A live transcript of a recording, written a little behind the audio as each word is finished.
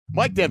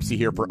Mike Dempsey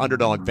here for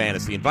Underdog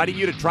Fantasy, inviting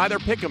you to try their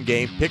Pick'em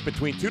game. Pick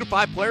between 2 to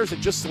 5 players and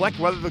just select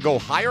whether to go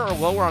higher or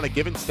lower on a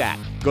given stat.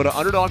 Go to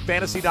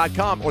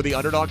UnderdogFantasy.com or the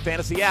Underdog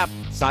Fantasy app.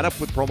 Sign up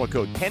with promo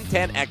code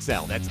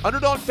 1010XL. That's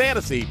Underdog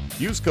Fantasy.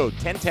 Use code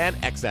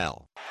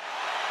 1010XL.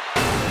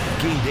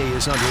 Game day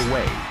is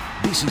underway.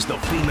 This is the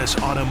famous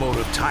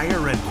Automotive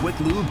Tire and Quick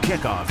Lube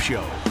Kickoff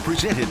Show,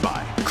 presented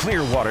by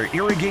Clearwater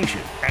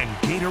Irrigation and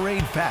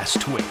Gatorade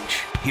Fast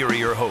Twitch. Here are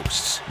your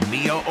hosts,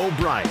 Mia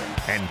O'Brien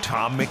and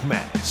Tom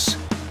McManus.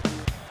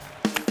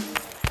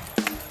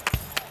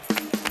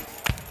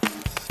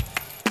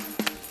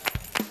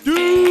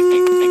 Duval!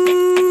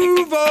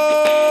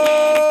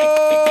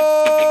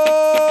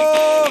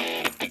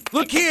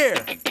 Look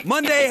here,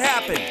 Monday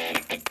happened.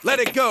 Let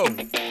it go.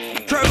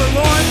 Trevor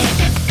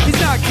Lawrence, he's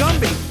not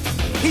Gumby.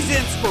 He's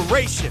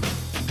inspiration.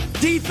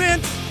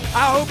 Defense,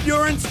 I hope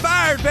you're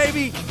inspired,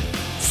 baby.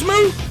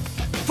 Smoot,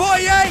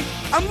 Foyer,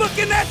 I'm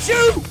looking at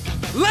you.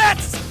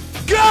 Let's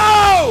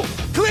go!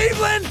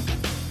 Cleveland,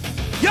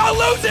 y'all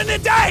losing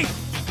today.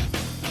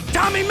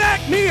 Tommy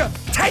Mac, Mia,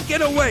 take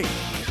it away.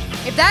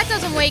 If that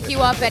doesn't wake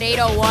you up at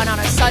 8:01 on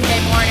a Sunday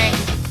morning,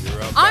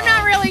 I'm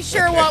not really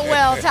sure what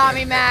will,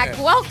 Tommy Mac.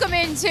 Welcome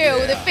into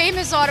the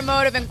famous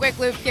Automotive and Quick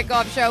Lube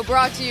Kickoff Show,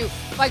 brought to you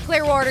by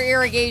Clearwater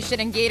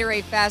Irrigation and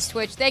Gatorade Fast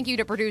Twitch. Thank you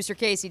to producer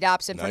Casey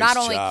Dobson for not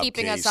only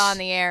keeping us on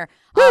the air,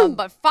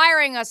 but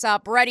firing us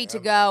up, ready to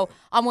go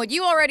on what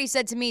you already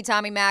said to me,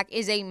 Tommy Mac,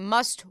 is a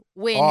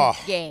must-win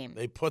game.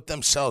 They put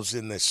themselves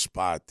in this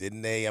spot,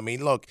 didn't they? I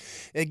mean, look,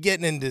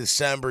 getting into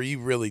December, you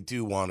really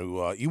do want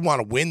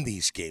to win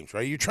these games,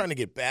 right? You're trying to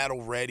get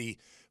battle ready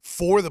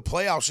for the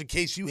playoffs in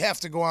case you have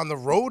to go on the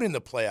road in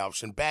the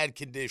playoffs in bad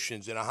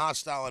conditions, in a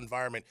hostile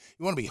environment.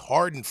 You want to be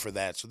hardened for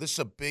that. So this is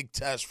a big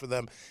test for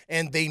them,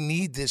 and they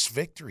need this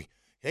victory.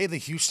 Hey, the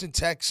Houston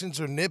Texans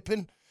are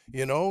nipping.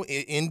 You know,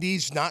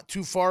 Indy's not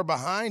too far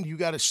behind. You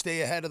got to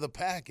stay ahead of the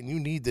pack, and you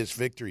need this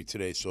victory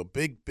today. So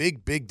big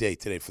day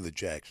today for the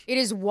Jags. It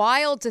is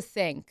wild to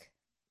think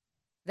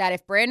that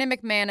if Brandon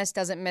McManus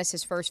doesn't miss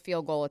his first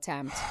field goal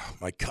attempt,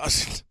 my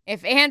cousin,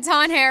 if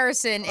Anton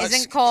Harrison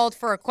isn't called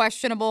for a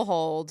questionable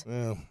hold,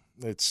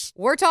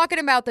 we're talking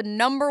about the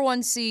number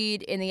 1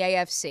 seed in the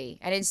AFC.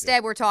 And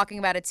instead, we're talking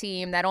about a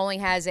team that only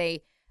has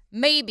a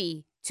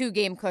maybe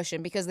 2-game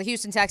cushion, because the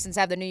Houston Texans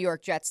have the New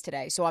York Jets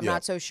today. So I'm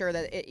not so sure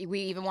that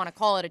we even want to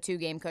call it a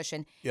 2-game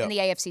cushion in the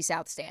AFC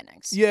South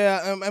standings.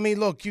 Yeah, I mean,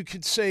 look, you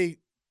could say,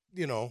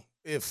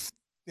 if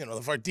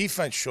our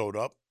defense showed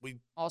up, we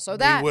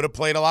would have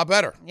played a lot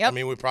better. Yep. I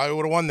mean, we probably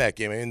would have won that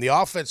game. I mean, the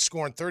offense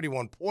scoring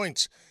 31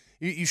 points,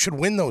 you should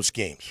win those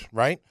games,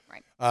 right?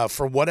 Right.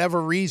 For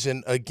whatever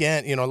reason,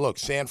 again, look,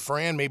 San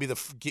Fran, maybe the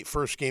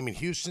first game in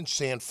Houston,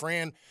 San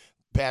Fran,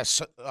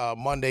 past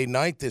Monday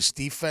night, this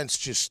defense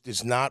just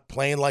is not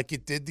playing like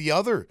it did the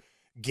other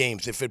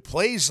games. If it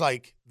plays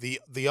like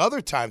the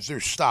other times, they're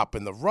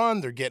stopping the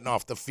run, they're getting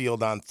off the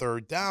field on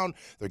third down,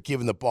 they're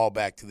giving the ball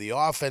back to the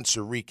offense,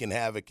 they're wreaking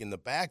havoc in the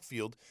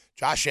backfield.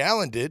 Josh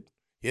Allen did.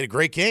 He had a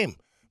great game.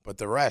 But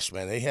the rest,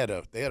 man, they had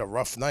a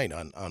rough night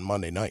on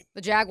Monday night.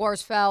 The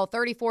Jaguars fell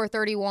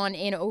 34-31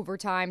 in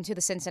overtime to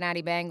the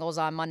Cincinnati Bengals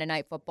on Monday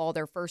Night Football.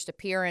 Their first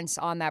appearance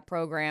on that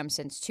program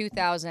since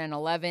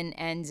 2011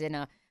 ends in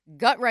a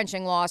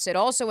gut-wrenching loss. It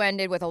also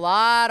ended with a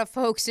lot of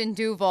folks in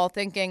Duval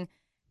thinking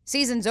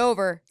season's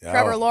over. Yeah.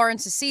 Trevor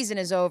Lawrence's season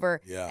is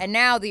over. Yeah. And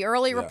now the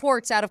early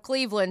reports out of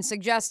Cleveland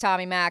suggest,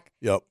 Tommy Mac,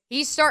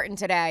 he's starting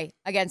today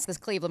against this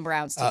Cleveland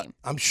Browns team.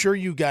 I'm sure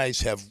you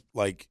guys have,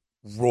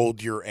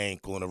 rolled your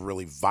ankle in a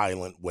really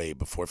violent way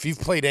before. If you've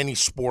played any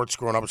sports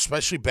growing up,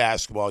 especially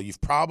basketball,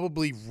 you've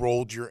probably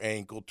rolled your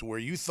ankle to where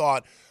you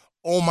thought,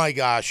 oh my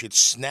gosh, it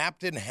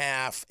snapped in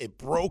half, it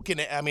broke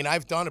in. I mean,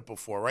 I've done it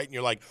before, right? And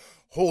you're like,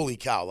 holy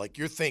cow,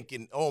 you're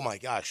thinking, oh my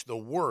gosh, the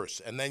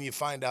worst. And then you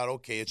find out,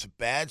 okay, it's a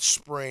bad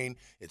sprain,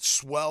 it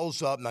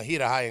swells up. Now, he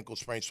had a high ankle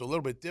sprain, so a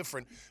little bit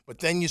different. But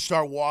then you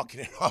start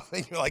walking it off,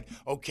 and you're like,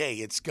 okay,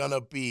 it's going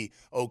to be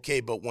okay.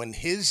 But when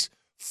his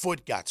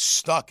foot got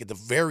stuck at the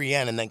very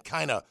end and then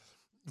kind of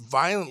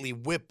violently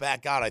whipped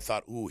back out, I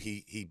thought, ooh,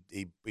 he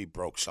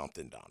broke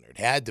something down there. It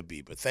had to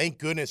be, but thank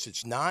goodness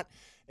it's not.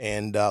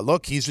 And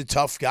look, he's a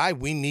tough guy.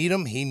 We need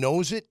him. He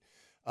knows it.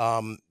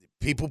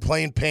 People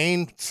playing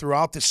pain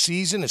throughout the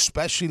season,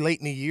 especially late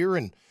in the year.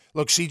 And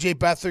look, C.J.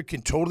 Beathard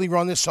can totally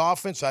run this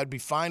offense. I'd be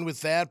fine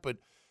with that. But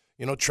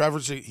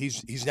Trevor's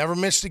he's never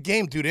missed a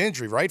game due to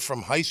injury, right?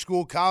 From high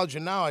school, college,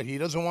 and now he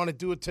doesn't want to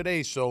do it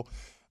today. So.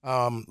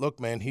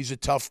 Look, man, he's a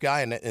tough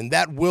guy, and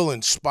that will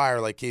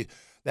inspire.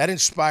 That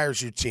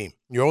inspires your team.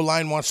 Your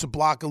O-line wants to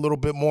block a little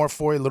bit more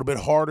for you, a little bit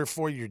harder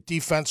for you. Your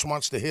defense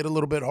wants to hit a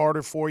little bit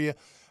harder for you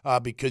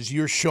because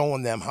you're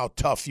showing them how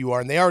tough you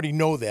are, and they already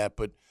know that.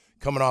 But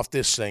coming off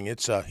this thing,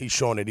 he's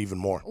showing it even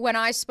more. When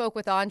I spoke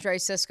with Andre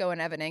Sisco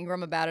and Evan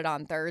Ingram about it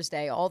on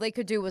Thursday, all they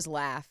could do was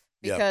laugh.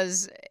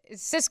 Because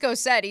Cisco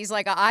said, he's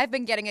like, I've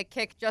been getting a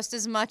kick just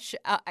as much,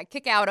 a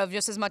kick out of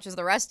just as much as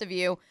the rest of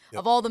you,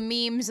 of all the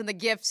memes and the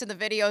GIFs and the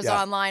videos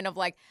online of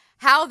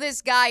how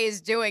this guy is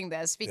doing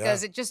this,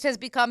 because it just has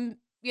become,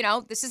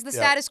 this is the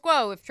status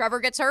quo. If Trevor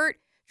gets hurt,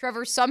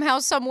 Trevor somehow,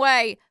 some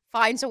way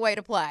finds a way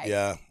to play.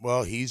 Yeah,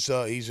 well, he's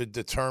a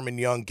determined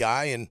young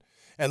guy,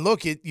 and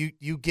look,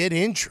 you get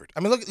injured. I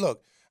mean,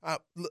 look. I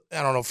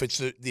don't know if it's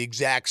the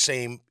exact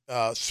same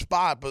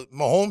spot, but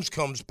Mahomes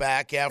comes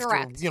back after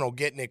Correct.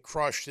 Getting it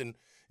crushed in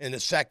the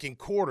second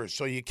quarter,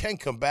 so you can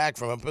come back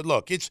from it. But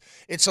look,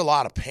 it's a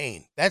lot of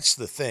pain. That's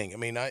the thing. I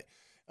mean,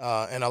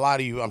 and a lot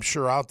of you, I'm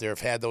sure, out there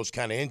have had those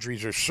kind of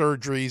injuries or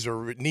surgeries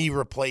or knee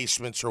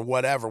replacements or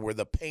whatever, where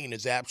the pain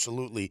is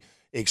absolutely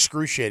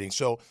excruciating.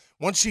 So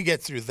once you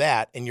get through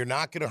that, and you're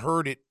not going to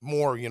hurt it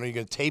more, you're going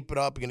to tape it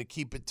up, you're going to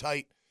keep it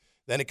tight.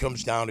 Then it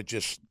comes down to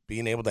just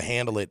being able to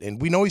handle it.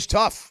 And we know he's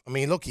tough. I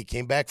mean, look, he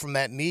came back from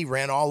that knee,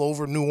 ran all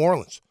over New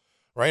Orleans,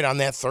 right, on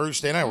that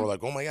Thursday night. We're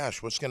like, oh, my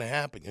gosh, what's going to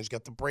happen? He's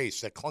got the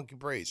brace, that clunky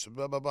brace,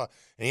 blah, blah, blah.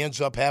 And he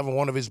ends up having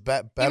one of his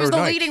better nights. He was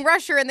the leading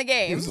rusher in the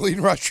game. He was the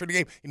leading rusher in the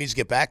game. He needs to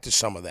get back to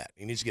some of that.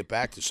 And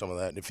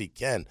if he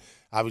can,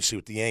 obviously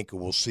with the ankle,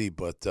 we'll see.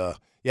 But,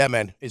 yeah,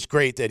 man, it's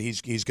great that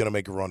he's going to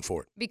make a run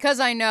for it. Because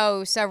I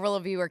know several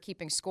of you are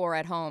keeping score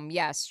at home,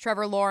 yes,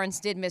 Trevor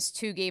Lawrence did miss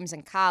 2 games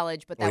in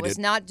college, but that was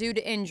not due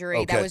to injury.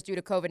 Okay. That was due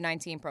to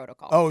COVID-19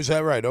 protocol. Oh, is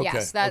that right? Okay.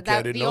 Yes,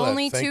 the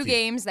only 2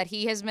 games that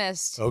he has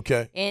missed.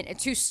 Okay. In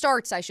 2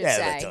 starts, I should say.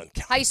 That doesn't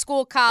count. High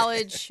school,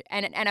 college,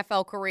 and an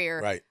NFL career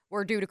Right.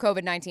 were due to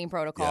COVID-19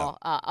 protocol.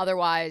 Yeah.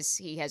 Otherwise,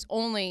 he has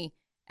only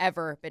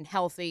ever been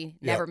healthy,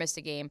 never missed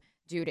a game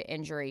due to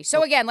injury.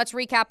 So, again, let's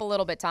recap a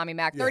little bit, Tommy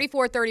Mack.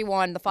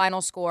 34-31, the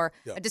final score.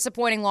 A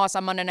disappointing loss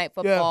on Monday Night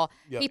Football.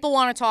 People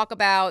want to talk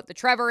about the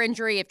Trevor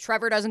injury. If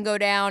Trevor doesn't go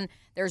down,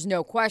 there's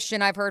no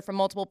question, I've heard from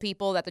multiple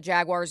people, that the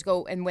Jaguars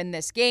go and win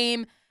this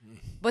game.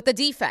 But the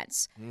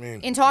defense.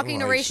 In talking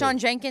to Rayshon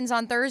Jenkins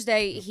on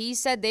Thursday, he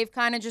said they've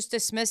kind of just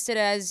dismissed it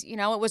as, it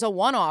was a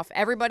one-off.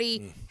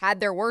 Everybody had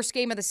their worst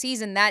game of the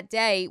season that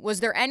day. Was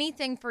there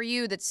anything for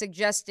you that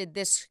suggested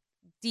this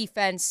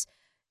defense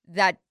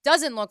that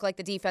doesn't look like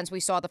the defense we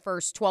saw the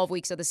first 12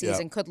 weeks of the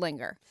season could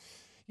linger?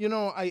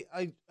 I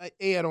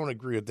don't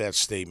agree with that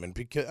statement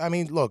because, I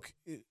mean, look,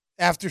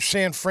 after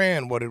San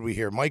Fran, what did we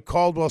hear? Mike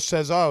Caldwell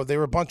says, oh, they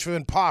were a bunch of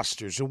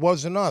imposters. It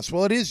wasn't us.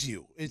 Well, it is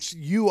you. It's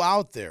you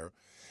out there.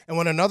 And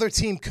when another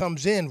team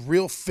comes in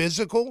real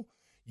physical,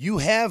 you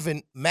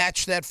haven't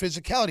matched that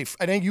physicality.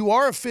 And then you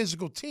are a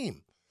physical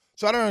team.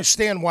 So I don't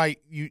understand why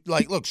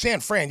look,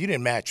 San Fran, you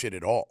didn't match it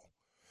at all.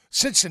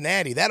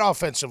 Cincinnati, that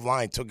offensive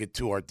line took it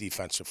to our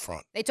defensive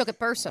front. They took it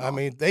personal. I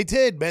mean, they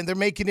did, man. They're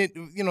making it,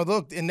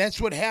 look, and that's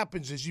what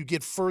happens as you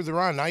get further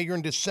on. Now you're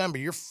in December.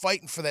 You're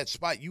fighting for that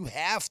spot. You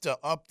have to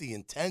up the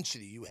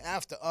intensity. You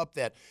have to up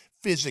that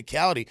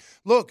physicality.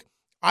 Look,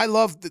 I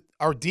love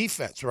our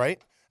defense,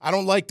 right? I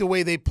don't like the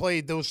way they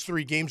played those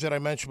 3 games that I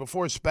mentioned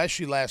before,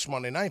 especially last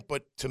Monday night.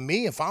 But to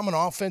me, if I'm an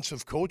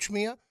offensive coach,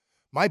 Mia,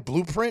 my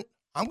blueprint,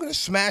 I'm going to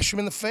smash them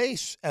in the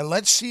face, and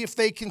let's see if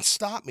they can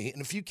stop me. And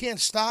if you can't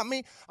stop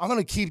me, I'm going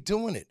to keep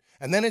doing it.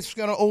 And then it's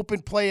going to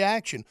open play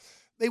action.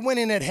 They went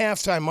in at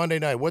halftime Monday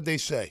night. What'd they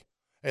say?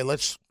 Hey,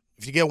 if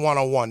you get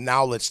one-on-one,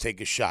 now let's take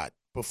a shot.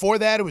 Before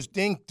that, it was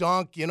dink,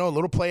 dunk, a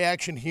little play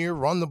action here,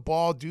 run the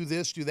ball, do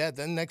this, do that.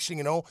 Then next thing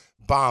you know,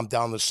 bomb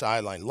down the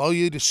sideline. Lull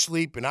you to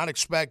sleep. You're not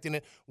expecting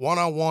it.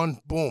 One-on-one,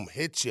 boom,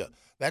 hits you.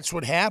 That's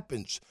what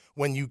happens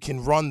when you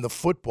can run the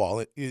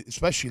football,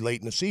 especially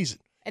late in the season.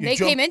 And they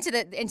came into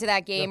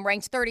that game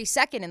ranked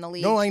 32nd in the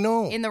league. No, I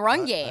know. In the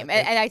run game.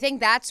 And I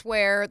think that's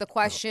where the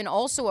question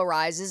also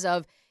arises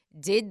of,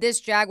 did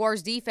this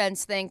Jaguars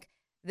defense think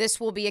this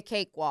will be a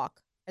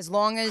cakewalk? As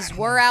long as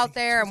we're out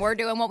there and we're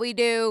doing what we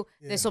do,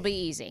 this will be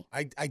easy.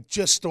 I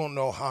just don't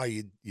know how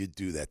you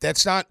do that.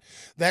 That's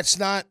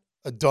not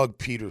a Doug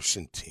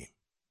Peterson team,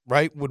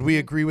 right? Would we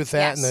agree with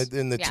that? Yes.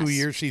 In the 2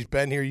 years he's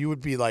been here, you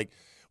would be like,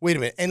 wait a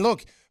minute. And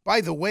look,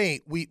 by the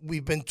way,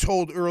 we've been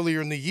told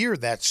earlier in the year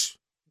that's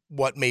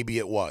what maybe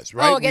it was,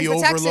 right? Oh, against the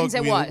Texans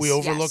it was. We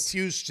overlooked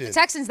Houston. The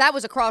Texans, that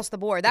was across the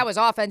board. That was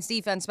offense,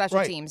 defense,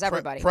 special teams,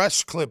 everybody.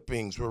 Press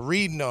clippings, we're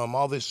reading them,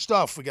 all this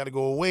stuff. We got to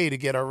go away to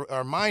get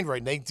our mind right.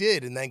 And they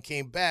did, and then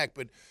came back.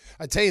 But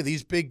I tell you,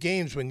 these big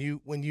games, when you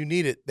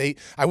need it,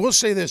 I will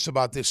say this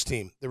about this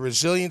team. The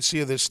resiliency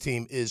of this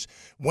team is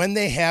when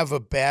they have a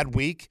bad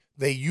week,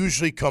 they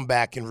usually come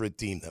back and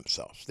redeem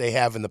themselves. They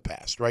have in the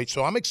past, right?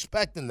 So I'm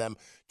expecting them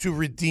to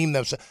redeem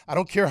themselves. I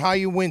don't care how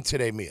you win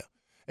today, Mia.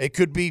 It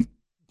could be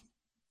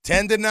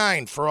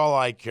 10-9 for all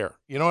I care.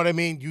 You know what I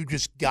mean? You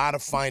just got to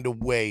find a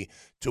way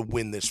to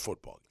win this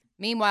football game.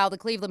 Meanwhile, the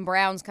Cleveland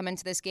Browns come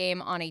into this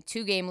game on a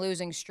 2-game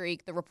losing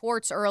streak. The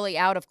reports early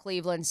out of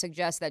Cleveland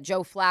suggest that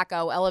Joe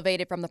Flacco,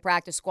 elevated from the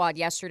practice squad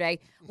yesterday,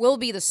 will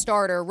be the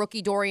starter.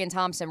 Rookie Dorian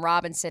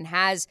Thompson-Robinson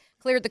has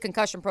cleared the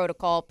concussion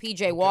protocol.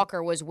 P.J.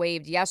 Walker was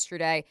waived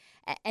yesterday.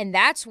 And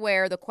that's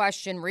where the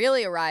question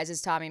really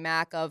arises, Tommy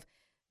Mack, of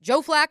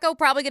Joe Flacco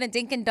probably going to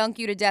dink and dunk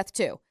you to death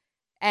too.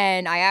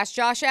 And I asked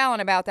Josh Allen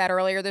about that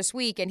earlier this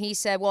week, and he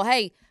said, well,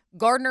 hey,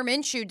 Gardner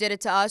Minshew did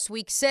it to us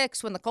week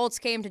 6 when the Colts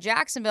came to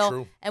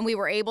Jacksonville, and we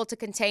were able to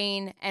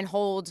contain and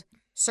hold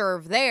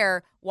serve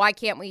there. Why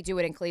can't we do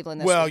it in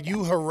Cleveland this weekend?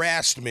 You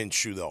harassed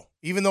Minshew, though,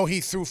 even though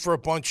he threw for a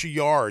bunch of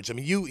yards. I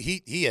mean,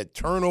 he had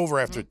turnover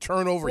after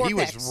turnover. 4 he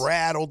picks. Was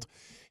rattled.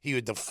 He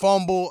had the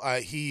fumble.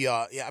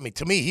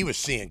 To me, he was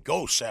seeing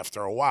ghosts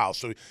after a while.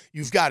 So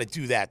you've got to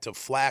do that to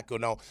Flacco.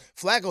 Now,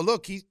 Flacco,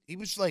 look, he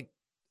was like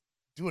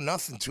doing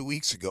nothing 2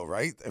 weeks ago,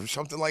 right? Or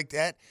something like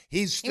that.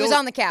 He was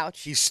on the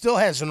couch. He still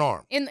has an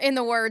arm. In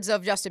the words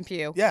of Justin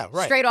Pugh. Yeah,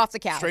 right. Straight off the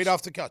couch. Straight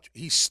off the couch.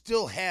 He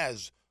still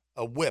has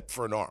a whip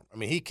for an arm. I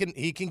mean, he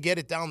can get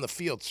it down the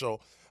field. So,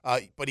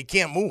 but he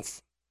can't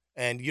move.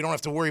 And you don't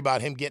have to worry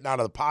about him getting out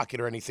of the pocket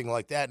or anything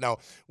like that. Now,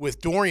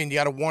 with Dorian, you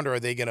got to wonder, are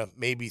they going to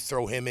maybe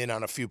throw him in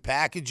on a few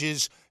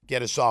packages,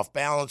 get us off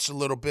balance a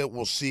little bit?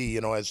 We'll see,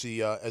 as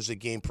the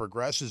game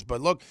progresses.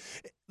 But look,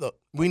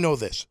 we know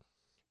this.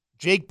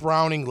 Jake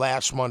Browning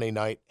last Monday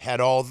night had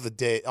all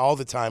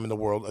the time in the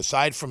world,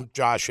 aside from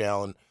Josh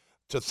Allen,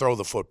 to throw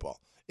the football.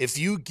 If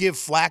you give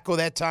Flacco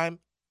that time,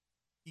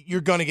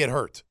 you're going to get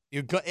hurt.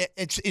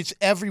 It's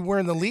everywhere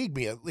in the league,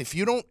 Mia. If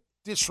you don't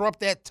disrupt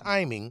that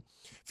timing,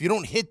 if you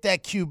don't hit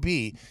that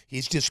QB,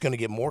 he's just going to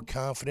get more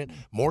confident,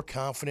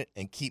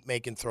 and keep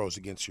making throws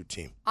against your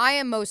team. I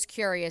am most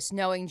curious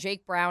knowing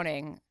Jake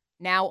Browning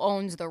now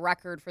owns the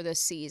record for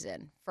this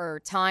season for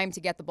time to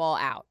get the ball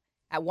out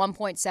at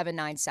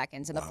 1.79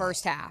 seconds in the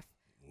first half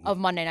of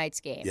Monday night's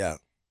game. Yeah.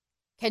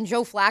 Can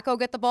Joe Flacco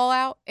get the ball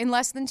out in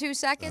less than 2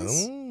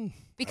 seconds?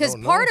 Because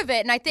part of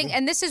it, and I think,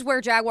 and this is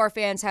where Jaguar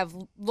fans have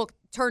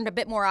turned a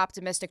bit more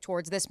optimistic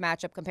towards this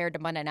matchup compared to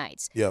Monday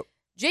nights. Yep.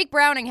 Jake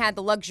Browning had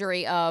the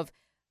luxury of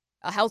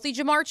a healthy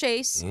Jamar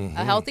Chase,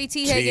 a healthy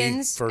T.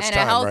 Higgins, and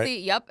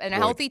a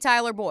healthy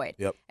Tyler Boyd.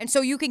 Yep. And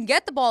so you can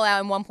get the ball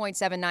out in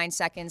 1.79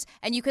 seconds,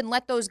 and you can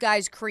let those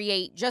guys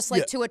create, just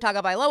like Tua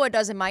Tagovailoa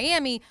does in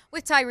Miami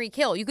with Tyreek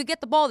Hill. You could get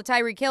the ball to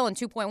Tyreek Hill in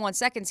 2.1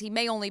 seconds. He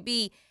may only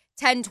be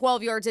 10,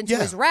 12 yards into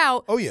his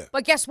route. Oh, yeah.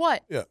 But guess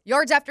what? Yeah.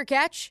 Yards after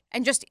catch,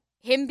 and just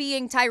him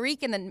being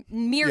Tyreek and the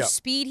mere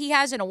speed he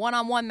has in a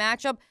one-on-one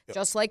matchup,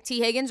 just like T.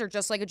 Higgins or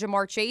just like a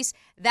Jamar Chase,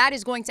 that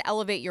is going to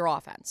elevate your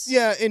offense.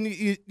 Yeah, and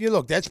you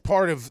look, that's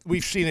part of,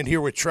 we've seen it here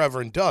with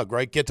Trevor and Doug,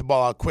 right? Get the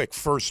ball out quick,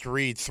 first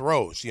read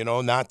throws,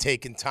 not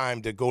taking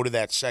time to go to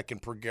that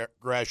second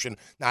progression,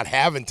 not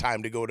having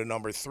time to go to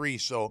number 3.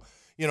 So,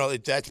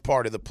 that's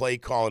part of the play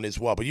calling as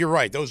well. But you're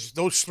right, those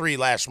 3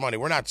 last Monday,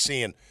 we're not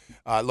seeing,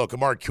 look,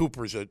 Amari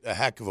Cooper's a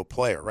heck of a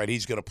player, right?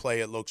 He's going to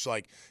play, it looks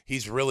like.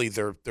 He's really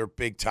their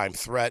big-time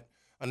threat.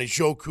 And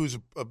Njoku's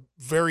a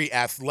very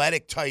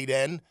athletic tight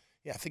end.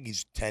 Yeah, I think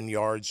he's 10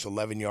 yards,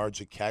 11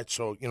 yards a catch.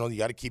 So, you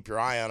got to keep your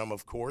eye on him,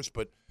 of course.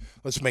 But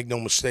let's make no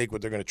mistake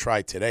what they're going to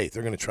try today.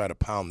 They're going to try to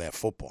pound that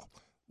football.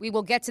 We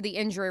will get to the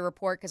injury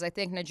report because I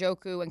think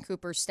Njoku and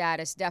Cooper's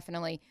status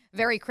definitely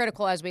very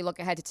critical as we look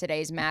ahead to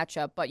today's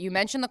matchup. But you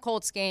mentioned the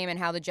Colts game and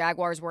how the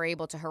Jaguars were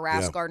able to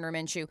harass Gardner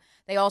Minshew.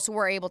 They also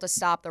were able to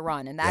stop the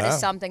run, and that is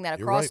something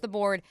that across the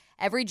board,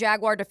 every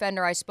Jaguar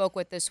defender I spoke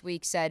with this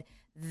week said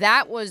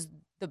that was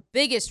the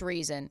biggest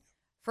reason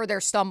for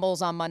their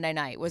stumbles on Monday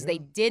night was they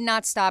did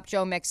not stop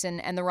Joe Mixon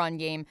and the run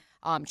game.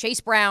 Chase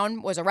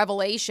Brown was a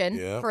revelation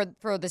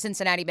for the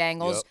Cincinnati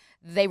Bengals. Yep.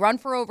 They run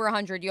for over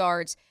 100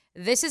 yards.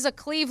 This is a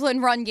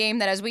Cleveland run game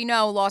that, as we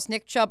know, lost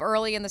Nick Chubb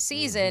early in the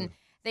season.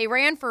 They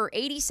ran for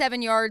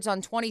 87 yards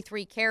on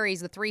 23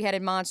 carries, the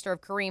three-headed monster of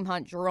Kareem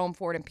Hunt, Jerome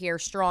Ford, and Pierre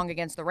Strong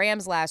against the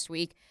Rams last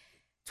week.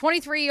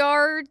 23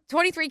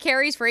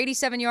 carries for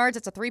 87 yards.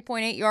 That's a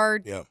 3.8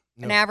 yard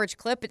an average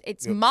clip.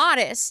 It's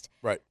modest.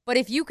 Right. But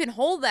if you can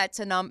hold that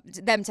to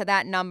them to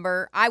that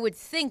number, I would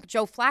think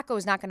Joe Flacco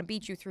is not going to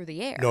beat you through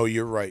the air. No,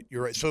 you're right.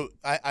 You're right. So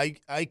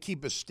I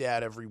keep a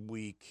stat every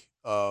week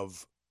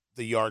of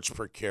the yards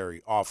per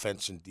carry,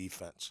 offense and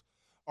defense.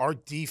 Our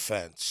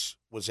defense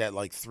was at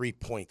like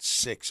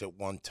 3.6 at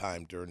one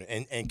time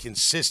and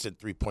consistent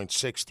 3.6,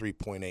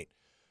 3.8.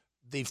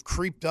 They've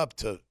creeped up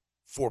to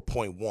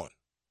 4.1.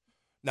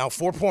 Now,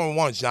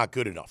 4.1 is not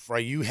good enough,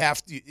 right? You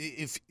have to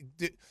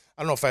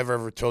I don't know if I've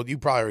ever told you,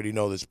 probably already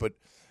know this, but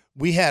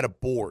we had a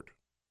board,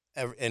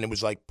 and it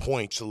was like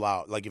points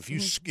allowed. Like if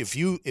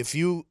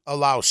you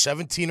allow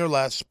 17 or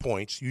less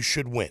points, you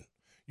should win.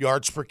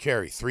 Yards per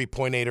carry,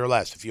 3.8 or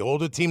less. If you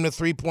hold a team to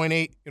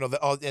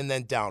 3.8, and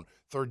then down,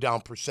 third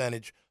down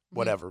percentage,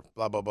 whatever,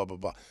 blah, blah, blah, blah,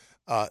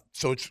 blah.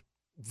 So it's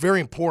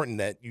very important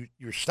that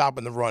you're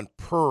stopping the run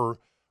per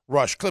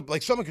rush clip.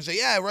 Like someone could say,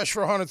 yeah, I rushed for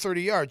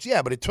 130 yards.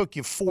 Yeah, but it took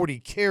you 40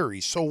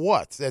 carries. So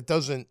what? That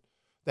doesn't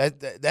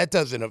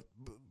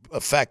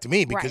affect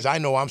me because I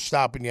know I'm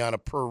stopping you on a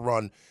per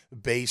run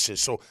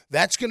basis. So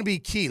that's going to be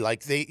key.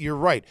 Like you're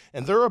right.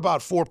 And they're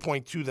about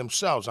 4.2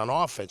 themselves on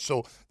offense.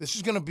 So this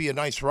is going to be a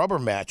nice rubber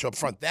match up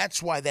front.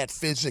 That's why that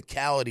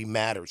physicality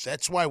matters.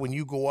 That's why when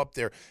you go up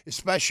there,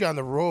 especially on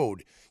the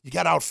road, you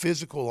got out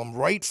physical them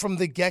right from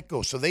the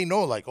get-go. So they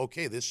know like,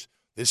 okay, this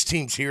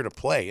team's here to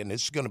play, and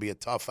this is going to be a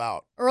tough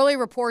out. Early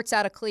reports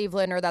out of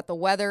Cleveland are that the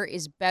weather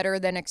is better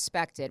than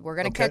expected. We're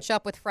going to catch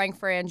up with Frank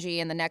Frangie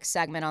in the next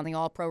segment on the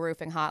All-Pro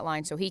Roofing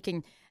Hotline so he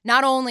can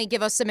not only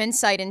give us some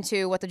insight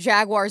into what the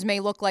Jaguars may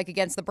look like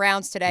against the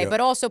Browns today, but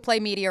also play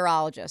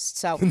meteorologist.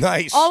 So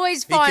nice.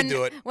 Always He can fun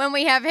do it. when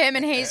we have him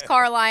and Hayes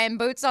Carlyon,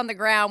 boots on the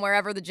ground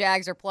wherever the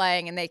Jags are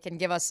playing, and they can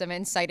give us some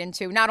insight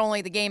into not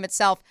only the game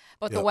itself,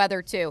 but the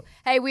weather too.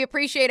 Hey, we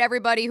appreciate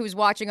everybody who's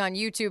watching on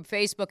YouTube,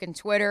 Facebook, and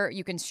Twitter.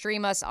 You can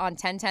stream us on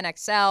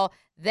 1010XL.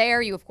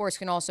 There, you, of course,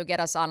 can also get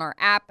us on our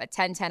app at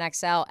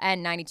 1010XL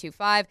and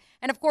 92.5,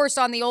 and, of course,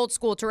 on the old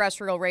school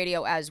terrestrial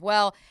radio as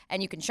well.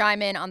 And you can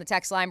chime in on the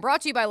text line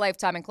brought to you by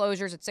Lifetime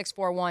Enclosures at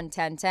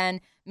 641-1010.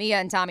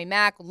 Mia and Tommy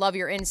Mack, love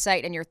your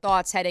insight and your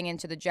thoughts heading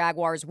into the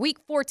Jaguars' Week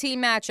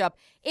 14 matchup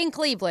in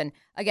Cleveland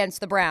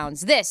against the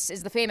Browns. This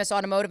is the Famous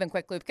Automotive and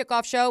Quick Lube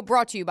Kickoff Show,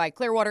 brought to you by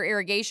Clearwater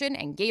Irrigation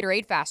and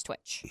Gatorade Fast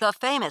Twitch. The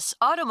Famous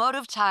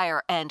Automotive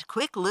Tire and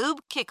Quick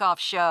Lube Kickoff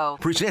Show.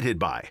 Presented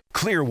by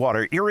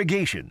Clearwater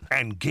Irrigation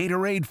and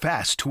Gatorade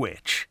Fast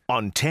Twitch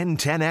on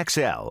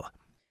 1010XL.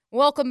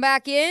 Welcome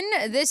back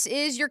in. This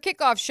is your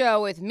kickoff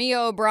show with Mia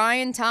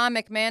O'Brien, Tom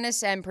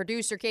McManus, and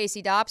producer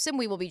Casey Dobson.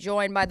 We will be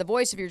joined by the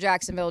voice of your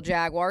Jacksonville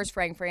Jaguars,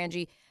 Frank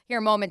Frangie,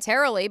 here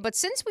momentarily. But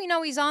since we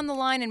know he's on the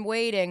line and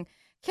waiting,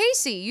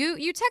 Casey,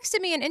 you texted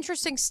me an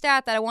interesting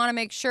stat that I want to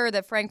make sure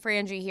that Frank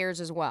Frangie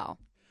hears as well.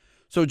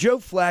 So Joe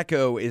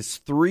Flacco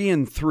is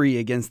 3-3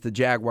 against the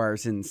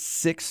Jaguars in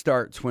 6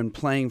 starts when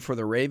playing for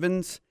the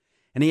Ravens.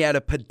 And he had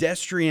a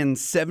pedestrian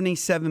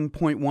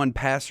 77.1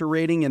 passer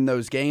rating in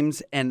those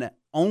games and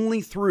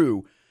only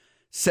threw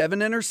 7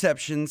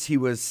 interceptions. He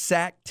was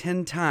sacked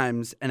 10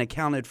 times and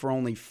accounted for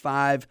only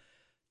 5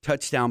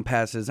 touchdown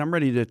passes. I'm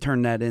ready to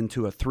turn that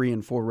into a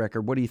 3-4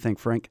 record. What do you think,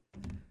 Frank?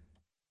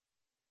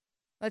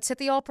 Let's hit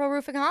the All-Pro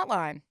Roofing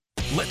hotline.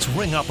 Let's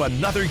ring up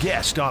another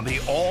guest on the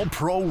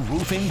All-Pro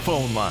Roofing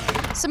phone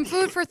line. Some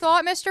food for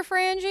thought, Mr.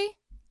 Frangie?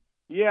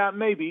 Yeah,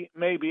 maybe.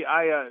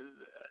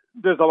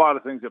 There's a lot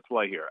of things at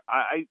play here.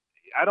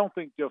 I don't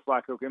think Joe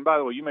Flacco can. By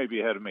the way, you may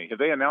be ahead of me. Have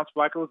they announced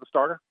Flacco as the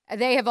starter?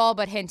 They have all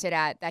but hinted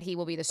at that he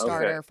will be the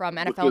starter from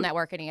NFL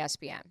Network and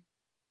ESPN.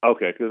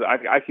 Okay, because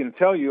I can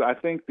tell you, I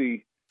think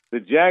the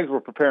Jags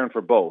were preparing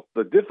for both.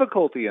 The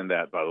difficulty in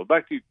that, by the way,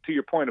 back to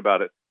your point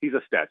about it, he's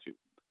a statue.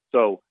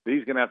 So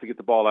he's going to have to get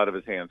the ball out of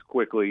his hands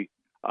quickly.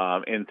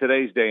 In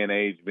today's day and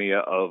age, Mia,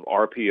 of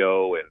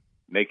RPO and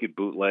naked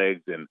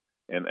bootlegs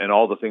and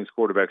all the things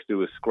quarterbacks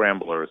do as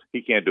scramblers,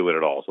 he can't do it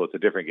at all. So it's a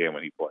different game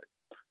when he plays.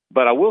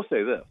 But I will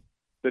say this.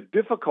 The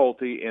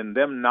difficulty in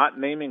them not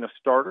naming a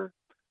starter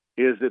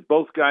is that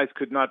both guys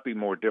could not be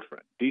more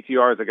different.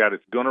 DTR is a guy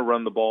that's going to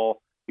run the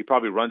ball. He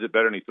probably runs it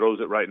better than he throws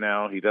it right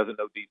now. He doesn't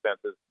know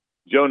defenses.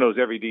 Joe knows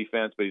every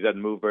defense, but he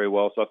doesn't move very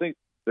well. So I think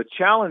the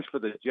challenge for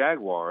the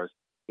Jaguars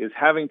is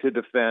having to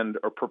defend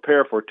or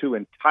prepare for 2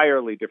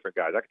 entirely different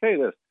guys. I can tell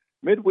you this.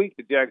 Midweek,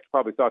 the Jags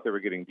probably thought they were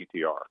getting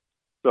DTR.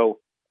 So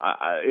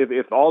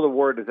if all the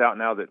word is out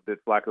now that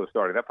Flacco is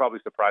starting, that probably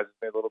surprises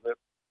me a little bit.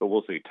 But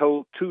we'll see.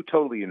 2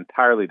 totally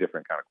entirely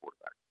different kind of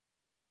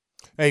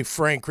quarterbacks. Hey,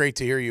 Frank, great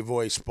to hear your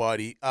voice,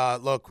 buddy.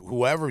 Look,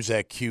 whoever's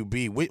at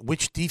QB,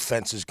 which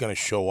defense is going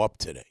to show up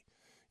today?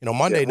 You know,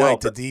 Monday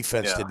night, the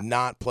defense did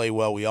not play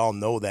well. We all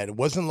know that. It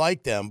wasn't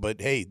like them,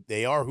 but, hey,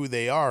 they are who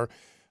they are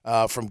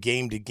from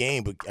game to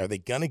game. But are they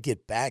going to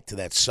get back to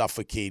that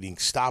suffocating,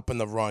 stopping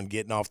the run,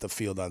 getting off the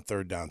field on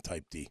third down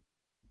type D?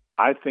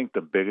 I think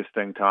the biggest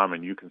thing, Tom,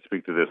 and you can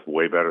speak to this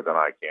way better than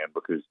I can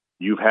because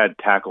you've had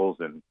tackles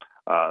and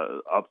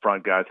up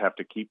front guys have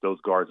to keep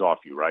those guards off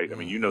you, right? I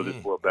mean, you know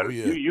this world better.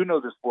 You know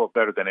this world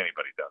better than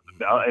anybody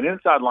does. An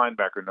inside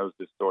linebacker knows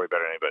this story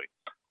better than anybody.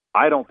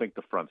 I don't think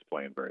the front's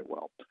playing very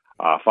well.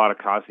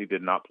 Fadakasi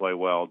did not play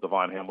well.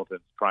 Devon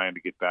Hamilton's trying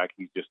to get back.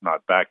 He's just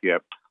not back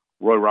yet.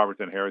 Roy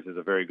Robertson-Harris is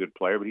a very good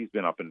player, but he's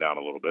been up and down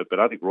a little bit. But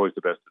I think Roy's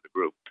the best of the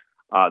group.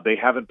 They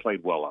haven't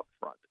played well up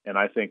front. And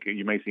I think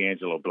you may see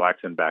Angelo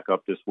Blackson back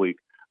up this week.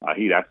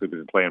 He'd actually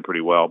been playing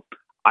pretty well.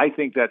 I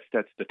think that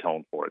sets the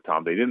tone for it,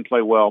 Tom. They didn't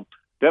play well.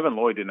 Devin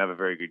Lloyd didn't have a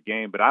very good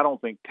game, but I don't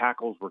think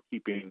tackles were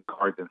keeping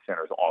guards and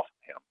centers off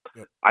of him.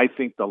 Yep. I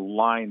think the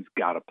line's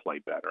got to play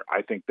better.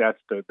 I think that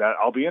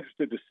I'll be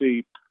interested to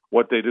see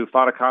what they do.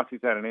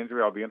 Fadakasi's had an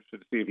injury. I'll be interested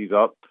to see if he's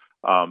up.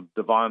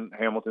 Devon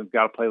Hamilton's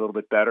got to play a little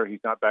bit better. He's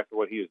not back to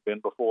what he has been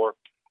before.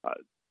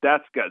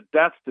 That's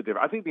the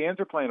difference. I think the ends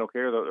are playing okay,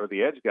 or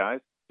the edge guys.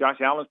 Josh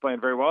Allen's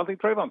playing very well. I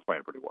think Trayvon's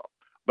playing pretty well.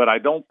 But I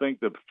don't think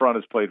the front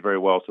has played very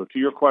well. So to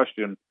your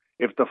question,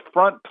 if the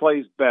front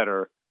plays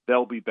better,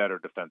 they'll be better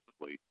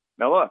defensively.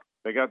 Now, look,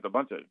 they got a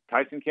bunch of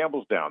Tyson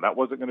Campbell's down. That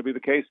wasn't going to be the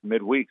case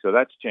midweek, so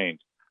that's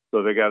changed.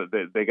 So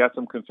they got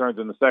some concerns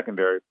in the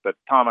secondary. But,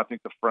 Tom, I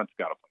think the front's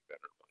got to play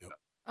better. Yep.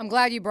 I'm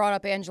glad you brought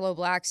up Angelo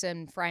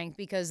Blackson, Frank,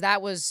 because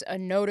that was a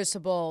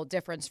noticeable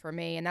difference for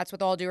me. And that's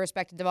with all due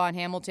respect to Devon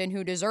Hamilton,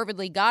 who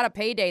deservedly got a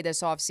payday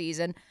this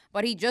offseason,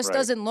 but he just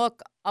doesn't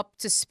look up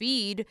to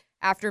speed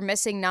after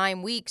missing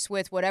 9 weeks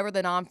with whatever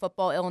the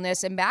non-football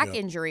illness and back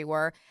injury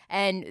were.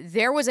 And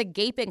there was a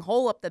gaping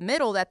hole up the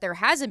middle that there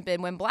hasn't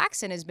been when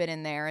Blackson has been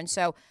in there. And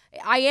so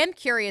I am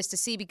curious to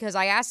see, because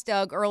I asked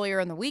Doug earlier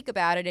in the week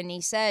about it, and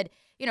he said,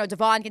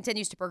 Devon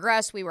continues to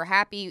progress. We were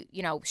happy,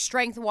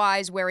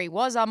 strength-wise where he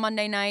was on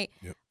Monday night.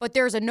 Yep. But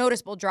there's a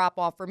noticeable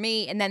drop-off for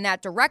me, and then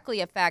that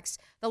directly affects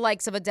the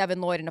likes of a Devin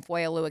Lloyd and a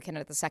Foye Oluokun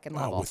at the second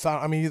level.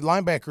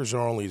 Linebackers are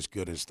only as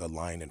good as the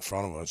line in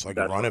front of them. It's like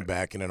a running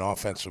back and an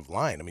offensive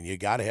line. I mean, you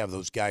got to have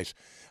those guys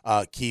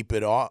keep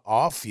it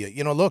off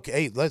you. Look,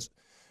 hey,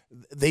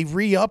 they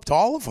re-upped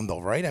all of them, though,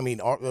 right? I mean,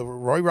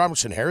 Roy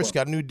Robertson-Harris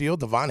got a new deal.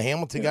 Devon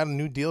Hamilton got a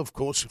new deal. Of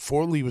course,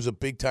 Forley was a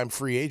big-time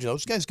free agent.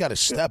 Those guys got to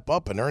step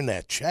up and earn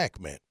that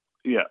check, man.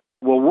 Yeah.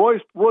 Well,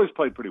 Roy's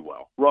played pretty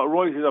well.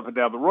 Roy's is up and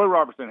down, but Roy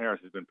Robertson-Harris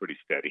has been pretty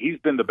steady. He's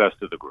been the best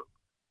of the group.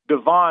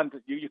 Devon,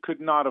 you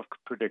could not have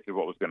predicted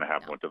what was going to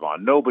happen with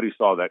Devon. Nobody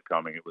saw that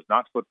coming. It was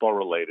not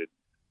football-related.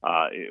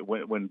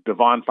 When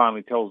Devon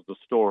finally tells the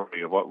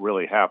story of what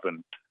really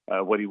happened,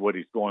 what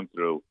he's going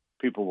through,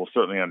 people will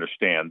certainly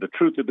understand. The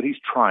truth is, but he's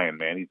trying,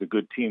 man. He's a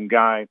good team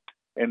guy.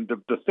 And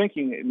the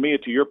thinking, Mia,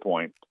 to your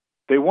point,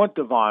 they want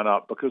Devon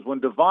up because when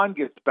Devon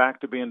gets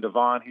back to being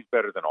Devon, he's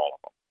better than all of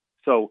them.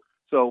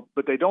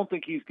 But they don't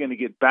think he's going to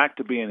get back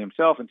to being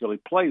himself until he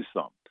plays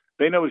some.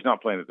 They know he's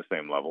not playing at the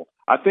same level.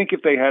 I think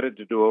if they had it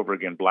to do over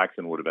again,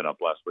 Blackson would have been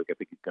up last week. I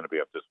think he's going to be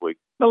up this week.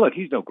 Now, look,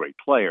 he's no great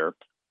player,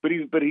 but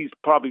he's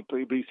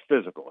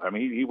physical. I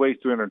mean, he weighs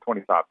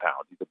 325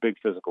 pounds. He's a big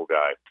physical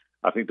guy.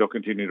 I think they'll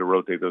continue to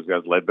rotate those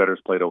guys.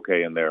 Ledbetter's played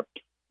okay in there.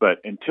 But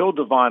until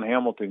Devon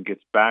Hamilton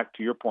gets back,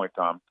 to your point,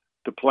 Tom,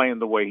 to playing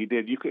the way he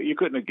did, you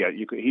couldn't have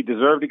he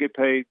deserved to get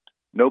paid.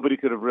 Nobody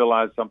could have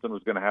realized something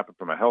was going to happen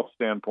from a health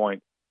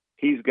standpoint.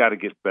 He's got to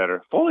get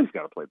better. Foley's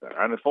got to play better.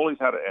 I mean, Foley's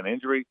had an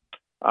injury.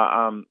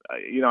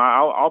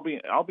 I'll be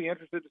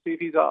interested to see if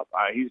he's up.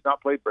 He's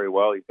not played very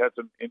well. He's had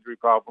some injury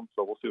problems,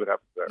 so we'll see what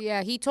happens there.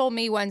 Yeah, he told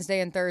me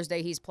Wednesday and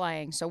Thursday he's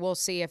playing, so we'll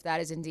see if that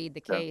is indeed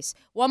the case.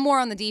 One more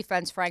on the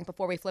defense, Frank,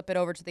 before we flip it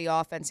over to the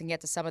offense and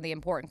get to some of the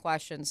important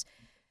questions.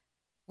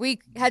 We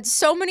had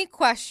so many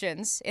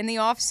questions in the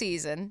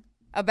offseason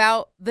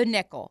about the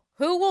nickel.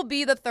 Who will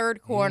be the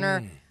third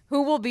corner?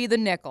 Who will be the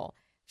nickel?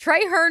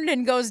 Trey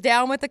Herndon goes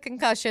down with a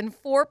concussion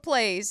 4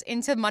 plays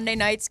into Monday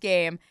night's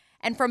game.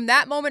 And from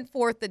that moment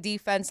forth, the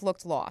defense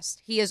looked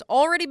lost. He has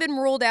already been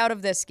ruled out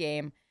of this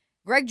game.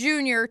 Greg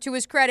Jr., to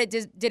his credit,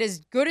 did as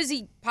good as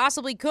he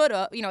possibly could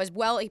have,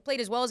 he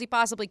played as well as he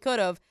possibly could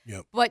have.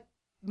 Yep. But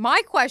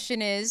my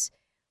question is,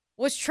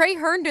 was Trey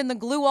Herndon the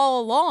glue all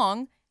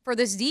along for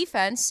this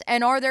defense?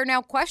 And are there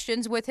now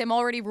questions with him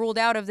already ruled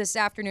out of this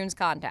afternoon's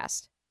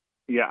contest?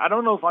 Yeah, I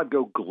don't know if I'd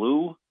go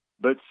glue,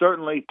 but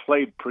certainly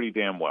played pretty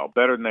damn well,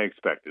 better than they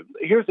expected.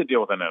 Here's the deal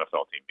with an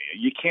NFL team,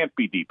 Mia. You can't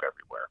be deep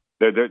everywhere.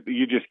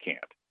 You just can't.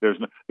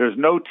 There's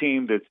no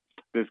team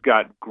that's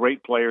got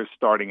great players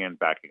starting and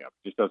backing up.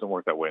 It just doesn't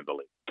work that way in the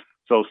league.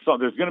 So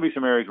there's going to be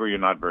some areas where you're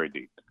not very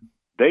deep.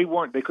 They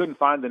couldn't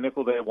find the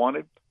nickel they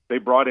wanted. They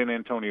brought in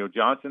Antonio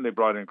Johnson. They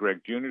brought in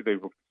Greg Jr.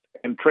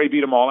 And Trey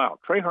beat them all out.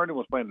 Trey Herndon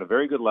was playing at a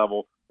very good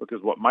level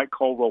because what Mike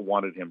Caldwell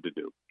wanted him to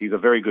do. He's a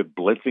very good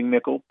blitzing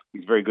nickel.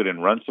 He's very good in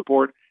run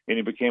support, and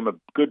he became a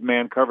good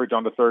man coverage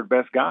on the third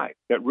best guy.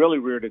 That really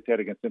reared its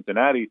head against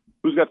Cincinnati,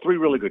 who's got 3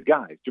 really good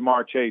guys,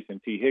 Jamar Chase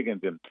and T.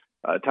 Higgins and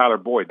Tyler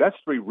Boyd. That's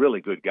 3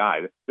 really good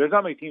guys. There's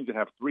not many teams that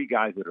have 3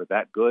 guys that are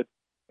that good,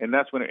 and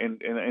that's when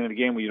in a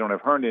game where you don't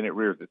have Herndon, it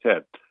rears its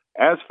head.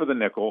 As for the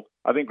nickel,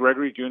 I think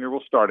Gregory Jr.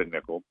 will start at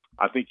nickel.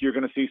 I think you're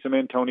going to see some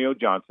Antonio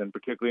Johnson,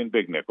 particularly in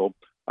big nickel.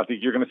 I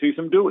think you're going to see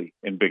some Dewey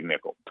in big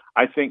nickel.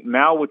 I think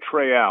now with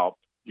Trey out,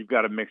 you've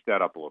got to mix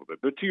that up a little bit.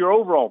 But to your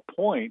overall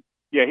point,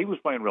 yeah, he was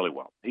playing really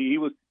well. He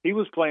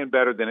was playing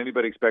better than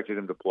anybody expected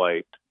him to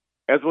play,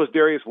 as was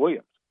Darius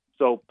Williams.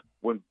 So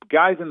when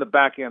guys in the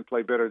back end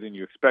play better than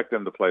you expect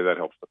them to play, that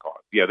helps the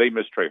cause. Yeah, they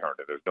missed Trey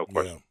Herndon. There's no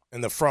question. Yeah.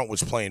 And the front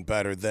was playing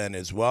better then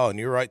as well. And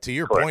you're right. To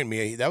your point,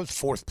 Mia, that was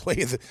 4th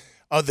play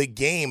of the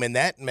game, and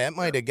that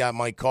might have got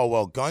Mike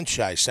Caldwell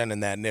gun-shy sending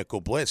that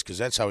nickel blitz because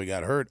that's how he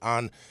got hurt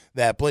on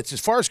that blitz. As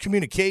far as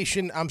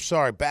communication, I'm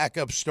sorry,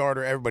 backup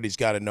starter, everybody's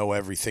got to know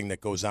everything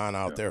that goes on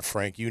out there,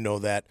 Frank. You know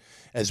that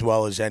as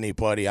well as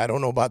anybody. I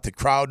don't know about the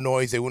crowd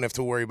noise. They wouldn't have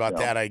to worry about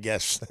that, I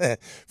guess,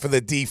 for the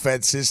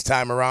defense this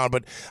time around.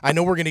 But I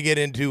know we're going to get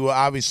into,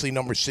 obviously,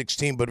 number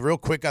 16, but real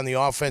quick on the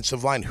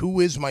offensive line, who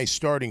is my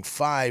starting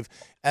 5?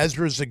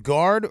 Ezra's a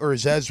guard, or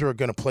is Ezra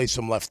going to play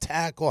some left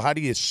tackle? How do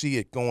you see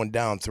it going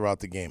down throughout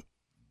the game?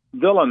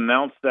 They'll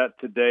announce that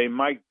today.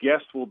 My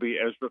guess will be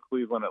Ezra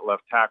Cleveland at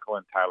left tackle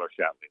and Tyler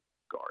Shatley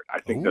at guard. I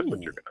think that's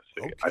what you're going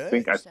to see.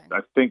 Okay.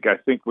 I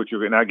think what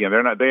you're going to, again,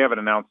 they haven't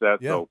announced that,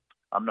 so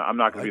I'm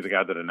not going to be the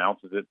guy that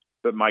announces it.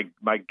 But my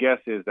guess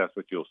is that's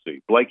what you'll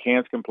see. Blake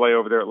Hance can play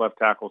over there at left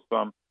tackle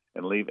some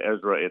and leave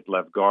Ezra at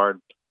left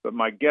guard. But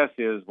my guess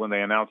is when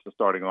they announce the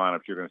starting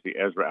lineups, you're going to see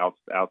Ezra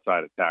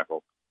outside at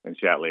tackle and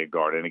Shatley at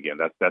guard. And again,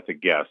 that's a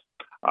guess.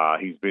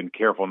 He's been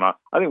careful not.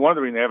 I think one of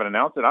the reasons they haven't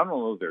announced it, I don't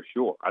know if they're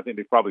sure. I think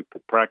they probably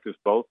practiced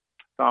both.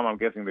 Tom, I'm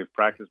guessing they've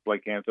practiced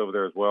Blake Hance over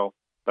there as well.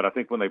 But I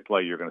think when they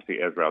play, you're going to see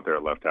Ezra out there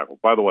at left tackle.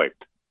 By the way,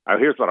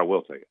 here's what I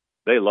will tell you.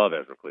 They love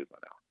Ezra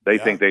Cleveland now. They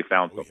think they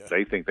found something.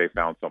 They think they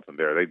found something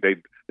there.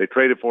 They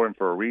traded for him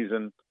for a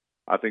reason.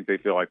 I think they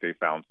feel like they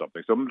found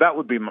something. So that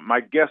would be my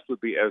guess would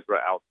be Ezra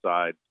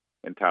outside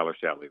and Tyler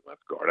Shatley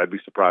left guard. I'd be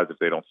surprised if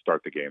they don't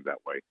start the game that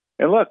way.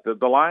 And look,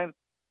 the line,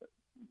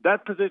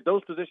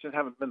 those positions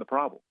haven't been the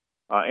problem.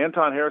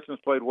 Anton Harrison's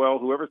played well.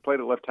 Whoever's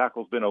played at left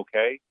tackle has been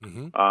okay.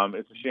 Mm-hmm.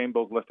 It's a shame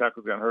both left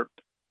tackles got hurt.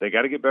 They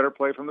got to get better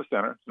play from the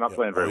center. It's not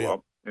playing very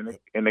well.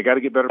 And they got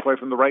to get better play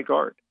from the right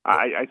guard.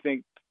 I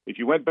think if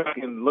you went back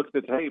and looked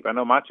at the tape, I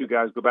know my two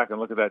guys go back and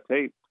look at that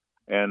tape,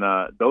 and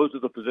those are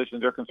the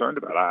positions they're concerned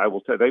about. I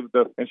will say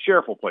and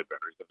Sheriff will play better.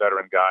 He's a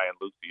veteran guy, and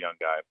Luke's a young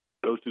guy.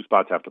 Those two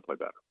spots have to play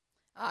better.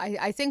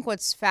 I think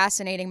what's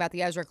fascinating about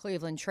the Ezra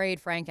Cleveland trade,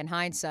 Frank, in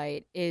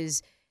hindsight,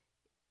 is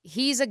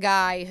he's a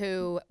guy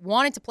who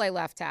wanted to play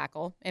left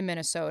tackle in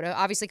Minnesota,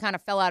 obviously kind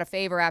of fell out of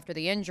favor after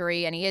the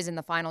injury, and he is in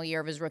the final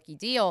year of his rookie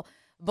deal.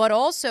 But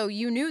also,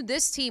 you knew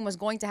this team was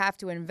going to have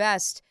to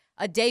invest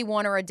a day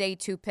one or a day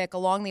two pick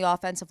along the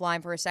offensive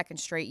line for a second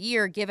straight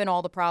year, given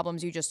all the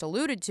problems you just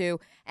alluded to,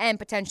 and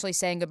potentially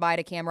saying goodbye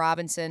to Cam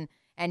Robinson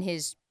and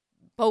his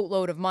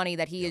boatload of money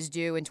that he is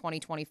due in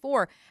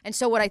 2024. And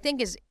so what I think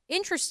is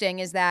interesting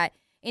is that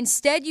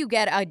instead you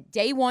get a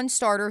day one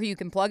starter who you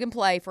can plug and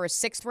play for a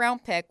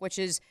 6th-round pick, which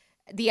is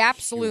the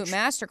absolute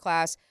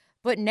masterclass.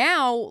 But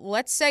now,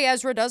 let's say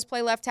Ezra does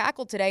play left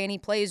tackle today and he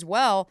plays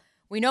well.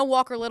 We know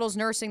Walker Little's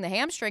nursing the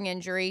hamstring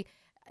injury.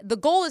 The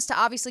goal is to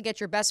obviously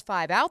get your best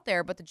 5 out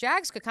there, but the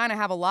Jags could kind of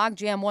have a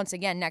logjam once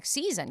again next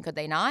season, could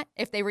they not,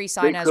 if they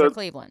re-sign Ezra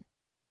Cleveland?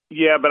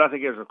 Yeah, but I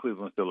think Ezra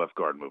Cleveland's still left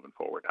guard moving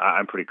forward.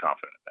 I'm pretty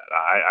confident in that.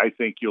 I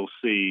think you'll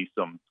see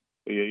some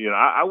 –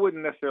 I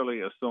wouldn't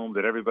necessarily assume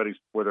that everybody's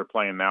where they're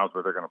playing now is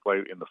where they're going to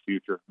play in the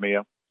future,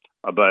 Mia.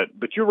 But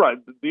you're right.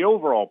 The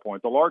overall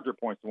point, the larger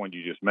point's the one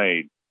you just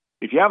made.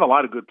 If you have a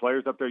lot of good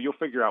players up there, you'll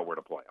figure out where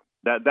to play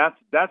them.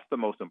 That's the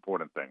most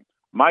important thing.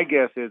 My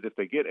guess is if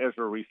they get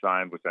Ezra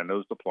re-signed, which I know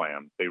is the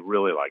plan, they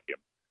really like him.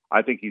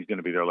 I think he's going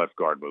to be their left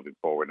guard moving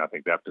forward, and I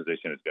think that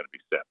position is going to be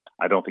set.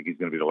 I don't think he's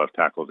going to be the left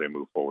tackle as they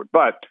move forward.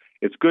 But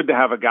it's good to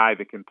have a guy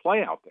that can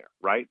play out there,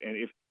 right?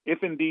 And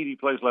if indeed he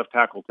plays left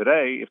tackle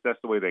today, if that's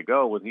the way they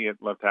go, with he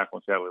at left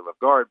tackle and Shatley left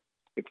guard,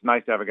 it's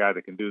nice to have a guy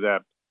that can do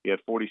that. He had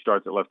 40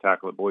 starts at left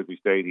tackle at Boise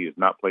State. He has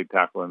not played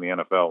tackle in the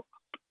NFL.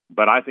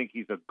 But I think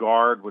he's a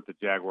guard with the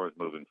Jaguars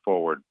moving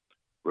forward,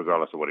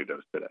 regardless of what he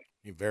does today.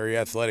 A very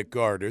athletic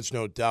guard. There's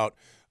no doubt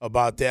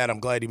about that. I'm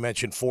glad he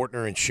mentioned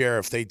Fortner and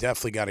Sheriff. They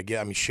definitely got to get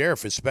 – I mean,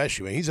 Sheriff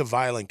especially. I mean, he's a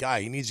violent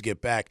guy. He needs to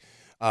get back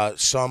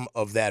some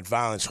of that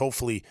violence.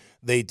 Hopefully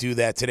they do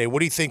that today. What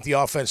do you think the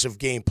offensive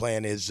game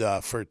plan is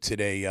for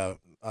today,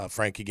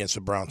 Frank, against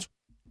the Browns?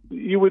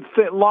 You would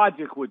think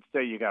logic would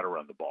say you got to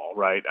run the ball,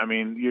 right? I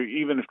mean,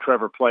 even if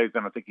Trevor plays, I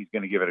don't think he's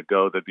going to give it a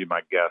go. That'd be my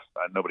guess.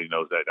 Nobody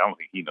knows that. I don't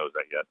think he knows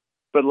that yet.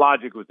 But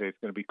logic would say it's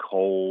going to be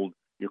cold.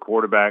 Your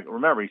quarterback,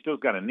 remember, he still's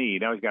got a knee.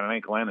 Now he's got an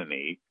ankle and a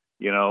knee.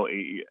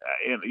 And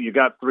you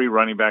got 3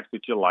 running backs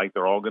that you like.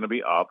 They're all going to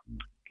be up.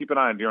 Keep an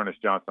eye on Dearness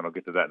Johnson. I'll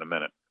get to that in a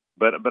minute.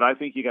 But I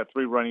think you got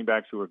 3 running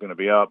backs who are going to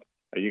be up.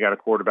 You got a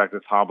quarterback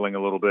that's hobbling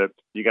a little bit.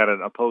 You got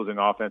an opposing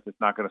offense that's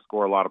not going to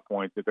score a lot of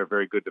points if they're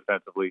very good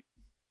defensively.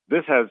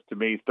 This has, to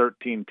me,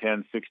 13-10,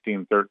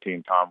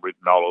 16-13, Tom,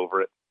 written all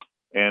over it.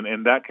 And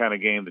in that kind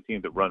of game, the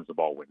team that runs the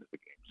ball wins the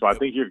game. So I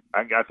think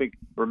I think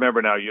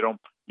remember now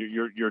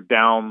you're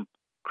down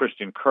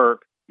Christian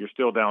Kirk. You're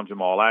still down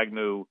Jamal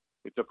Agnew.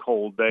 It's a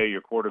cold day.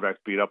 Your quarterback's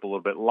beat up a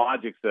little bit.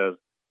 Logic says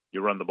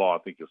you run the ball. I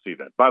think you'll see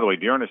that. By the way,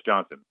 Dearness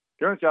Johnson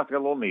got a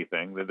little knee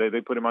thing.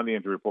 They put him on the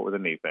injury report with a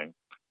knee thing.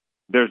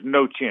 There's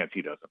no chance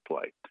he doesn't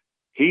play.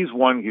 He's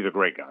a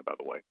great guy, by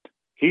the way.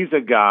 He's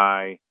a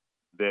guy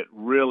that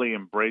really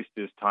embraced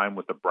his time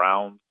with the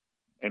Browns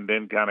and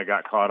then kind of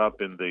got caught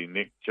up in the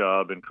Nick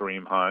Chubb and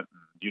Kareem Hunt.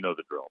 You know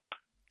the drill.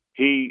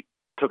 He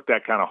took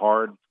that kind of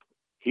hard.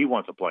 He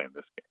wants to play in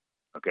this game.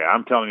 Okay,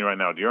 I'm telling you right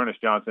now, Dearness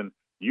Johnson,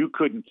 you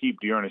couldn't keep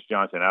Dearness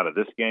Johnson out of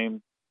this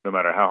game no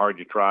matter how hard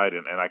you tried,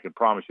 and I can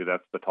promise you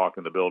that's the talk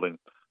in the building.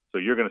 So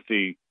you're going to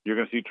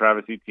see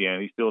Travis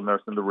Etienne. He's still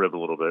nursing the rib a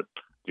little bit.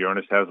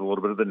 Dearness has a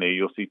little bit of the knee.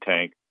 You'll see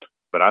Tank.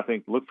 But I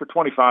think look for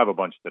 25 a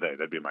bunch today.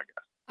 That'd be my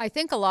guess. I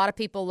think a lot of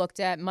people looked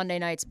at Monday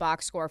night's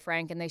box score,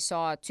 Frank, and they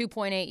saw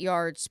 2.8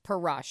 yards per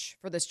rush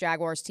for this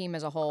Jaguars team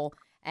as a whole,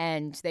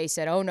 and they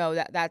said, "Oh no,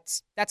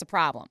 that's a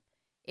problem."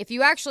 If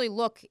you actually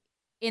look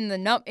in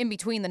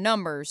between the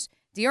numbers,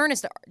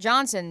 Dearness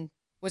Johnson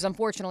was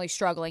unfortunately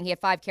struggling. He had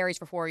 5 carries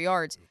for 4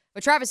 yards,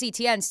 but Travis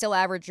Etienne still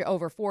averaged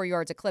over 4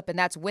 yards a clip, and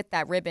that's with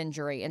that rib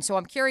injury. And so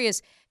I'm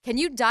curious, can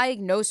you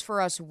diagnose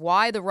for us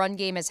why the run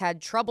game has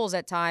had troubles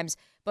at times,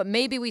 but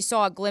maybe we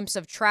saw a glimpse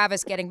of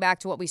Travis getting back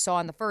to what we saw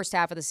in the first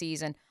half of the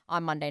season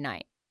on Monday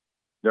night?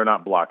 They're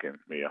not blocking,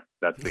 Mia.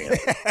 That's the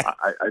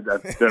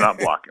answer. They're not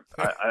blocking.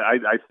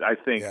 I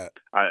think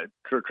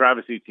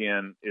Travis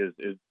Etienne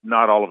is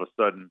not all of a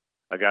sudden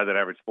a guy that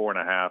averaged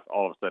 4.5,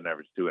 all of a sudden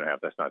averaged 2.5.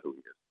 That's not who he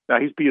is. Now,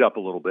 he's beat up a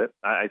little bit.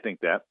 I think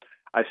that.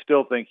 I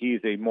still think he's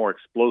a more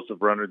explosive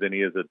runner than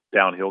he is a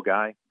downhill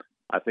guy.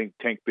 I think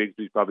Tank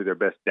Bigsby's probably their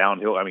best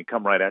downhill. I mean,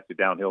 come right at you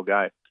downhill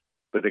guy,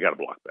 but they got to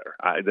block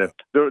better.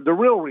 The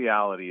real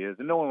reality is,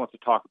 and no one wants to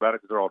talk about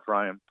it because they're all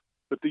trying,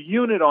 but the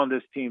unit on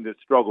this team that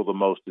struggled the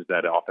most is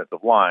that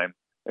offensive line.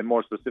 and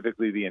more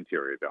specifically the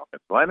interior of the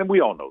offensive line. And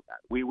we all know that.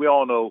 We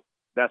all know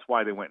that's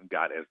why they went and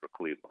got Ezra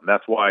Cleveland.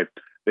 That's why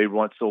they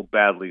want so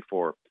badly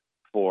for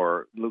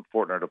Luke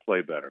Fortner to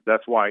play better.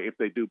 That's why if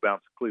they do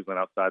bounce Cleveland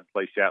outside and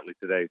play Shatley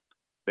today,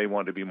 they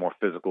want to be more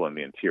physical in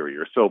the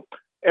interior. So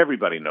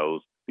everybody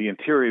knows the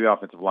interior of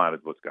the offensive line is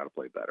what's got to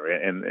play better.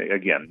 And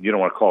again, you don't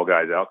want to call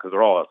guys out because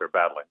they're all out there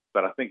battling.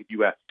 But I think if you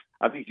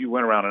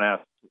went around and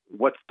asked,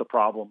 what's the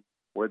problem,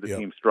 where the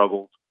team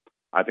struggles,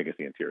 I think it's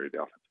the interior of the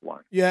offensive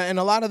line. Yeah, and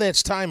a lot of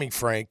that's timing,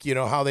 Frank. You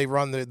know, how they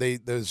run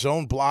the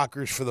zone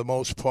blockers for the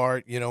most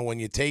part. You know, when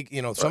you take,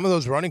 some of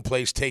those running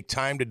plays take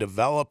time to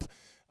develop.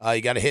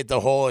 You got to hit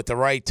the hole at the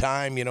right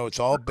time. You know, it's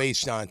all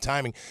based on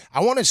timing.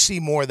 I want to see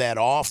more of that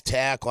off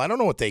tackle. I don't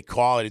know what they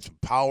call it. It's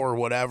power or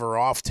whatever,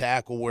 off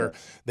tackle, where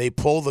they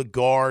pull the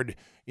guard.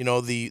 You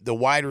know, the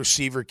wide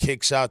receiver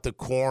kicks out the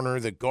corner,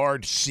 the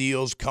guard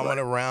seals coming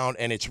around,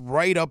 and it's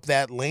right up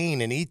that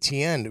lane. And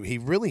Etienne, he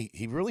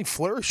really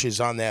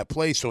flourishes on that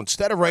play. So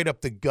instead of right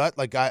up the gut,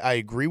 like I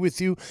agree with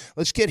you,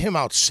 let's get him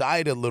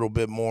outside a little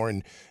bit more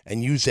and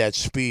use that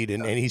speed.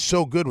 And he's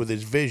so good with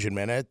his vision,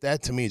 man.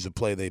 That to me is a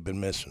play they've been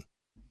missing.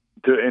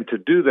 To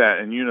do that,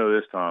 and you know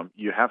this, Tom,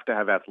 you have to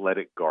have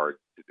athletic guards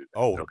to do that.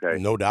 Oh,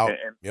 okay? No doubt.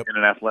 And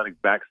an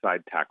athletic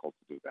backside tackle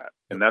to do that.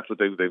 And that's what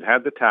they've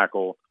had the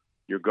tackle.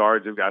 Your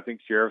guards, I think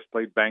Sheriff's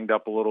played banged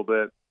up a little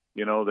bit.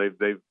 You know,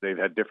 they've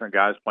had different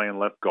guys playing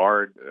left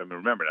guard. I mean,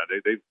 remember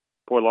now,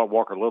 poor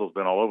Walker Little's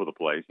been all over the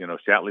place. You know,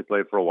 Shatley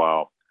played for a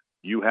while.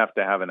 You have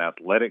to have an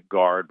athletic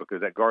guard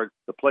because that guard,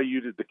 the play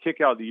the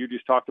kick out that you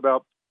just talked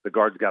about, the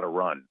guard's got to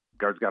run.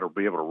 Guard's got to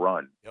be able to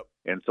run. Yep.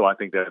 And so I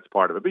think that's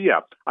part of it. But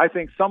yeah, I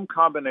think some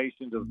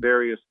combinations of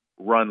various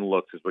run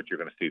looks is what you're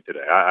going to see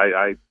today.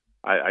 I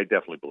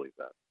definitely believe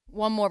that.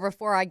 One more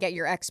before I get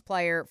your X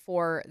player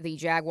for the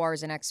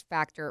Jaguars and X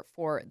factor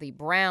for the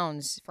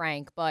Browns,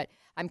 Frank. But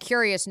I'm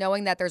curious,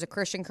 knowing that there's a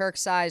Christian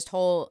Kirk-sized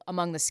hole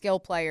among the skill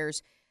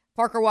players.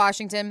 Parker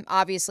Washington,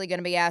 obviously going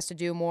to be asked to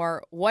do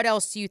more. What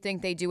else do you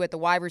think they do at the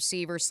wide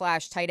receiver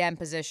 / tight end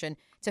position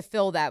to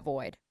fill that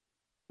void?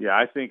 Yeah,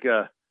 I think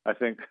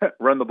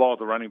run the ball at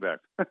the running back.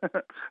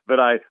 but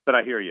I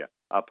hear you.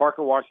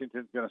 Parker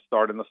Washington's going to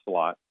start in the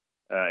slot.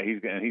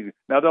 He's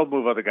now they'll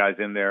move other guys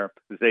in there.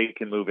 Zay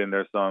can move in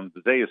there some.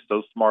 Zay is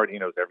so smart; he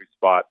knows every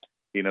spot.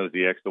 He knows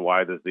the X, the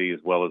Y, the Z, as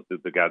well as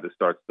the guy that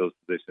starts those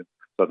positions.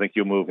 So I think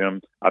you'll move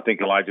him. I think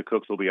Elijah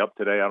Cooks will be up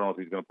today. I don't know if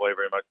he's going to play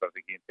very much, but I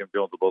think he and Tim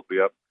Jones will both be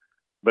up.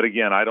 But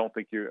again, I don't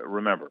think you're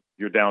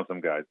down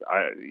some guys.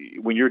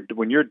 When you're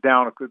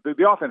down,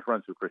 the offense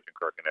runs through Christian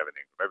Kirk and Evan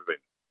Ingram.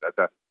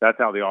 Everybody, that's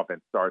how the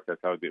offense starts.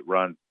 That's how it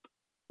runs.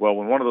 Well,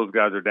 when one of those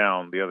guys are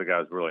down, the other guy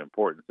is really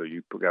important. So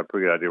you got a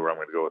pretty good idea where I'm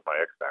going to go with my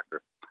X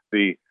factor.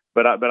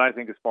 But I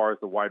think as far as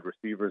the wide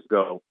receivers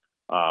go,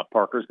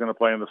 Parker's going to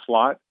play in the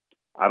slot.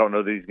 I don't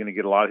know that he's going to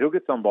get a lot. He'll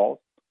get some balls,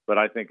 but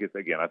I think it's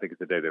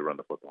the day they run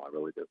the football. I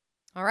really do.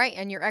 All right,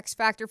 and your X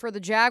factor for the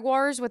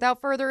Jaguars, without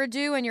further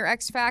ado, and your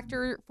X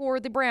factor for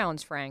the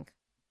Browns, Frank.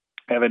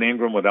 Evan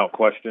Ingram, without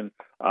question.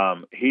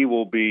 He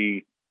will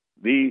be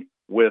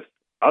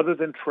other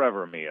than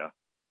Trevor Mia,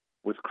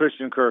 with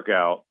Christian Kirk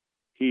out,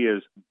 he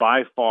is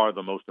by far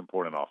the most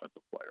important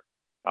offensive player.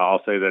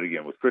 I'll say that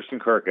again. With Christian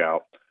Kirk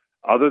out,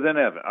 other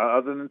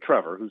than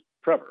Trevor, who's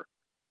Trevor,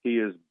 he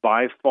is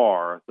by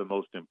far the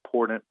most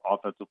important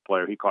offensive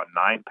player. He caught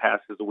 9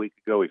 passes a week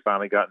ago. He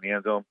finally got in the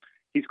end zone.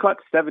 He's caught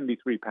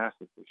 73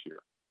 passes this year.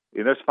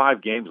 And there's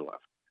 5 games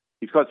left.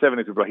 He's caught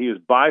 73, but he is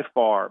by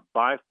far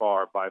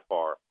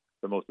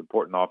the most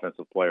important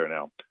offensive player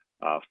now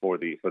for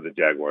the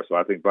Jaguars. So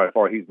I think by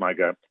far he's my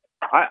guy.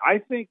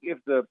 I think if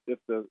the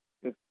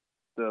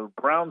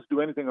Browns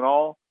do anything at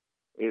all,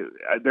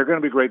 they're going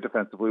to be great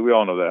defensively. We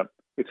all know that.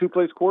 It's who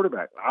plays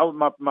quarterback.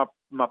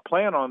 My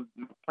plan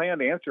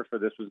to answer for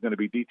this was going to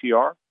be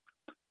DTR,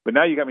 but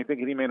now you got me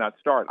thinking he may not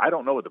start. I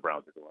don't know what the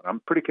Browns are doing.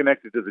 I'm pretty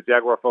connected to the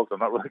Jaguar folks. I'm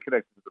not really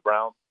connected to the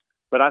Browns,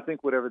 but I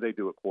think whatever they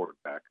do at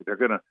quarterback,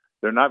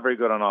 they're not very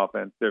good on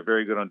offense. They're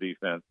very good on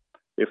defense.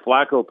 If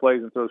Flacco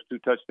plays and throws 2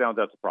 touchdowns,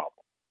 that's a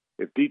problem.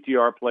 If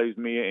DTR plays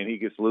Mia and he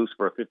gets loose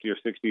for a 50 or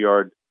 60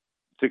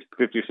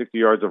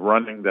 yards of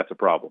running, that's a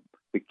problem.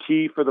 The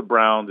key for the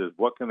Browns is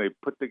what can they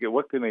put together?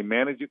 What can they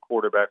manage at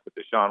quarterback with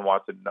Deshaun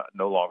Watson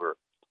no longer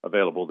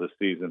available this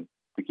season?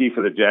 The key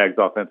for the Jags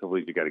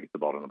offensively is you got to get the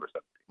ball to number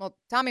 7. Well,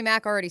 Tommy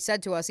Mack already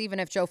said to us, even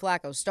if Joe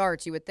Flacco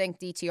starts, you would think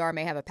DTR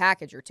may have a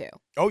package or 2.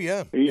 Oh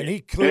yeah, and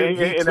he cleared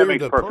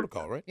the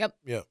protocol, right? Yep.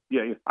 Yeah.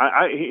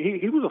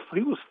 He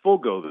was full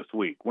go this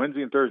week.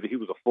 Wednesday and Thursday he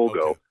was a full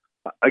go.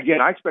 Again,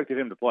 I expected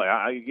him to play.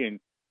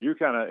 You're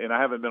kind of, and I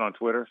haven't been on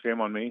Twitter,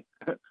 shame on me,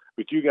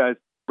 but you guys,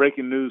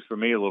 breaking news for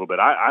me a little bit.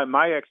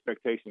 My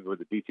expectations were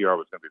that DTR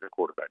was going to be their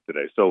quarterback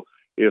today. So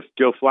if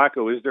Joe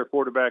Flacco is their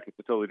quarterback, it's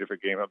a totally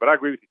different game. But I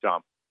agree with you,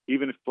 Tom.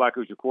 Even if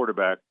Flacco's your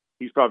quarterback,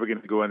 he's probably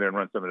going to go in there and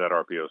run some of that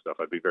RPO stuff.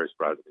 I'd be very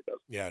surprised if he does.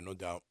 Yeah, no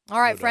doubt. All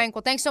right, Frank.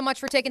 Well, thanks so much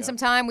for taking some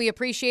time. We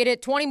appreciate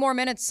it. 20 more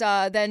minutes,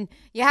 then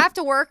you have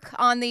to work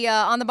on the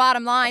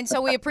bottom line.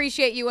 So we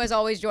appreciate you, as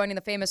always, joining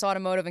the Famous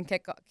Automotive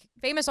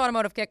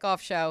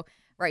Kickoff Show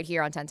right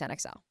here on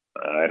 1010XL.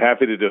 All right,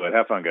 happy to do it.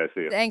 Have fun, guys.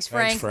 See you. Thanks,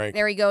 Frank. Thanks, Frank.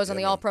 There he goes on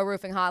Yeah, the man. All-Pro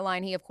Roofing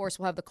Hotline. He, of course,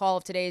 will have the call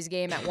of today's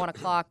game at 1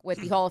 o'clock with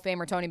the Hall of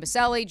Famer Tony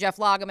Baselli, Jeff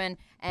Lageman,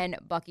 and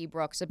Bucky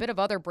Brooks. A bit of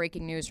other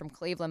breaking news from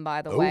Cleveland,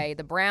 by the way.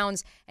 The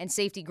Browns and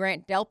safety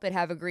Grant Delpit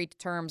have agreed to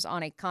terms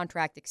on a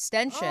contract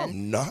extension. Oh,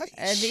 nice.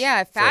 And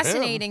yeah,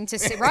 fascinating to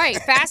see. Right,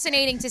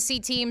 fascinating to see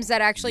teams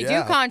that actually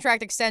do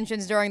contract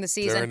extensions during the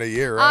season. During the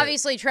year, right.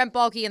 Obviously, Trent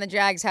Baalke and the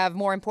Jags have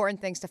more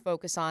important things to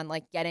focus on,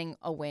 like getting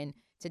a win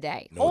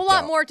today. No Whole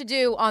lot doubt. more to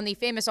do on the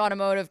famous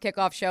automotive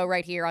kickoff show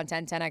right here on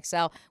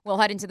 1010XL. We'll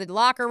head into the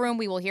locker room.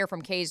 We will hear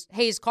from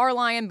Hayes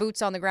Carlyon,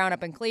 boots on the ground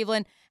up in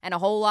Cleveland, and a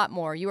whole lot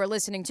more. You are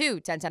listening to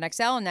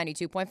 1010XL and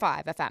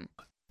 92.5 FM.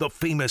 The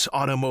famous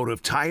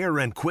automotive tire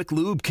and quick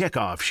lube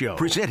kickoff show,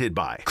 presented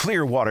by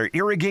Clearwater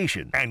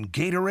Irrigation and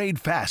Gatorade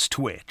Fast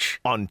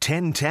Twitch on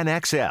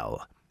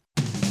 1010XL.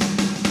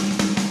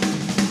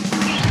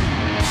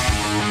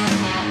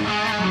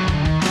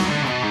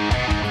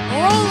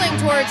 Rolling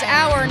towards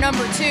hour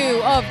number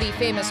 2 of the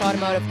famous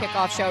automotive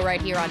kickoff show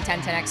right here on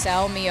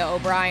 1010XL. Mia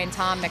O'Brien,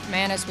 Tom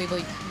McManus.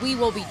 We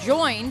will be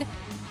joined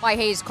by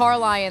Hayes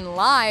Carlyon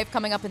live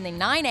coming up in the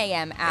 9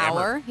 a.m.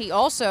 hour. He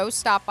also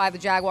stopped by the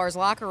Jaguars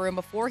locker room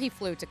before he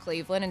flew to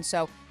Cleveland, and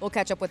so we'll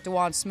catch up with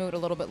Dewan Smoot a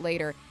little bit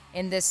later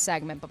in this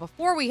segment. But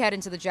before we head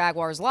into the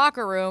Jaguars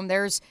locker room,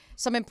 there's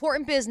some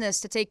important business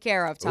to take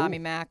care of, Tommy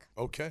Mack.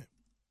 Okay.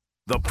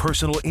 The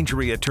personal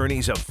injury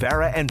attorneys of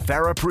Farah and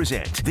Farah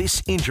present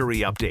this injury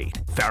update.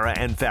 Farah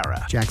and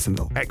Farah,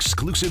 Jacksonville.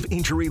 exclusive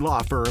injury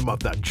law firm of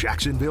the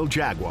Jacksonville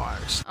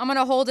Jaguars. I'm going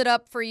to hold it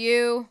up for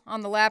you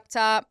on the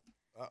laptop.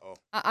 Uh-oh.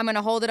 I'm going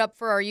to hold it up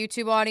for our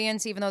YouTube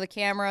audience, even though the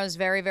camera is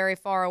very, very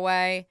far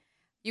away.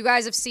 You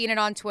guys have seen it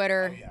on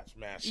Twitter. Oh, yeah, it's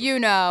massive. You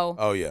know.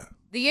 Oh, yeah.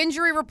 The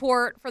injury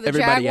report for the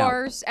Everybody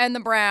Jaguars and the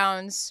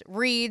Browns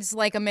reads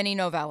like a mini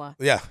novella.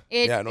 Yeah.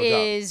 It yeah, no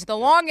is doubt. the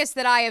longest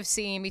that I have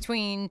seen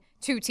between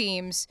two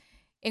teams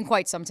in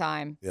quite some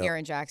time Yep. here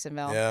in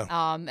Jacksonville.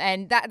 Yeah.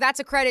 And that's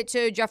a credit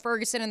to Jeff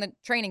Ferguson and the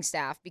training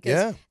staff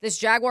because this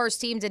Jaguars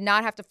team did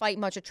not have to fight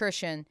much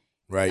attrition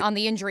on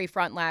the injury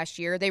front last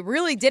year. They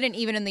really didn't,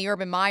 even in the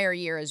Urban Meyer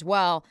year as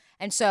well.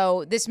 And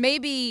so this may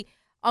be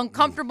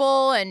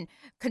uncomfortable and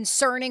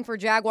concerning for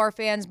Jaguar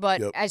fans,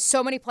 but as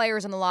so many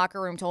players in the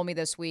locker room told me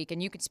this week,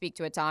 and you could speak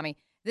to it, Tommy,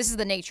 this is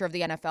the nature of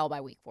the NFL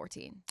by week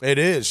 14. It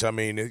is. I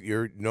mean,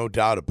 you're no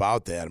doubt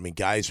about that. I mean,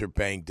 guys are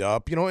banged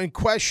up, and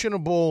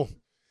questionable.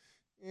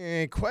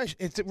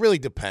 It really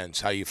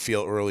depends how you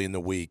feel early in the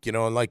week, and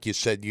like you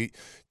said, do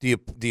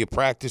you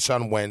practice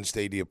on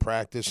Wednesday? Do you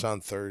practice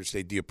on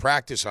Thursday? Do you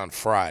practice on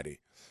Friday?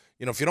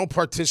 If you don't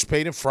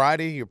participate in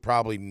Friday, you're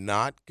probably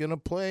not gonna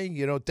play.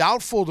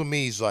 Doubtful to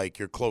me is like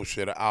you're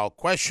closer to out.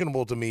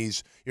 Questionable to me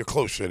is you're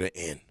closer to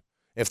in,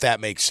 if that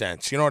makes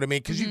sense. You know what I mean?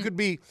 Because you could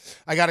be,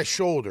 I got a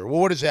shoulder.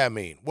 Well, what does that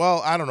mean?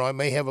 Well, I don't know. I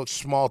may have a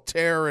small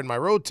tear in my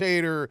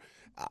rotator.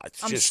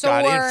 It's just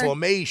got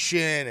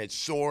inflammation. It's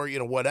sore.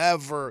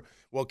 Whatever.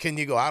 Well, can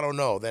you go? I don't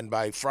know. Then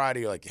by Friday,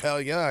 you're like, hell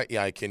yeah,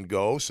 I can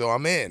go. So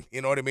I'm in.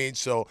 You know what I mean?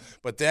 So,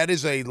 but that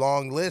is a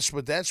long list.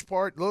 But that's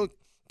part. Look,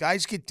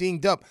 guys get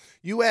dinged up.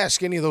 You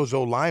ask any of those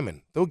old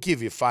linemen, they'll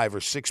give you 5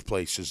 or 6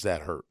 places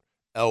that hurt: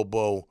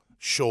 elbow,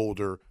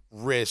 shoulder,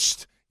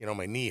 wrist.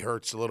 My knee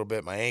hurts a little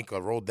bit. My ankle,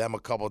 I rolled them a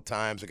couple of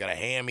times. I got a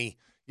hammy.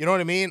 You know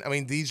what I mean? I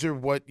mean, these are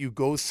what you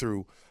go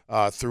through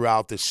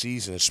throughout the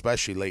season,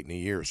 especially late in the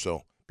year.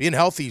 So being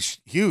healthy is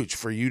huge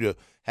for you to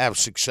have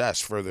success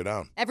further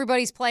down.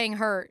 Everybody's playing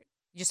hurt.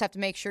 You just have to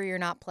make sure you're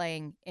not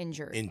playing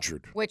injured.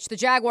 Injured. Which the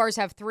Jaguars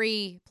have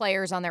 3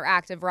 players on their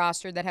active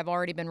roster that have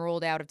already been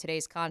ruled out of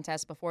today's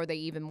contest before they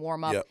even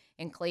warm up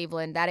in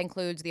Cleveland. That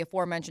includes the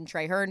aforementioned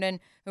Trey Herndon,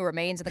 who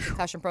remains in the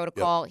concussion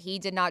protocol. He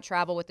did not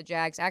travel with the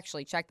Jags.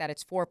 Actually, check that.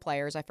 It's 4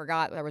 players. I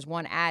forgot there was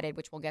one added,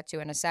 which we'll get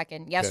to in a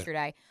second,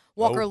 yesterday.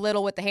 Walker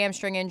Little with the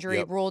hamstring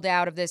injury ruled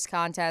out of this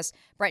contest.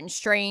 Brenton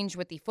Strange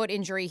with the foot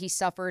injury he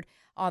suffered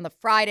on the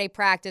Friday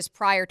practice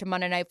prior to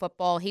Monday Night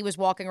Football. He was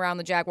walking around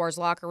the Jaguars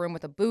locker room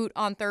with a boot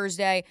on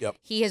Thursday.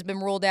 He has been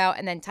ruled out.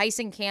 And then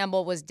Tyson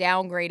Campbell was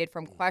downgraded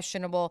from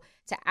questionable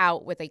to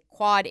out with a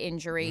quad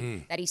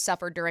injury that he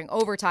suffered during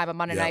overtime of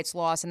Monday night's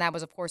loss. And that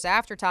was, of course,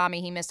 after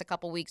Tommy. He missed a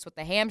couple weeks with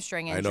the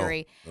hamstring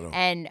injury. I know.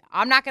 And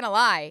I'm not going to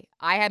lie.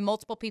 I had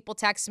multiple people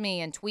text me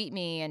and tweet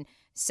me and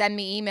send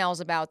me emails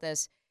about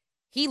this.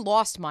 He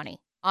lost money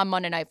on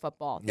Monday Night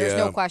Football. There's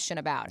no question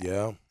about it.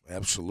 Yeah,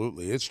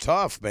 absolutely. It's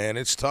tough, man.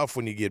 It's tough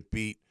when you get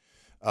beat.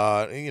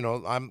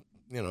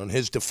 In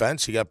his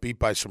defense, he got beat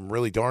by some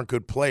really darn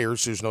good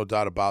players. There's no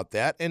doubt about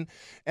that.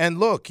 And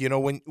look,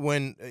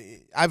 when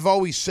I've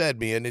always said,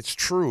 man, it's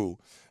true.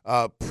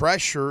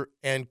 Pressure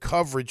and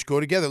coverage go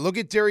together. Look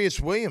at Darius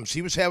Williams.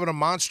 He was having a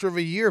monster of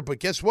a year, but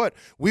guess what?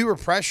 We were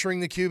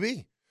pressuring the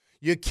QB.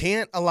 You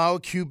can't allow a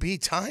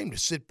QB time to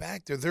sit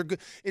back there. They're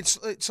good.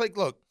 It's like,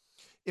 look,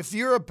 if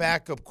you're a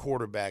backup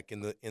quarterback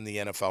in the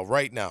NFL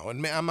right now,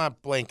 and I'm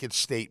not blanket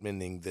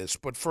statementing this,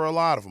 but for a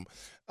lot of them,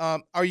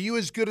 are you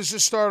as good as a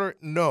starter?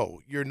 No,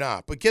 you're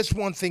not. But guess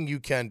one thing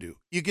you can do?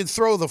 You can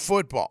throw the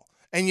football,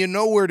 and you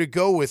know where to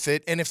go with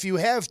it. And if you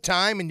have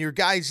time and your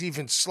guy's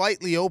even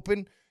slightly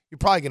open, you're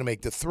probably going to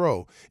make the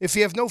throw. If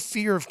you have no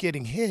fear of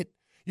getting hit,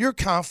 you're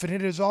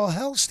confident as all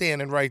hell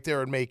standing right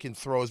there and making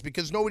throws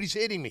because nobody's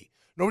hitting me.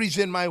 Nobody's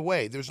in my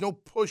way. There's no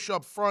push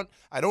up front.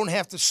 I don't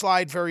have to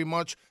slide very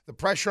much. The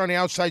pressure on the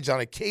outside's on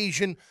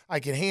occasion. I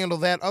can handle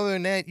that. Other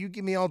than that, you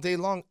give me all day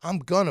long, I'm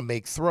going to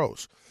make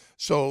throws.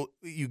 So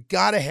you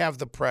got to have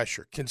the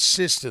pressure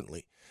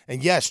consistently.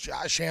 And, yes,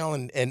 Josh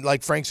Allen and,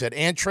 like Frank said,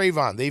 and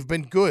Trayvon, they've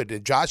been good.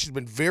 And Josh has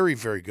been very,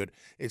 very good.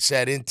 It's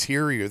that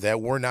interior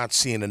that we're not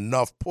seeing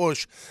enough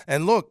push.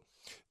 And, look,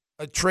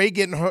 Trey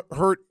getting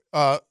hurt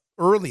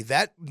early.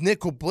 That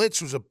nickel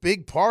blitz was a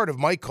big part of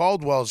Mike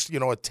Caldwell's,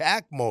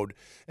 attack mode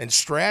and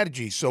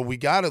strategy. So we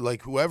got to,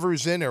 like,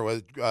 whoever's in there,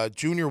 with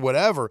Junior,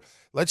 whatever,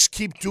 let's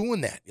keep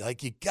doing that.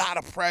 Like, you got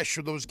to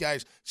pressure those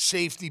guys.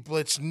 Safety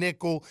blitz,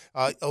 nickel,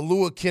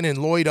 Aluakin and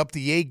Lloyd up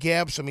the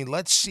A-gaps. I mean,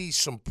 let's see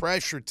some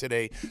pressure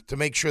today to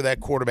make sure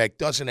that quarterback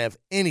doesn't have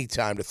any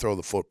time to throw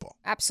the football.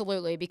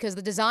 Absolutely, because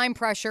the design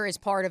pressure is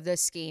part of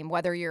this scheme,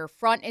 whether your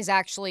front is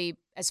actually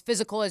as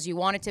physical as you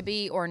want it to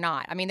be or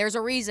not. I mean, there's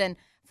a reason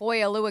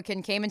Foye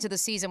Oluokun came into the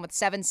season with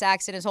 7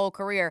 sacks in his whole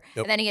career,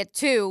 and then he had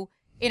 2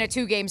 in a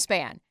 2-game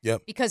span.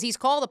 Yep. Because he's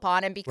called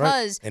upon, and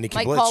because and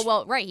Mike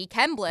Caldwell, he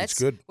can blitz,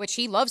 good. Which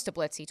he loves to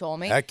blitz, he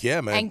told me. Heck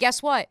yeah, man. And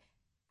guess what?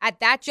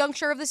 At that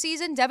juncture of the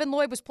season, Devin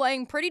Lloyd was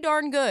playing pretty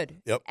darn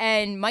good. Yep.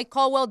 And Mike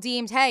Caldwell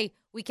deemed, hey,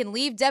 we can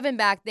leave Devin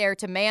back there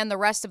to man the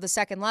rest of the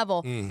second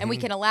level, and we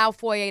can allow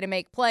Foye to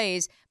make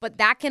plays. But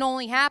that can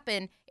only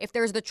happen if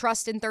there's the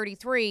trust in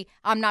 33.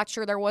 I'm not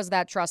sure there was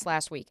that trust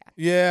last weekend.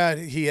 Yeah,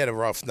 he had a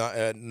rough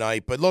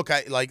night. But look,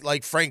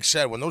 like Frank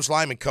said, when those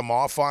linemen come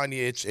off on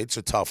you, it's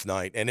a tough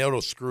night, and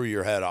it'll screw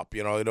your head up.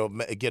 It'll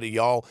get a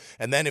yawl.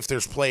 And then if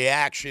there's play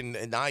action,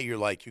 and now you're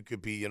like, you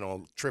could be,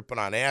 tripping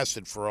on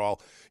acid for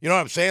all. You know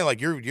what I'm saying? Like,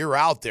 you're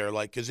out there,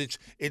 like, because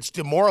it's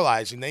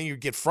demoralizing. Then you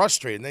get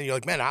frustrated. And then you're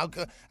like, man,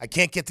 I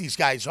can't get these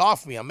guys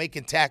off me. I'm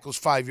making tackles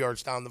 5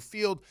 yards down the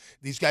field.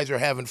 These guys are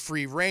having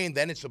free reign.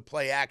 Then it's a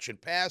play action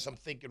pass. I'm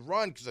thinking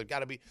run because I've got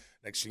to be.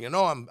 Next thing you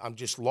know, I'm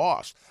just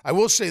lost. I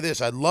will say this.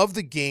 I love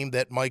the game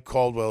that Mike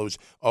Caldwell was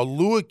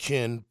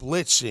Aluakin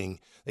blitzing.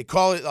 They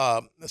call it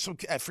I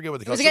forget what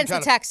they call it. It was against the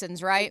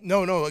Texans, right?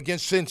 No,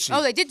 against Cincy.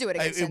 Oh, they did do it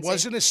against Cincy. It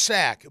wasn't a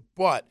sack,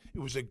 but it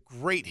was a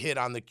great hit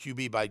on the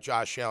QB by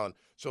Josh Allen.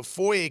 So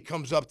Foye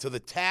comes up to the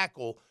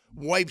tackle,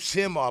 wipes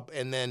him up,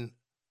 and then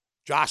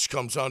Josh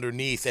comes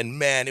underneath, and,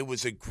 man, it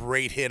was a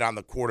great hit on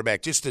the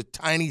quarterback. Just a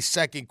tiny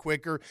second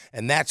quicker,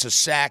 and that's a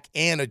sack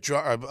and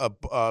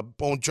a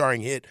bone-jarring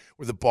hit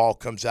where the ball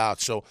comes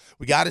out. So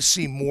we got to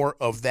see more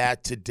of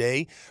that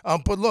today.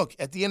 But, look,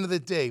 at the end of the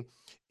day,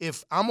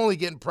 if I'm only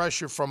getting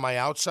pressure from my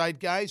outside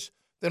guys,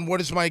 then what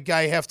does my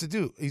guy have to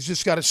do? He's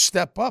just got to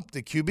step up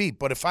the QB.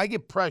 But if I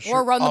get pressure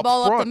or run the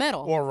ball front, up the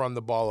middle. Or run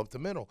the ball up the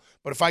middle.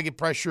 But if I get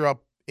pressure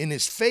up in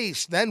his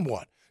face, then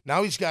what?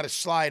 Now he's got to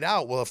slide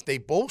out. Well, if they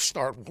both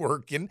start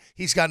working,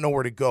 he's got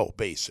nowhere to go,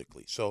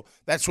 basically. So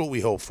that's what we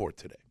hope for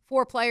today.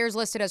 4 players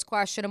listed as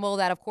questionable.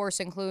 That, of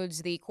course,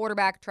 includes the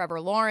quarterback, Trevor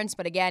Lawrence.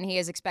 But, again, he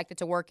is expected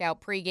to work out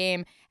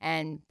pregame.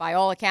 And by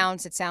all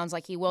accounts, it sounds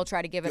like he will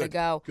try to give it a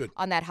go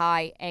on that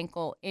high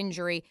ankle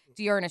injury.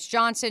 Dearness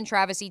Johnson,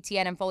 Travis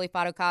Etienne, and Foley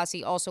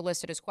Fatukasi also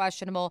listed as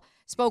questionable.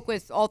 Spoke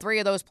with all 3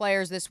 of those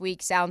players this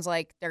week. Sounds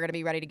like they're going to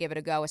be ready to give it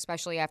a go,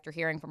 especially after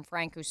hearing from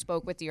Frank, who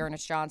spoke with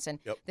Dearness Johnson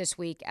this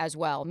week as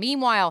well.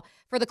 Meanwhile,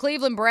 for the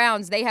Cleveland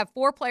Browns, they have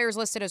 4 players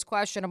listed as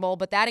questionable,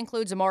 but that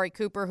includes Amari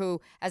Cooper,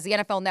 who, as the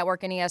NFL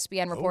Network and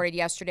ESPN reported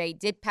yesterday,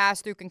 did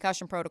pass through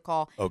concussion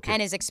protocol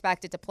and is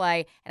expected to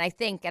play. And I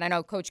think, and I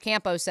know Coach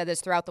Campos said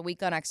this throughout the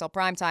week on XL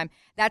Primetime,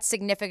 that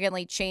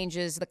significantly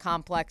changes the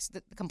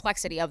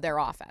complexity of their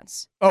offense.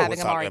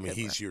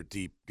 He's your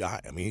deep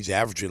guy. I mean, he's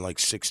averaging like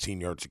 16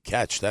 yards a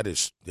catch.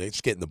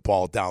 It's getting the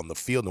ball down the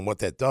field, and what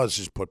that does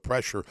is put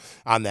pressure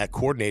on that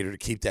coordinator to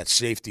keep that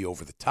safety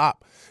over the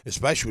top,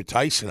 especially with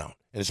Tyson out.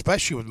 And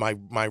especially with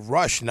my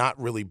rush not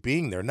really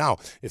being there. Now,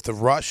 if the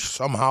rush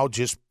somehow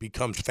just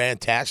becomes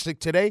fantastic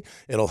today,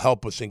 it'll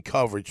help us in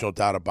coverage, no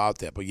doubt about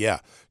that. But, yeah,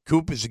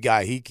 Coop is a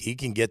guy. He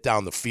can get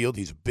down the field.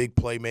 He's a big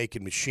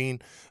playmaking machine.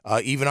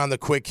 Even on the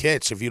quick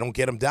hits, if you don't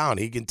get him down,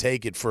 he can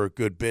take it for a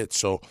good bit.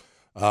 So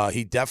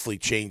he definitely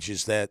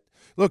changes that.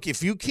 Look,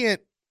 if you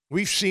can't –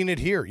 we've seen it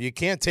here. You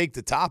can't take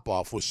the top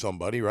off with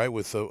somebody, right,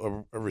 with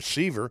a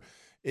receiver.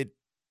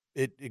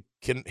 It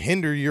can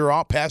hinder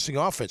your passing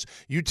offense.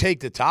 You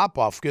take the top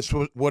off, guess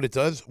what it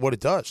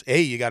does?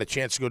 A, you got a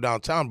chance to go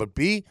downtown, but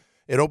B,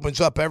 it opens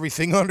up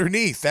everything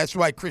underneath. That's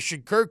why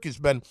Christian Kirk has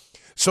been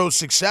so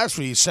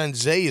successful. You send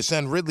Zay, you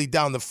send Ridley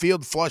down the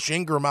field, flush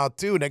Ingram out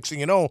too. Next thing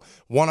you know,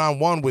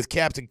 one-on-one with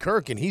Captain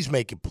Kirk, and he's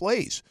making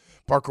plays.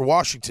 Parker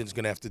Washington's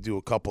going to have to do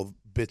a couple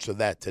bits of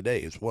that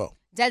today as well.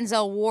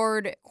 Denzel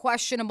Ward,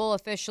 questionable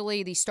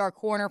officially, the star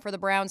corner for the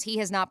Browns. He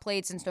has not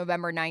played since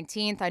November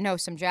 19th. I know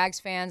some Jags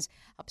fans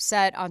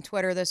upset on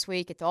Twitter this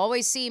week. It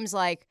always seems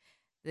like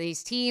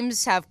These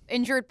teams have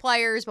injured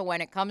players, but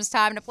when it comes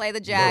time to play the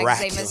Jags,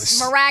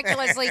 they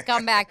miraculously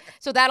come back.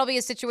 So that'll be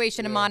a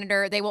situation to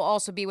monitor. They will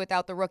also be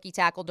without the rookie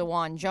tackle,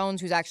 DeJuan Jones,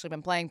 who's actually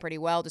been playing pretty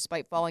well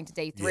despite falling to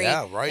day 3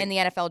 in the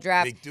NFL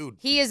draft. Big dude.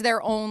 He is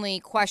their only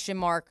question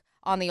mark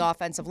on the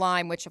offensive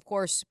line, which, of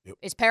course,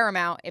 is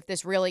paramount if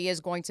this really is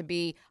going to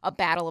be a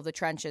battle of the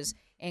trenches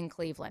in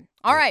Cleveland.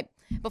 All right,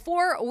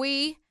 before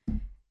we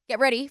get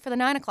ready for the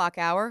 9 o'clock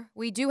hour,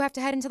 we do have to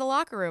head into the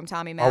locker room,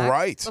 Tommy Mack. All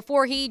right.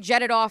 Before he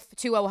jetted off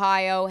to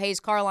Ohio, Hayes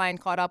Carline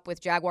caught up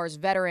with Jaguars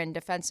veteran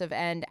defensive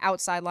end,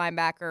 outside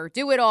linebacker,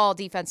 do-it-all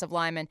defensive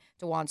lineman,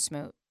 DeJuan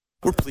Smoot.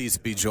 We're pleased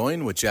to be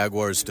joined with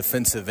Jaguars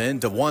defensive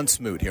end DeJuan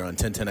Smoot here on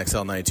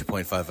 1010XL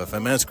 92.5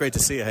 FM. Man, it's great to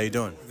see you. How you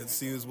doing? Good to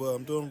see you as well.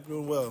 I'm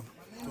doing well.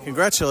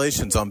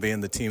 Congratulations on being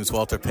the team's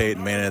Walter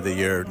Payton Man of the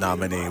Year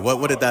nominee.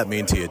 What did that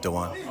mean to you,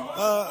 DeJuan?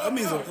 It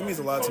means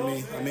a lot to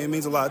me. I mean, it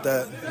means a lot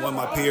that one of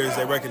my peers,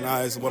 they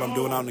recognize what I'm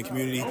doing out in the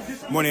community.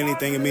 More than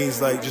anything, it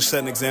means like just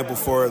setting an example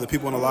for the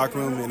people in the locker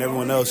room and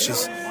everyone else,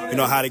 just,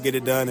 how to get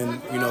it done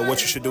and,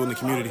 what you should do in the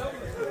community.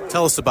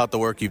 Tell us about the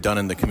work you've done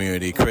in the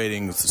community,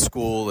 creating the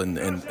school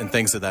and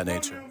things of that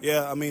nature.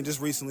 Yeah, I mean,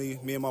 just recently,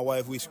 me and my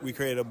wife, we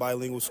created a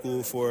bilingual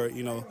school for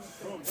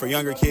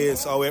younger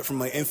kids, all the way up from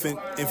like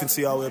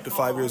infancy all the way up to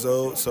 5 years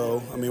old.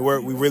 So, I mean,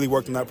 we really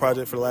worked on that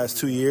project for the last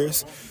 2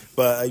 years.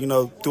 But,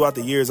 throughout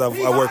the years, I've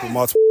worked with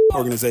multiple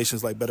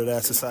organizations like Better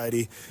Dad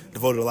Society,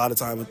 devoted a lot of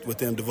time with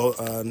them,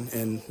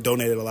 and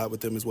donated a lot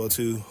with them as well,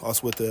 too.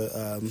 Also with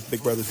the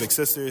Big Brothers, Big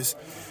Sisters,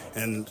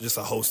 and just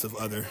a host of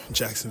other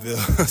Jacksonville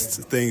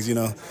things,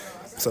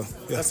 So,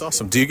 yeah. That's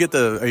awesome.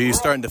 Are you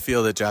starting to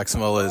feel that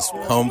Jacksonville is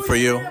home for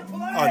you?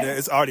 Oh,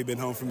 it's already been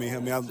home for me. I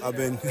mean, I've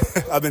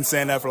been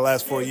saying that for the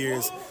last 4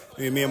 years.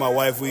 I mean, me and my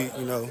wife, we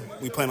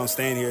plan on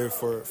staying here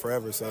for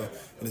forever. So,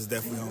 and it's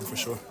definitely home for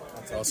sure.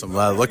 That's awesome.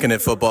 Looking at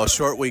football,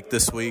 short week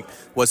this week.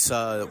 What's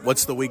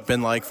the week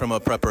been like from a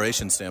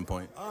preparation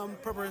standpoint?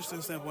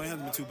 Preparation standpoint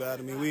hasn't been too bad.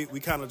 I mean, we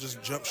kind of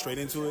just jumped straight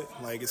into it.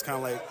 Like it's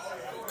kind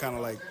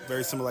of like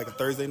very similar like a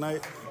Thursday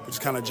night. We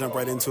just kind of jump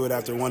right into it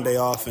after one day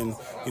off, and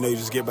you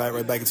just get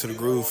right back into the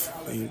groove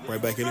and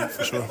right back in it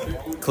for sure.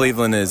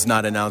 Cleveland is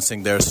not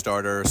announcing their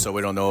starter, so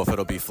we don't know if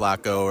it'll be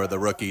Flacco or the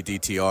rookie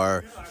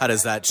DTR. How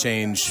does that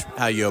change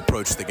how you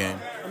approach the game?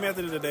 I mean, at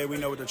the end of the day, we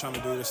know what they're trying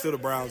to do. They're still the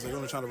Browns. They're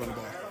going to try to run the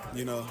ball.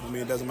 I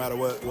mean, it doesn't matter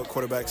what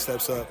quarterback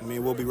steps up. I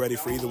mean, we'll be ready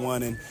for either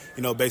one. And,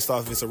 based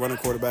off if it's a running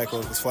quarterback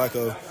or if it's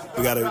Flacco,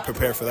 we got to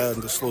prepare for that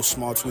and just little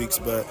small tweaks.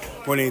 But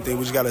more than anything,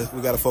 we got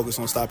to focus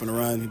on stopping the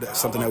run. That's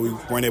something that we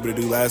weren't able to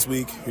do last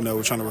week.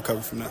 We're trying to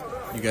recover from that.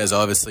 You guys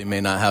obviously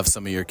may not have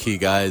some of your key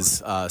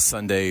guys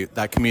Sunday.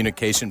 That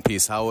communication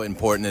piece, how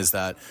important is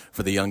that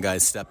for the young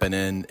guys stepping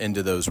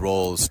into those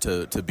roles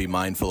to be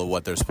mindful of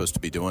what they're supposed to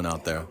be doing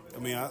out there?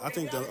 I mean, I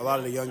think that a lot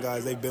of the young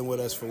guys, they've been with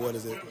us for,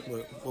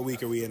 what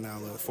week are we in now,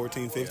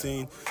 14,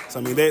 15? So,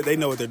 I mean, they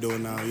know what they're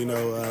doing now,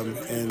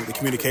 and the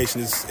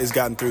communication is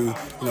gotten through,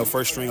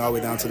 first string all the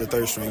way down to the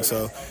third string.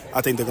 So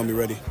I think they're going to be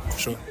ready, for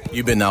sure.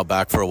 You've been now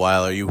back for a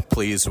while. Are you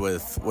pleased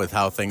with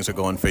how things are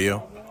going for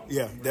you?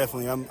 Yeah,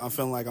 definitely. I'm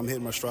feeling like I'm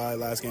hitting my stride.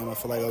 Last game, I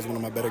feel like that was one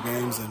of my better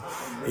games.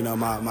 And,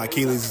 my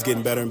Achilles is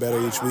getting better and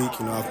better each week.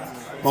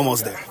 I'm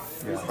almost there.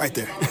 Right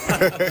there.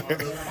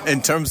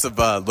 In terms of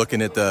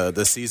looking at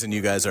the season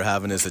you guys are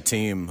having as a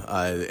team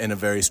in a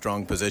very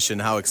strong position,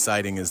 how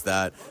exciting is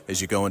that as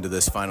you go into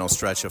this final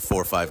stretch of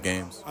 4 or 5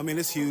 games? I mean,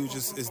 it's huge.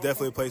 It's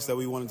definitely a place that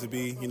we wanted to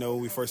be.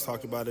 When we first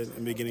talked about it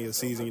in the beginning of the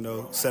season,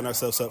 setting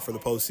ourselves up for the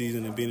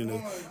postseason and being in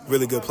a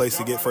really good place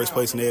to get first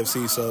place in the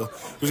AFC. So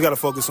we just got to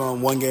focus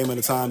on one game at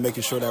a time,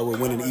 making sure that we're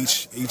winning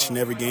each and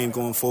every game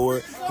going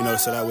forward,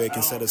 so that way it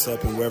can set us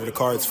up, and wherever the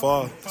cards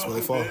fall, that's where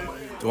they fall.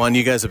 DeJuan,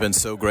 you guys have been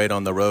so great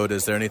on the road.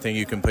 Is there anything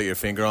you can put your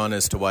finger on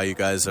as to why you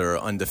guys are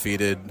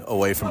undefeated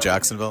away from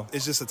Jacksonville?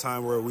 It's just a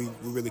time where we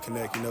really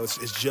connect.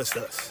 It's just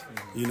us.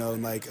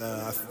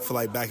 I feel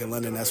like back in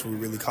London, that's where we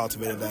really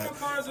cultivated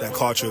that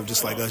culture of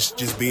just like us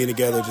just being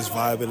together, just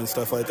vibing and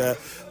stuff like that.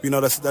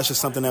 That's just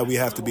something that we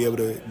have to be able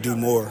to do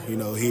more,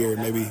 here.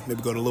 Maybe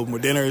go to a little more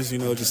dinners,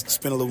 just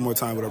spend a little more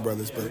time with our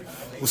brothers. But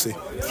we'll see.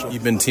 Sure.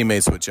 You've been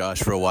teammates with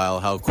Josh for a while.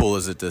 How cool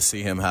is it to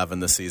see him having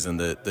the season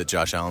that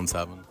Josh Allen's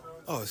having?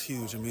 Oh, it's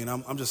huge. I mean,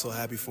 I'm just so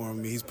happy for him.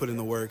 I mean, he's put in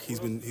the work. He's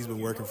been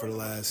working for the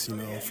last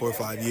 4 or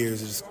 5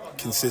 years, just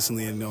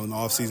consistently. And in the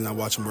off season, I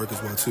watch him work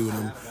as well too.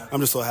 And I'm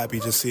just so happy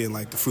just seeing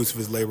like the fruits of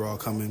his labor all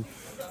coming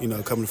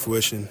to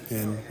fruition.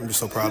 And I'm just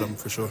so proud of him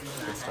for sure.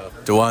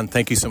 DeJuan,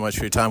 thank you so much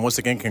for your time. Once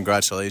again,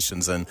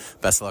 congratulations and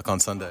best of luck on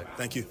Sunday.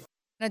 Thank you.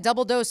 And a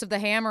double dose of the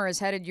hammer is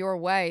headed your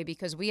way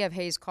because we have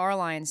Hayes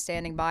Carline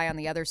standing by on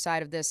the other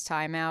side of this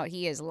timeout.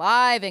 He is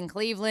live in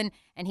Cleveland,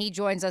 and he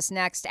joins us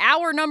next.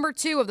 Hour number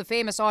 2 of the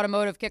famous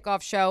Automotive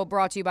Kickoff Show,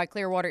 brought to you by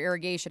Clearwater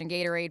Irrigation and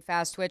Gatorade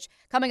Fast Twitch.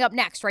 Coming up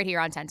next right here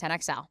on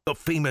 1010XL. The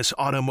famous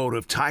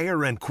Automotive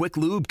Tire and Quick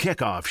Lube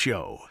Kickoff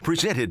Show,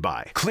 presented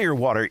by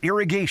Clearwater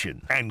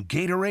Irrigation and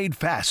Gatorade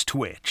Fast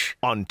Twitch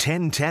on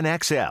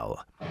 1010XL.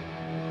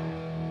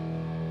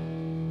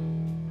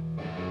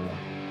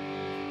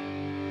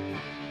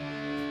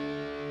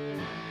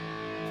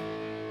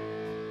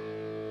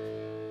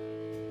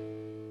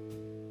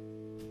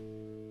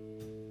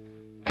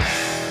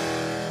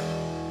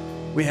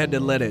 We had to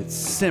let it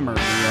simmer,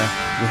 Mia.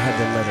 We had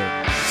to let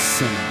it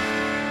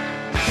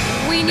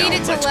simmer. We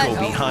needed Let's to go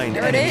behind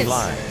enemy is.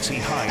 lines.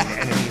 Behind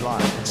enemy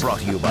lines. Brought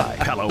to you by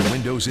Pella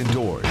Windows and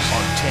Doors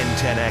on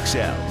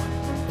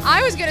 1010XL.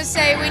 I was going to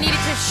say we needed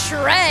to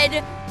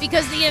shred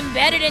because the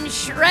embedded and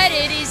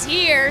shredded is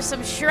here.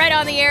 Some shred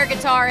on the air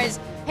guitar as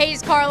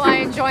Hayes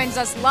Carline joins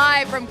us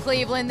live from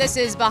Cleveland. This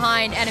is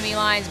Behind Enemy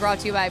Lines, brought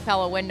to you by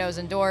Pella Windows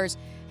and Doors.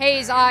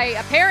 Hayes, I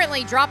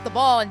apparently dropped the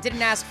ball and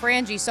didn't ask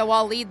Frangie, so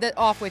I'll lead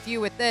off with you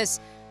with this.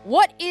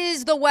 What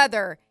is the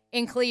weather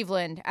in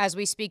Cleveland as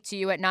we speak to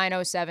you at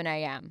 9:07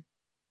 a.m.?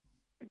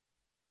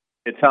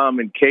 It's Tom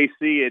and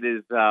Casey. It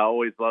is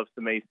always love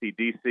some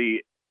AC/DC.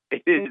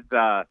 It is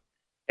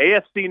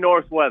AFC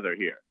North weather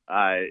here.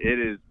 It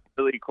is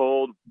really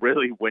cold,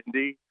 really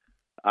windy.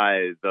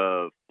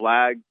 The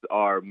flags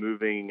are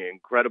moving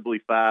incredibly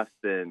fast,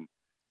 and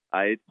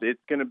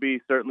it's going to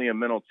be certainly a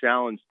mental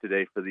challenge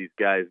today for these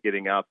guys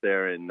getting out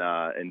there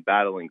and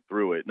battling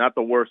through it. Not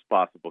the worst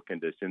possible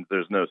conditions.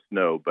 There's no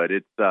snow, but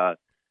it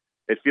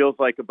feels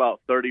like about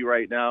 30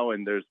 right now,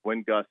 and there's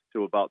wind gusts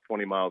to about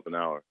 20 miles an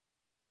hour.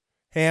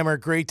 Hammer,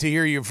 great to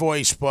hear your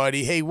voice,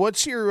 buddy. Hey,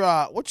 what's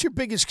your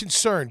biggest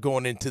concern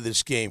going into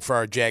this game for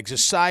our Jags,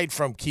 aside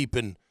from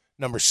keeping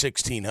number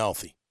 16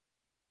 healthy?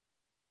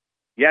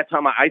 Yeah,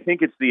 Tom, I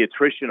think it's the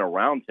attrition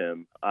around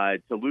him.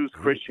 To lose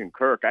Christian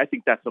Kirk, I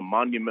think that's a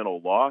monumental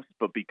loss.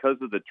 But because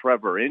of the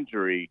Trevor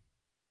injury,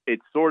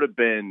 it's sort of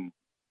been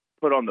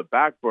put on the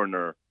back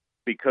burner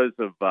because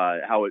of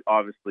how it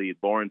obviously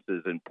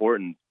Lawrence's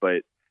importance.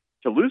 But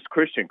to lose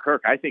Christian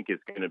Kirk, I think is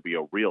going to be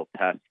a real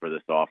test for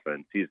this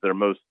offense. He's their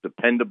most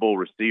dependable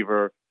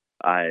receiver,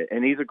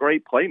 and he's a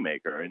great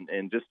playmaker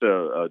and just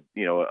a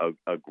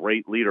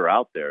great leader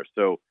out there.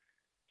 So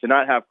to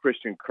not have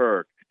Christian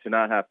Kirk, to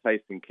not have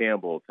Tyson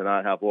Campbell, to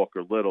not have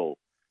Walker Little,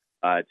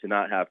 to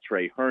not have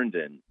Trey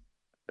Herndon,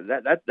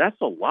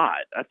 that's a lot.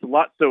 That's a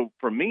lot. So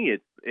for me,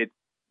 it's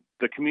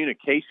the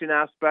communication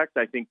aspect.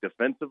 I think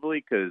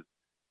defensively, because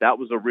that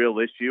was a real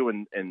issue,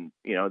 and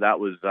that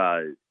was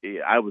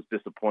I was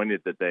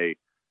disappointed that they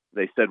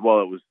said,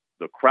 well, it was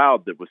the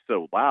crowd that was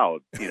so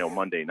loud,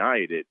 Monday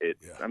night.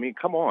 I mean,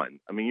 come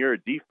on. I mean, you're a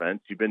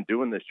defense. You've been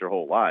doing this your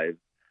whole lives.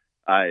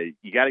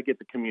 You got to get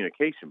the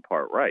communication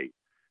part right.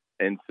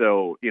 And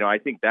so, I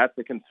think that's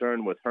a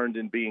concern with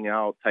Herndon being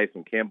out,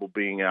 Tyson Campbell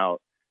being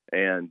out,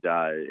 and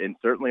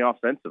certainly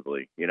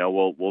offensively.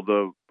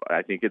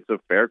 I think it's a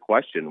fair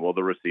question. Will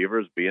the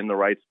receivers be in the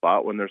right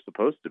spot when they're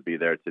supposed to be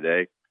there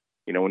today?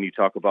 When you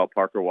talk about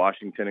Parker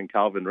Washington and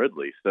Calvin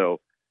Ridley. So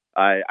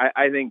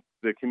I think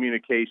the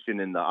communication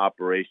and the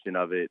operation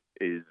of it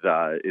is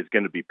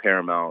going to be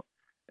paramount.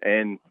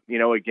 And,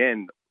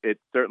 again, it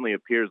certainly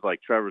appears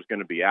like Trevor's going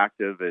to be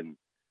active, and,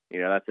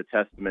 that's a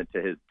testament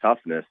to his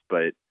toughness,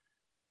 but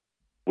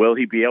will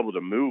he be able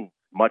to move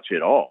much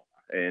at all?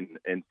 And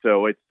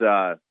so it's,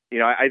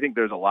 I think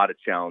there's a lot of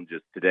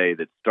challenges today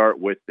that start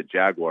with the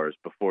Jaguars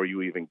before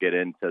you even get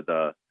into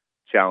the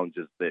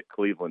challenges that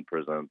Cleveland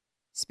presents.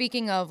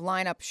 Speaking of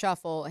lineup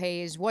shuffle,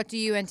 Hayes, what do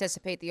you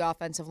anticipate the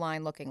offensive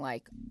line looking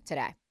like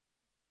today?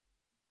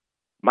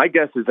 My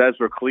guess is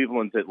Ezra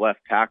Cleveland's at left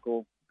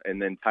tackle,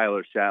 and then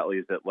Tyler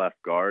Shatley's at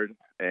left guard.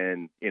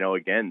 And,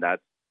 again,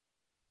 that's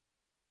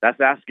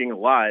asking a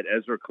lot.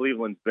 Ezra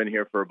Cleveland's been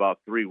here for about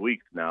 3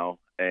 weeks now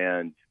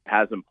and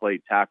hasn't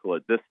played tackle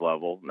at this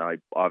level. Now, I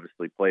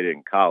obviously played it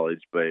in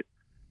college, but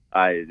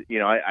I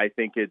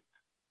think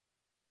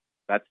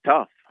that's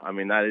tough. I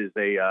mean, that is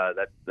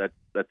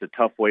that's a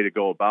tough way to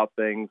go about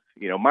things.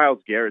 Myles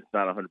Garrett's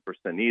not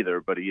 100%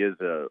 either, but he is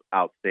an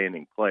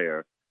outstanding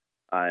player,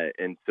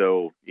 and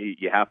so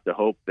you have to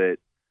hope that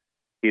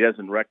he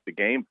doesn't wreck the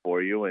game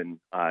for you and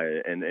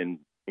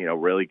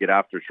really get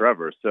after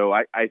Trevor. So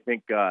I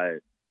think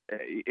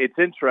it's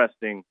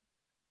interesting.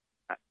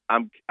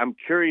 I'm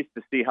curious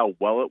to see how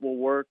well it will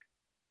work.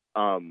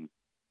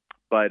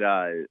 But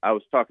I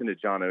was talking to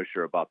John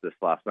Osher about this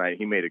last night.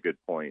 He made a good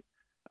point.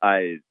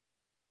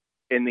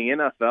 In the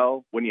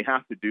NFL, when you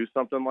have to do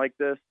something like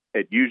this,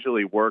 it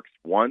usually works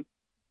once.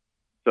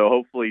 So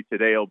hopefully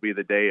today will be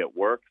the day it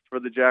works for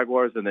the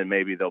Jaguars, and then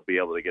maybe they'll be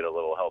able to get a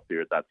little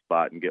healthier at that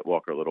spot and get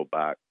Walker Little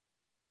back.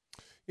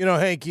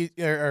 Hank,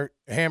 or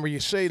Hammer, you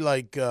say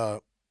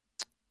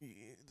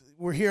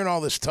we're hearing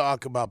all this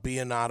talk about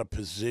being out of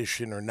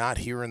position or not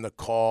hearing the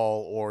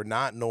call or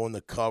not knowing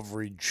the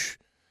coverage.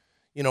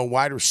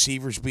 Wide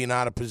receivers being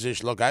out of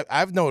position. Look,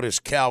 I've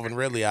noticed Calvin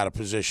Ridley out of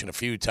position a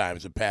few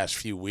times the past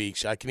few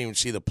weeks. I can even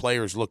see the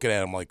players looking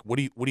at him like, what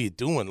are you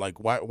doing? Like,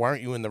 why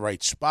aren't you in the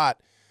right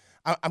spot?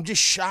 I'm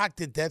just shocked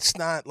that that's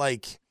not,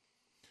 like,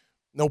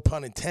 no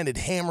pun intended,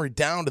 hammered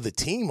down to the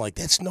team. Like,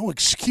 that's no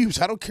excuse.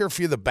 I don't care if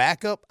you're the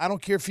backup. I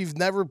don't care if you've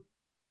never,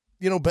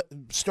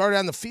 started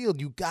on the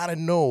field. You got to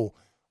know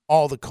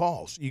all the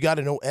calls. You got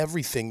to know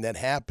everything that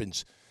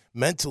happens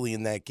mentally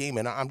in that game.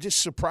 And I'm just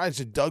surprised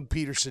the Doug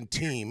Peterson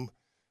team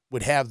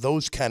would have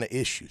those kind of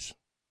issues.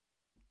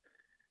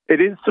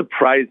 It is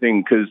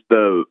surprising because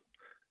the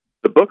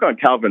book on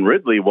Calvin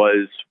Ridley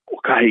was,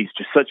 he's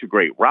just such a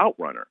great route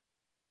runner.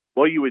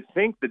 Well, you would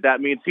think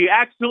that means he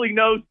actually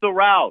knows the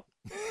route.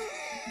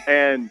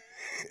 And,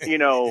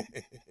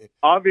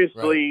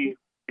 obviously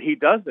he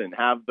doesn't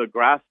have the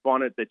grasp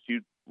on it that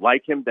you'd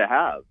like him to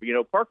have.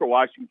 Parker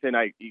Washington,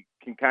 you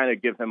can kind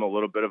of give him a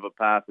little bit of a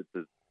pass. It's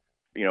his,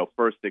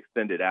 first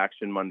extended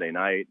action Monday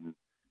night. And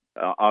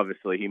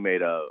obviously he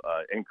made a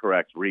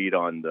incorrect read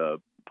on the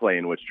play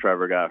in which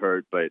Trevor got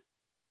hurt. But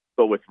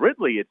with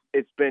Ridley,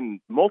 it's been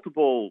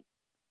multiple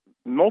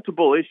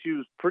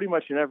issues pretty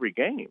much in every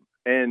game.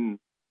 And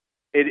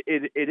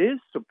it is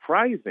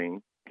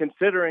surprising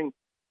considering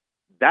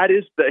that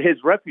is his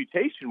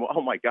reputation. Well,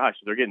 oh my gosh,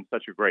 they're getting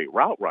such a great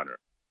route runner.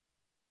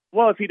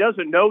 Well, if he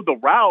doesn't know the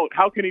route,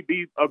 how can he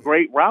be a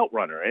great route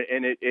runner?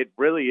 And it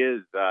really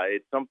is.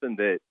 It's something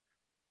that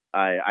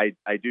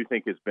I do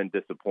think has been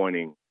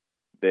disappointing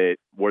that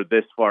we're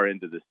this far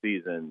into the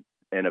season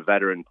and a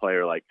veteran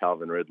player like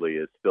Calvin Ridley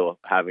is still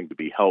having to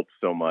be helped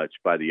so much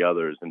by the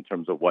others in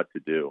terms of what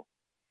to do.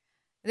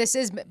 This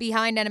is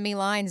Behind Enemy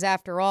Lines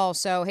after all.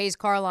 So Hayes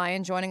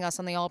Carlyon joining us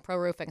on the All Pro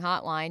Roofing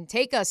Hotline.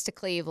 Take us to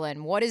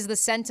Cleveland. What is the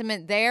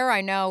sentiment there?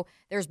 I know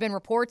there's been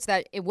reports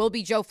that it will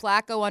be Joe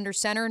Flacco under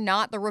center,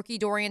 not the rookie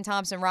Dorian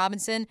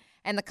Thompson-Robinson,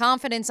 and the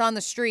confidence on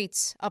the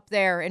streets up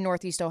there in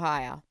Northeast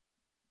Ohio.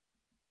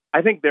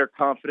 I think they're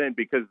confident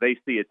because they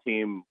see a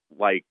team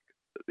like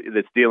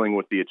that's dealing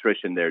with the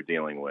attrition they're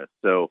dealing with.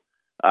 So,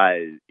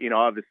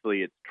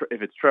 obviously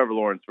if it's Trevor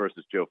Lawrence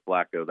versus Joe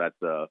Flacco, that's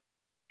a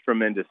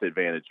tremendous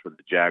advantage for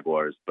the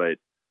Jaguars, but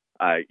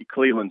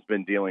Cleveland's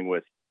been dealing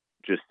with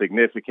just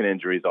significant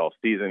injuries all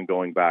season,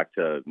 going back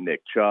to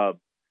Nick Chubb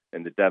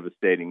and the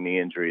devastating knee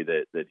injury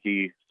that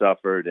he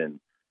suffered.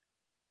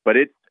 But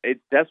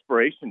it's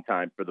desperation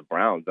time for the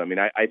Browns. I mean,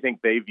 I think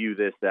they view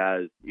this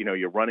as,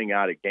 you're running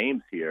out of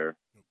games here,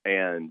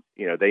 and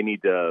they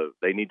need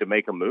to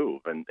make a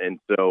move, and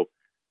so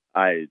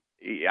I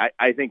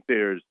think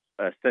there's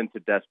a sense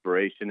of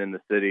desperation in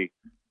the city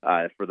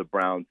for the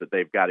Browns that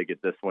they've got to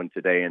get this one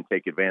today and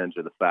take advantage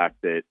of the fact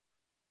that,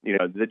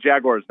 the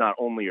Jaguars not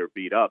only are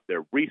beat up,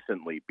 they're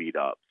recently beat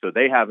up. So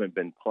they haven't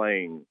been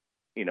playing,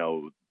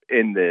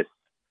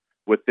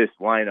 with this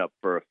lineup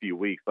for a few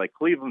weeks. Like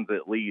Cleveland's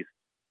at least,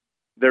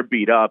 they're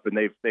beat up and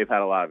they've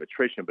had a lot of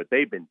attrition, but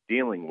they've been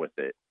dealing with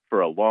it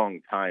for a long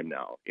time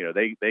now.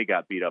 They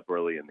got beat up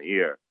early in the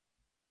year.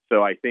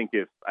 So I think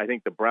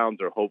the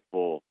Browns are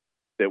hopeful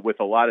that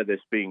with a lot of this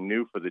being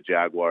new for the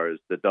Jaguars,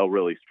 that they'll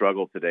really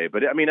struggle today.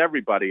 But I mean,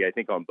 everybody, I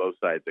think on both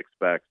sides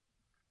expects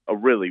a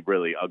really,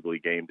 really ugly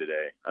game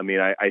today. I mean,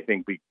 I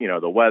think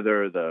the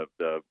weather,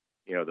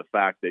 the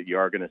fact that you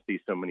are going to see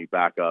so many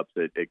backups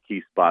at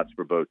key spots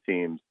for both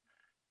teams.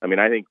 I mean,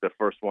 I think the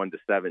first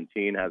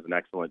 1-17 has an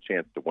excellent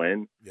chance to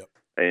win. Yep.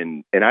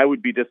 And I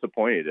would be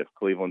disappointed if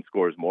Cleveland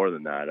scores more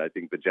than that. I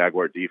think the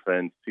Jaguar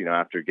defense,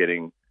 after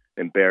getting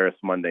embarrassed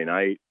Monday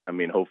night, I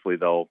mean, hopefully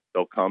they'll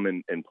come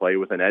and play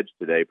with an edge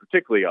today,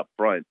 particularly up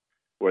front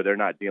where they're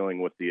not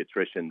dealing with the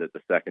attrition that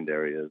the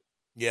secondary is.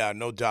 Yeah,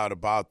 no doubt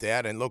about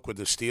that. And look, with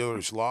the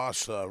Steelers'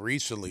 loss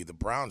recently, the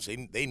Browns,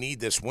 they need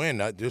this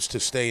win just to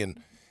stay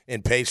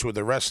in pace with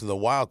the rest of the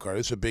wild card.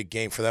 It's a big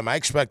game for them. I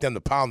expect them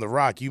to pound the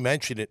rock. You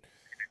mentioned it.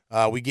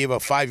 We gave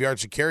up 5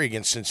 yards of carry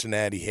against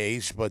Cincinnati,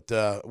 Hayes, but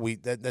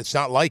that's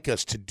not like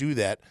us to do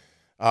that.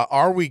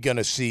 Are we going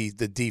to see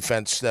the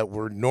defense that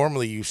we're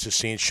normally used to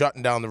seeing,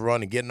 shutting down the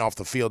run and getting off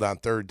the field on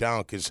third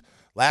down? Because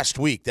last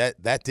week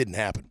that didn't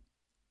happen.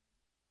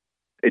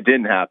 It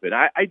didn't happen.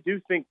 I do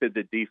think that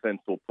the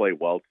defense will play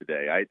well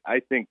today. I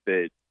think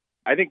the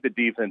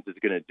defense is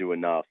going to do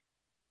enough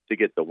to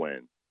get the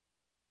win.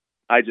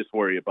 I just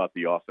worry about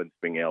the offense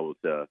being able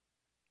to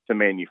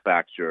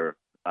manufacture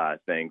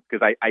things,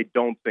 because I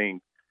don't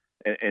think,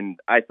 and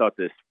I thought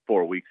this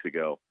 4 weeks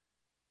ago,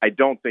 I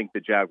don't think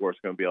the Jaguars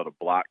are going to be able to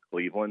block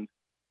Cleveland.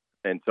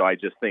 And so I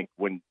just think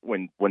when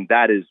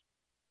that is,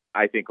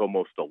 I think,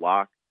 almost a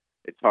lock,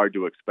 it's hard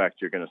to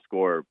expect you're going to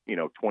score,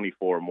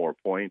 24 more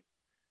points.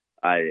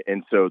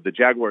 And so the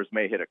Jaguars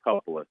may hit a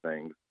couple of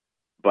things,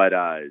 but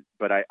I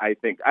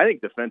think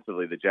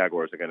defensively the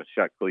Jaguars are going to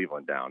shut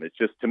Cleveland down. It's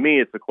just, to me,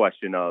 it's a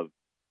question of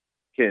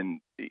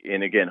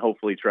and again,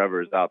 hopefully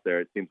Trevor is out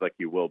there. It seems like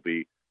he will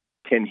be.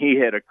 Can he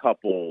hit a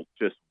couple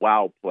just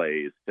wow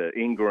plays to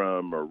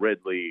Ingram or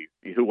Ridley,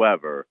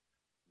 whoever,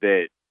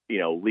 that,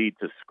 lead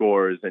to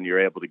scores and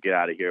you're able to get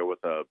out of here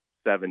with a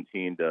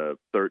 17-13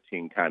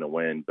 kind of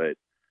win. But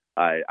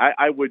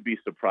I would be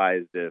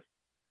surprised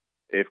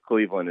if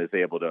Cleveland is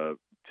able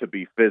to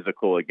be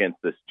physical against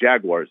this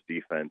Jaguars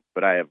defense.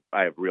 But I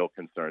have real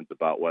concerns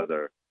about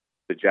whether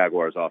the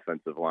Jaguars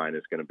offensive line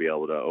is going to be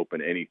able to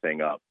open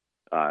anything up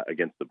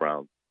against the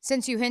Browns.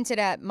 Since you hinted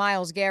at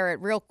Myles Garrett,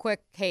 real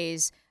quick,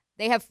 Hayes,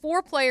 they have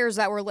 4 players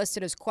that were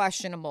listed as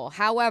questionable.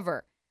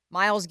 However,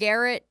 Myles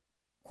Garrett,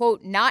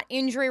 quote, not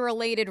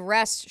injury-related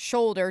rest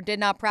shoulder, did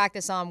not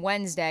practice on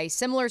Wednesday.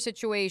 Similar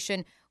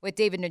situation with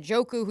David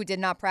Njoku, who did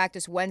not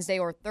practice Wednesday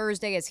or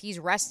Thursday as he's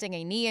resting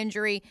a knee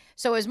injury.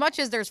 So as much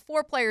as there's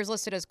 4 players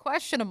listed as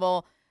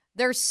questionable,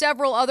 there's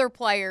several other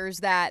players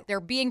that they're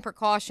being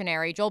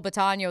precautionary. Joel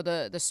Battagno,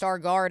 the star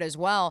guard as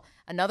well,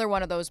 another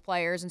one of those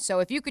players. And so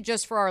if you could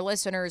just, for our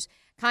listeners,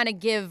 kind of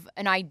give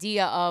an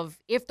idea of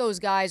if those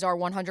guys are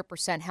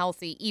 100%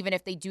 healthy, even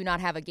if they do not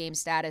have a game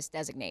status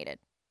designated.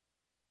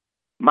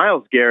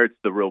 Myles Garrett's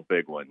the real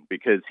big one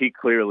because he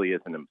clearly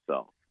isn't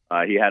himself.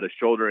 He had a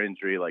shoulder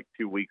injury like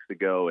 2 weeks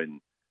ago and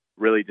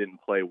really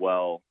didn't play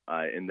well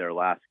in their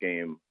last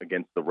game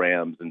against the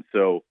Rams. And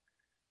so,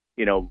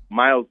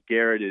 Myles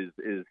Garrett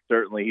is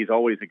certainly, he's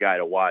always a guy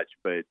to watch,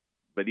 but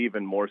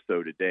even more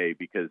so today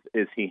because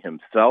is he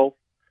himself?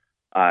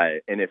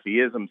 And if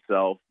he is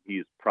himself,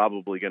 he's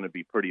probably going to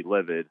be pretty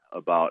livid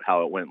about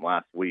how it went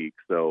last week.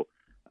 So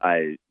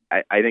I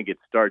think it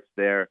starts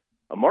there.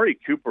 Amari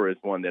Cooper is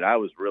one that I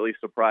was really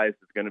surprised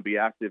is going to be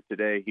active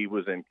today. He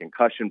was in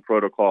concussion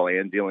protocol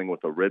and dealing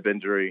with a rib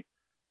injury.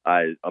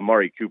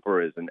 Amari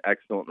Cooper is an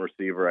excellent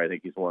receiver. I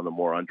think he's one of the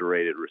more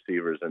underrated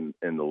receivers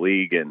in the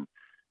league. And,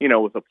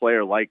 with a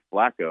player like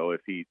Flacco,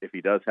 if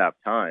he does have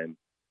time,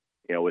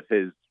 with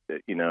his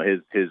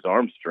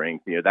arm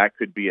strength, that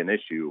could be an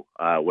issue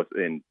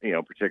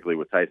particularly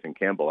with Tyson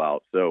Campbell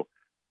out. So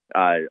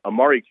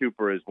Amari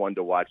Cooper is one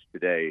to watch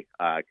today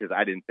because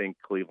I didn't think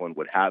Cleveland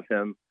would have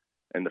him.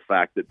 And the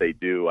fact that they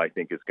do, I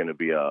think, is going to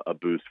be a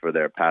boost for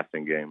their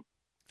passing game.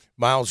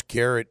 Myles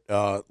Garrett,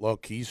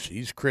 look,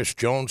 he's Chris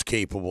Jones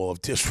capable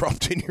of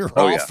disrupting your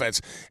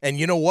offense. Yeah. And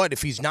you know what?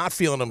 If he's not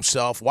feeling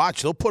himself,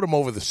 watch, they'll put him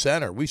over the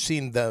center. We've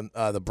seen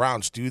the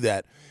Browns do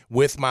that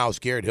with Myles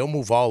Garrett. He'll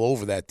move all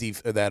over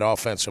that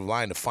offensive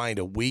line to find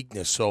a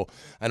weakness. So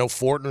I know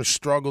Fortner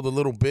struggled a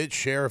little bit.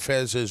 Sheriff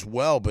has as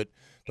well, but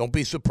don't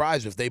be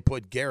surprised if they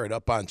put Garrett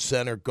up on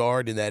center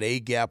guard in that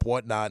A-gap,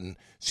 whatnot, and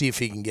see if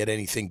he can get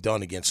anything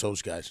done against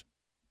those guys.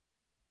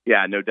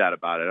 Yeah, no doubt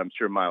about it. I'm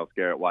sure Myles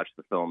Garrett watched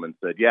the film and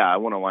said, I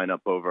want to line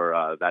up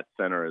over that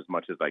center as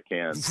much as I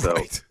can. Right. So,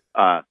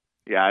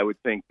 I would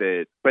think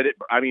that – but,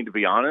 to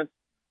be honest,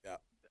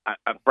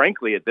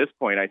 frankly, at this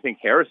point, I think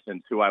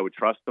Harrison's who I would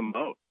trust the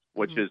most,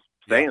 which is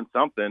saying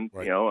something.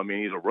 Right.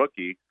 He's a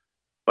rookie.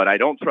 But I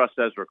don't trust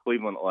Ezra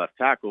Cleveland at left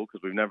tackle because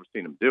we've never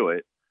seen him do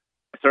it.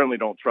 I certainly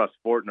don't trust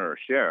Fortner or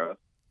Sheriff,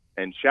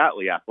 and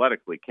Shatley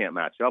athletically can't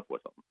match up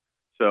with him.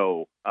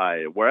 So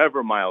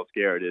wherever Myles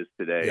Garrett is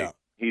today,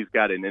 he's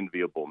got an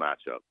enviable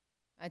matchup.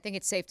 I think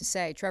it's safe to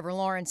say Trevor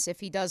Lawrence,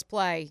 if he does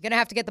play, going to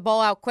have to get the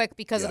ball out quick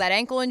because of that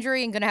ankle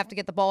injury and going to have to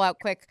get the ball out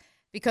quick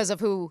because of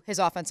who his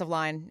offensive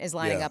line is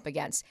lining up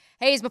against.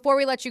 Hayes, before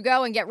we let you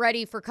go and get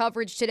ready for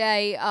coverage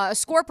today, a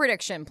score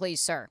prediction, please,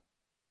 sir.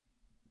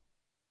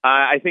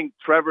 I think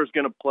Trevor's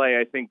going to play.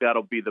 I think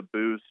that'll be the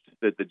boost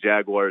that the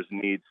Jaguars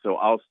need. So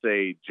I'll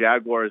say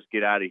Jaguars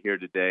get out of here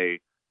today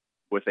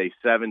with a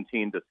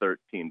 17-13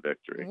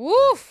 victory.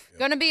 Woof! Yeah.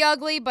 Going to be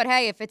ugly, but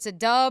hey, if it's a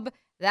dub,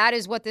 that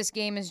is what this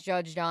game is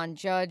judged on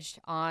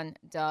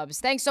dubs.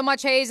 Thanks so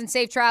much, Hayes, and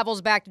safe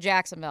travels back to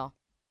Jacksonville.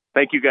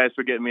 Thank you guys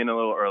for getting me in a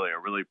little earlier.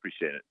 Really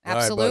appreciate it.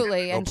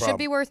 Absolutely. Right, and should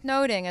be worth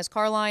noting, as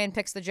Carlion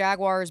picks the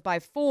Jaguars by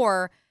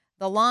 4,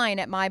 the line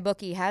at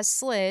MyBookie has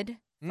slid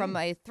from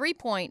a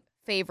 3-point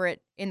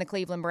favorite in the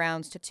Cleveland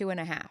Browns to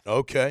 2.5.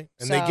 Okay.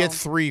 And they get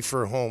 3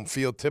 for home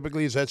field.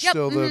 Typically, is that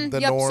still the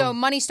norm? So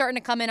money's starting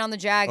to come in on the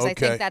Jags. Okay. I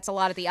think that's a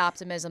lot of the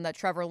optimism that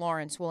Trevor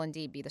Lawrence will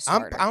indeed be the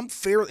starter. I'm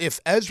fairly, if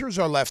Ezra's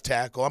our left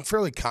tackle, I'm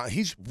fairly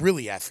he's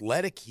really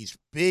athletic. He's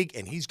big,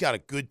 and he's got a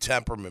good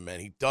temperament, man.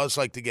 He does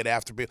like to get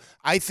after people.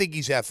 I think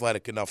he's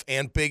athletic enough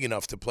and big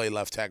enough to play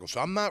left tackle, so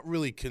I'm not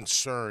really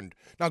concerned.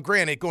 Now,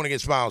 granted, going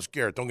against Myles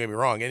Garrett, don't get me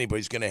wrong,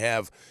 anybody's going to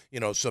have,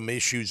 some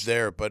issues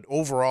there, but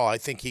overall, I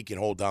think he can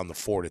hold down the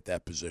fort at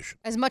that position.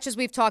 As much as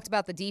we've talked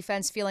about the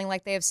defense feeling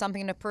like they have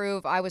something to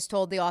prove, I was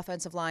told the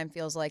offensive line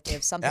feels like they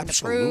have something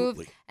to prove,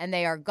 and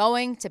they are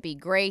going to be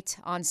great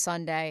on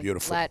Sunday.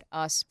 Beautiful. Let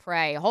us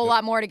pray. A whole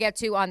lot more to get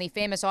to on the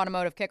famous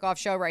Automotive Kickoff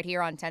Show right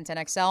here on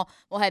 1010XL.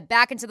 We'll head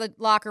back into the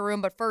locker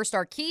room, but first,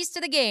 our keys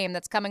to the game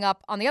that's coming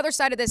up on the other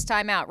side of this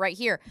timeout right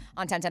here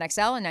on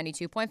 1010XL and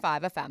 92.5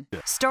 FM.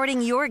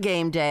 Starting your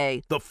game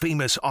day. The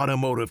famous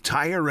Automotive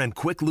Tire and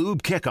Quick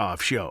Lube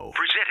Kickoff Show.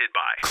 Presented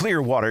by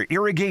Clearwater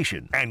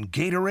Irrigation and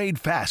Gatorade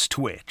Fast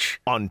Twitch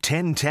on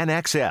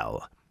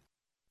 1010XL.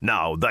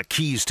 Now, the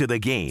keys to the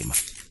game.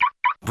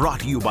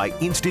 Brought to you by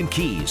Instant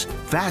Keys,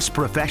 fast,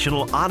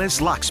 professional, honest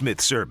locksmith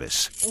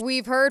service.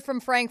 We've heard from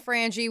Frank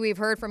Frangie. We've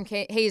heard from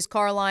Hayes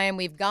Carlion.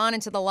 We've gone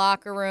into the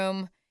locker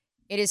room.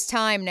 It is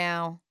time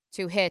now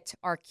to hit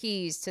our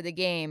keys to the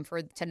game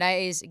for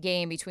today's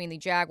game between the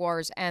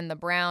Jaguars and the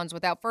Browns.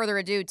 Without further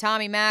ado,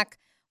 Tommy Mack,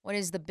 what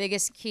is the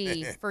biggest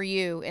key for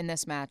you in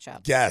this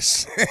matchup?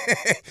 Yes.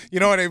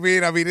 You know what I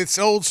mean? I mean, it's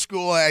old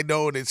school. I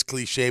know and it's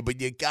cliche, but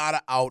you got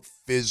to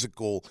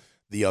out-physical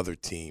the other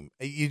team.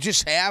 You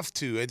just have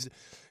to.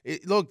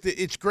 Look,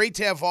 it's great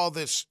to have all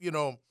this,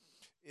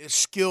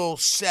 skill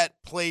set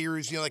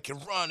players, that can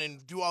run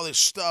and do all this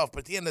stuff. But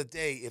at the end of the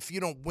day, if you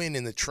don't win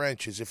in the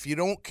trenches, if you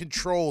don't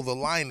control the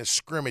line of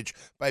scrimmage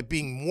by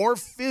being more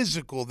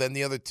physical than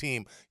the other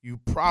team, you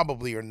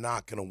probably are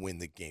not going to win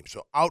the game.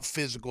 So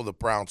out-physical the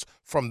Browns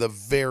from the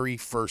very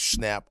first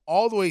snap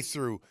all the way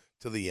through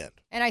to the end.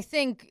 And I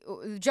think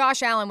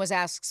Josh Allen was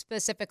asked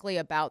specifically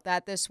about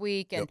that this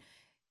week, and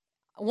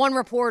one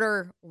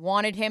reporter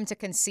wanted him to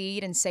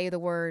concede and say the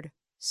word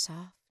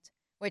soft,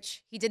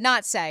 which he did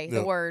not say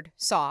the word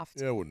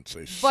soft. Yeah, I wouldn't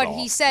say soft. But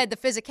he said the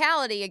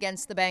physicality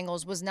against the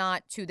Bengals was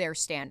not to their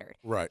standard.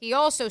 Right. He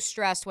also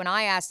stressed when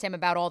I asked him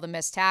about all the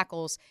missed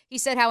tackles, he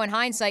said how in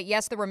hindsight,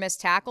 yes, there were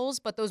missed tackles,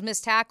 but those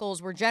missed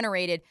tackles were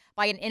generated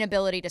by an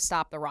inability to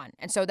stop the run.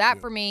 And so that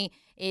for me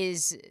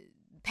is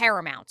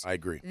paramount. I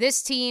agree.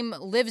 This team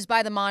lives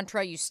by the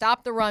mantra, you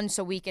stop the run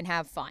so we can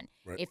have fun.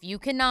 Right. If you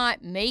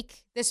cannot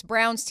make this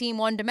Browns team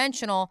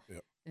one-dimensional,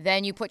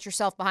 then you put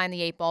yourself behind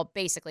the eight ball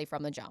basically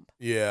from the jump.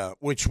 Yeah,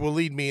 which will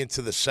lead me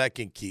into the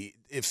second key.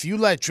 If you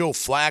let Joe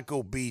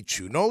Flacco beat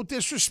you, no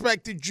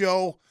disrespect to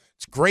Joe.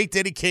 It's great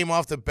that he came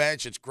off the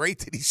bench. It's great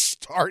that he's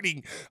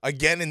starting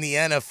again in the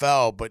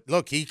NFL. But,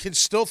 look, he can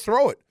still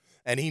throw it.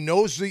 And he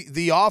knows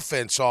the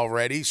offense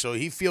already, so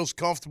he feels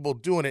comfortable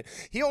doing it.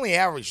 He only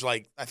averaged,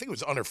 I think it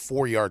was under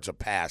 4 yards a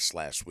pass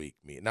last week.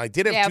 Now, he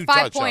did have 2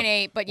 touchdowns.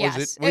 5.8, but yes.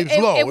 Was it was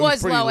low. It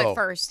was pretty low at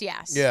first,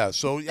 yes. Yeah,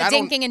 so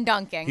dinking and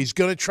dunking. He's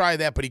going to try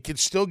that, but he can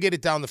still get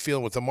it down the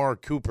field with Amari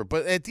Cooper.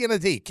 But at the end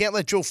of the day, you can't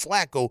let Joe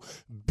Flacco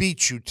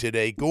beat you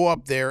today. Go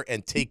up there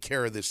and take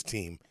care of this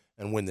team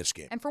and win this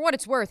game. And for what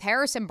it's worth,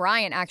 Harrison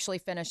Bryant actually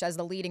finished as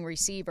the leading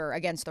receiver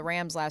against the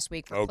Rams last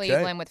week for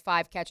Cleveland with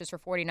 5 catches for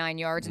 49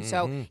 yards. And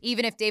so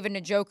even if David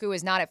Njoku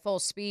is not at full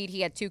speed,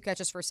 he had 2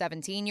 catches for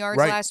 17 yards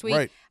last week.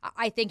 Right.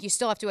 I think you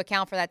still have to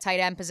account for that tight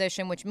end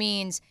position, which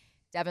means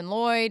Devin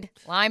Lloyd,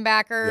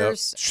 linebackers,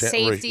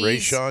 safeties.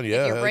 Rayshawn,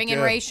 if you're bringing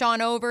Rayshawn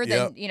over,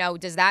 then,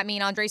 does that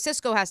mean Andre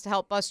Sisco has to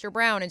help Buster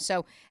Brown? And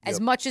so as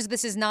much as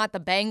this is not the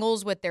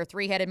Bengals with their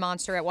 3-headed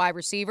monster at wide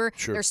receiver,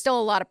 there's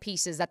still a lot of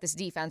pieces that this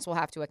defense will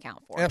have to account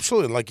for.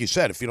 Absolutely. Like you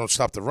said, if you don't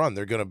stop the run,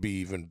 they're going to be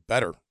even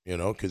better,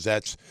 because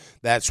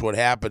that's what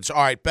happens.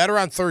 All right, better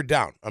on third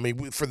down. I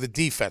mean, for the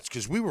defense,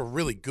 because we were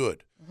really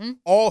good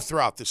all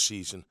throughout the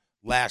season.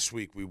 Last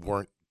week, we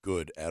weren't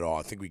good at all.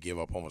 I think we gave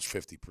up almost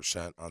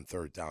 50% on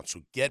third down.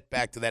 So get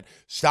back to that.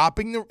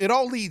 Stopping it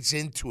all leads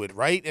into it,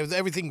 right?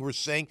 Everything we're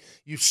saying,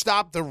 you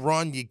stop the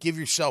run, you give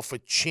yourself a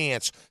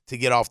chance to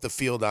get off the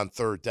field on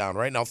third down,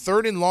 right? Now,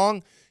 third and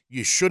long,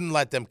 you shouldn't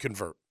let them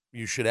convert.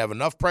 You should have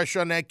enough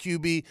pressure on that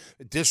QB,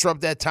 disrupt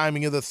that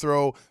timing of the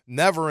throw.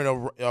 Never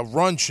in a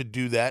run should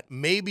do that.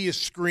 Maybe a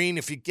screen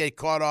if you get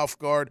caught off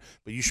guard,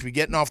 but you should be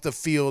getting off the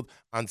field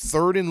on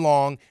third and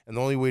long, and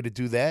the only way to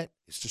do that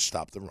is to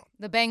stop the run.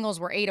 The Bengals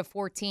were 8 of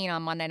 14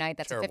 on Monday night.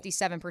 That's Terrible. a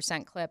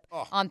 57% clip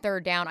on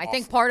third down. I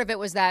think part of it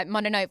was that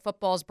Monday Night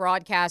Football's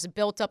broadcast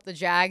built up the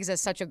Jags as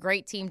such a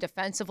great team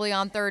defensively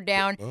on third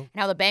down, and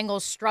how the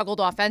Bengals struggled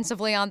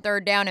offensively on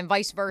third down, and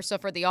vice versa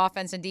for the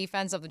offense and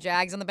defense of the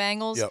Jags and the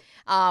Bengals.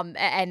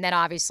 And then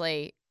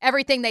obviously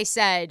everything they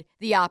said,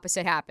 the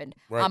opposite happened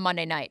on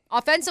Monday night.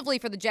 Offensively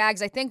for the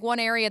Jags, I think one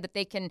area that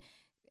they can,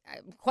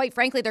 quite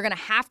frankly, they're going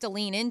to have to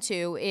lean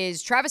into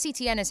is Travis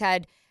Etienne has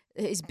had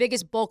his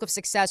biggest bulk of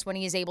success when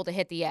he is able to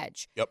hit the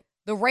edge.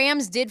 The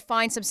Rams did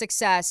find some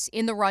success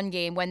in the run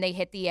game when they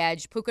hit the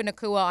edge. Puka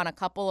Nacua on a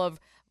couple of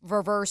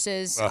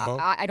reverses.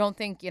 I don't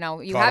think, you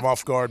caught him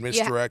off guard,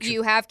 misdirection.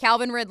 You have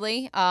Calvin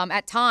Ridley.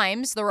 At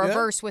times, the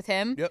reverse with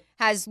him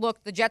has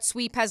looked, the jet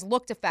sweep has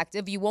looked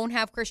effective. You won't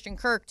have Christian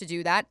Kirk to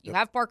do that. You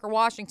have Parker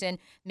Washington.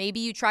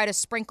 Maybe you try to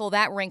sprinkle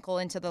that wrinkle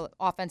into the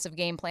offensive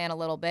game plan a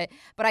little bit.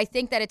 But I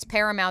think that it's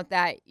paramount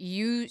that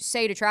you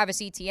say to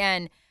Travis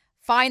Etienne,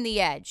 find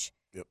the edge.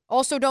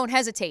 Also, don't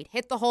hesitate.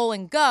 Hit the hole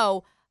and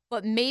go,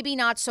 but maybe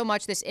not so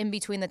much this in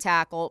between the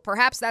tackle.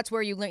 Perhaps that's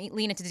where you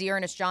lean into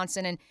Dearness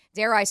Johnson and,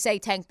 dare I say,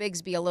 Tank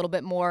Bigsby a little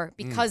bit more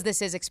because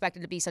this is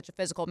expected to be such a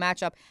physical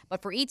matchup.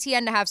 But for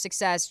Etienne to have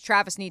success,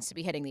 Travis needs to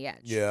be hitting the edge.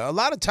 Yeah, a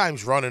lot of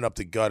times running up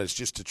the gut is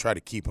just to try to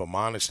keep him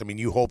honest. I mean,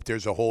 you hope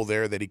there's a hole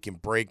there that he can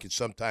break, and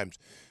sometimes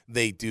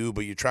they do,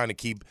 but you're trying to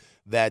keep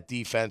that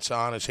defense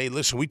honest. Hey,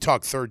 listen, we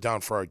talk third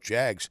down for our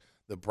Jags.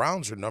 The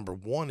Browns are number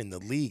 1 in the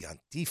league on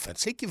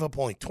defense. They give up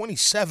only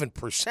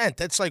 27%.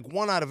 That's like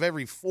 1 out of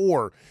every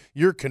 4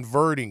 you're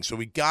converting. So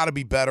we got to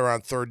be better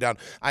on third down.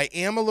 I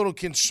am a little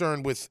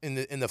concerned with in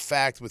the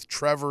fact with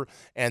Trevor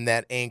and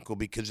that ankle,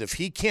 because if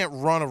he can't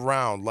run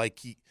around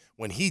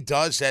when he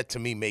does, that to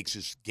me makes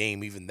his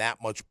game even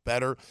that much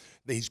better.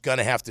 He's going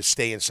to have to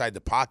stay inside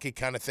the pocket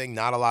kind of thing.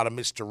 Not a lot of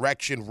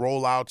misdirection,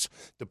 rollouts,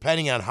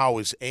 depending on how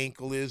his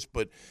ankle is.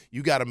 But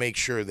you got to make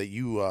sure that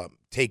you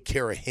take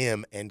care of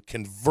him and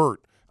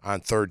convert on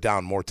third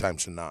down more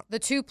times than not. The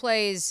 2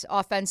 plays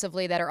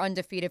offensively that are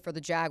undefeated for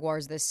the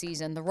Jaguars this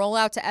season, the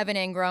rollout to Evan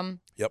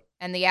Ingram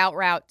and the out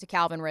route to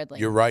Calvin Ridley.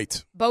 You're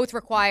right. Both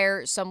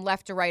require some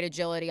left-to-right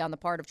agility on the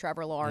part of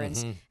Trevor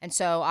Lawrence. And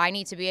so I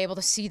need to be able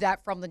to see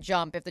that from the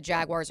jump if the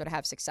Jaguars are to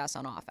have success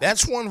on offense.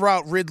 That's one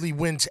route Ridley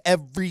wins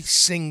every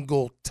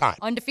single time.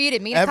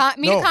 Undefeated. Mina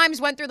Kimes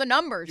went through the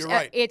numbers. You're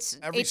right. It's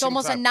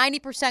almost a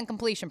 90%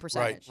 completion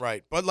percentage.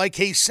 Right. But like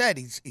Hayes said,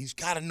 he's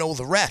got to know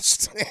the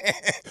rest.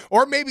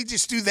 Or maybe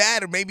just do do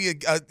that, or maybe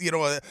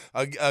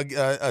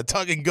a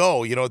tug and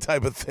go,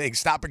 type of thing,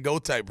 stop and go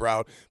type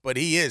route. But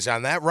he is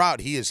on that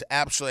route. He is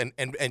absolutely,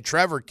 and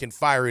Trevor can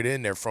fire it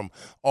in there from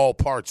all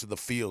parts of the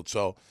field.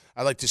 So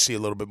I'd like to see a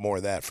little bit more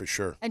of that for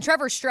sure. And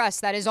Trevor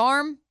stressed that his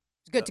arm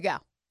is good to go.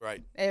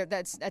 Right.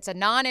 That's a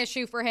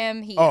non-issue for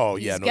him. He's no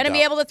going to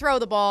be able to throw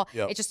the ball.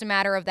 Yep. It's just a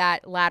matter of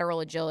that lateral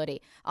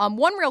agility.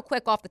 One real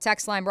quick off the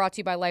text line brought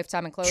to you by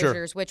Lifetime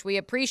Enclosures, which we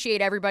appreciate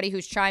everybody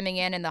who's chiming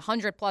in and the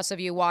 100+ of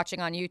you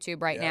watching on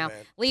YouTube right now. Man.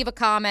 Leave a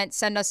comment.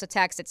 Send us a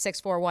text at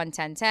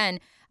 641-1010.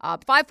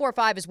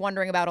 545 is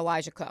wondering about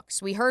Elijah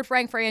Cooks. We heard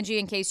Frank Frangie,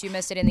 in case you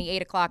missed it, in the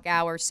 8 o'clock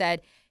hour,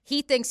 said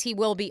he thinks he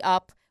will be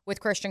up with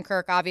Christian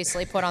Kirk,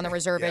 obviously put on the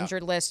reserve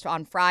injured list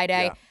on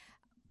Friday. Yeah.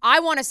 I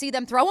want to see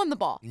them throw him the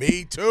ball.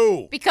 Me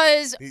too.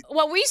 Because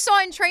what we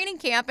saw in training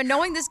camp, and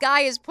knowing this guy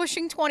is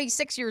pushing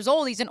 26 years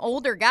old, he's an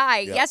older guy.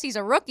 Yep. Yes, he's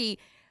a rookie,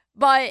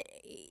 but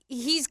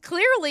he's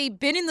clearly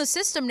been in the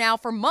system now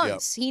for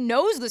months. Yep. He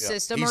knows the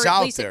system, he's or at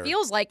out least there. It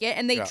feels like it,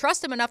 and they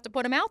trust him enough to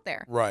put him out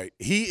there. Right.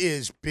 He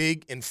is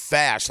big and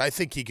fast. I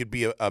think he could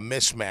be a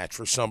mismatch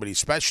for somebody,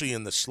 especially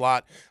in the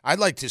slot. I'd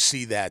like to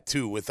see that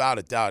too, without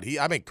a doubt.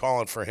 I've been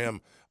calling for him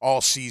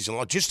all season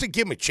long, just to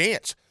give him a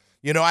chance.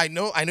 I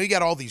know you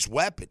got all these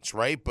weapons,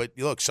 right? But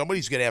look,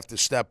 somebody's going to have to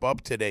step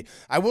up today.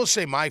 I will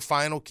say my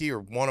final key, or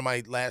one of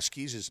my last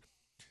keys, is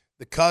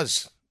the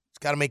cuz. He's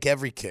got to make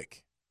every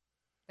kick.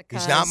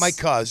 He's not my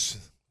cuz.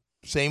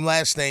 Same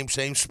last name,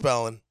 same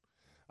spelling.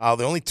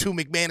 The only two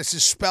McManuses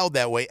spelled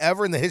that way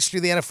ever in the history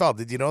of the NFL.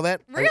 Did you know that?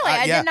 Really?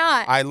 I did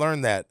not. I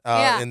learned that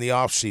in the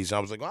offseason. I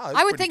was like, wow,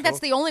 I would think that's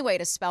the only way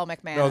to spell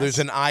McManus. No, there's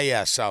an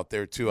IS out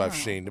there, too, I've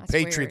seen. The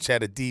Patriots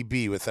had a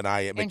DB with an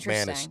I at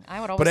McManus. I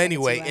would always but think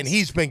anyway, it's US. and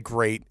he's been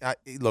great.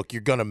 Look,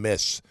 you're going to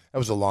miss. That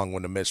was a long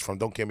one to miss from.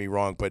 Don't get me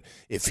wrong, but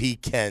if he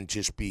can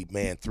just be,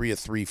 3 of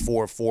 3,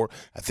 4 of 4,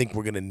 I think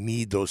we're going to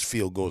need those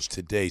field goals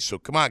today. So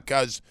come on,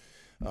 cuz.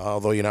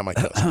 Although you're not my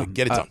cuz.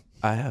 Get it done.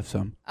 I have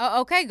some.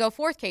 Oh, okay, go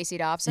forth, Casey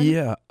Dobson.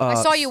 Yeah. I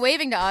saw you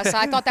waving to us.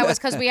 I thought that was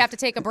because we have to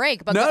take a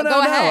break, but no, go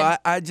ahead.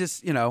 I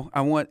just,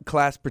 I want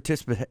class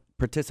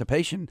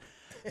participation.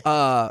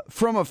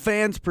 From a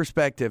fan's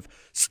perspective,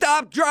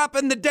 stop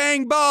dropping the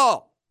dang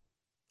ball.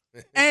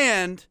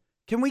 And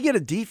can we get a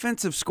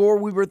defensive score?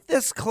 We were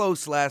this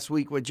close last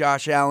week with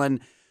Josh Allen.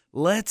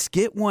 Let's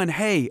get one.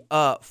 Hey,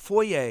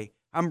 Foye,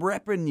 I'm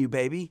repping you,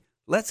 baby.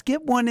 Let's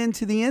get one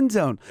into the end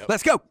zone. Yep.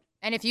 Let's go.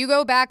 And if you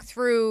go back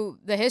through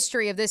the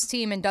history of this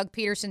team and Doug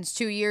Peterson's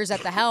 2 years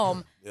at the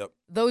helm,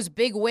 those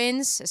big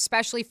wins,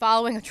 especially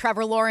following a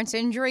Trevor Lawrence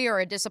injury or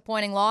a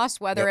disappointing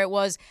loss, whether it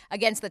was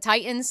against the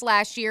Titans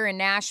last year in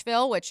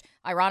Nashville, which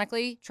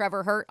ironically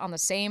Trevor hurt on the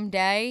same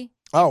day.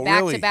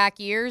 Back-to-back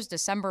years,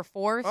 December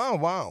 4th. Oh,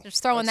 wow.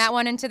 Just throwing that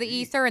one into the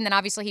ether, and then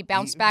obviously he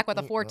bounced back with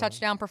a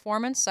 4-touchdown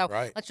performance. So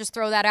let's just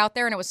throw that out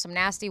there. And it was some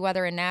nasty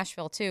weather in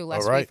Nashville, too,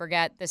 lest we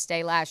forget this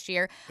day last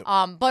year.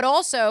 But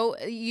also,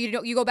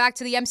 you go back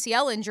to the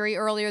MCL injury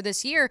earlier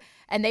this year,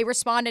 and they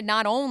responded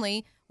not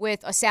only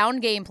with a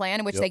sound game plan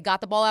in which they got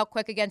the ball out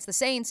quick against the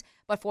Saints,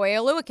 but Foye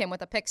Oluokun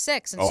with a pick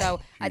six. And so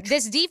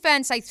this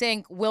defense, I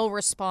think, will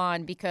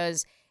respond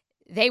because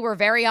they were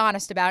very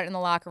honest about it in the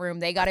locker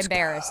room. They got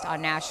embarrassed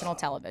on national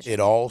television.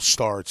 It all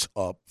starts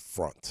up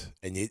front.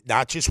 And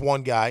not just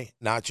one guy,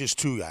 not just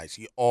two guys.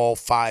 All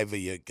five of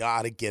you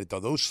got to get it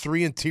done. Those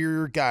three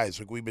interior guys,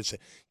 like we've been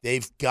saying,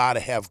 they've got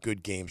to have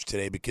good games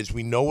today because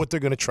we know what they're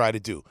going to try to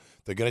do.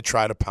 They're going to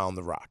try to pound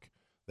the rock.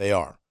 They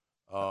are.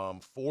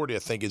 Ford, I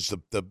think, is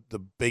the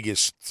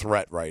biggest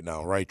threat right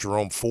now, right?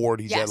 Jerome Ford,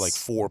 he's at like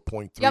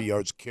 4.3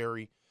 yards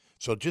carry.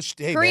 So just,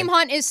 hey, Kareem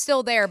Hunt is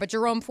still there, but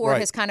Jerome Ford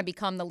has kind of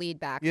become the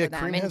lead back for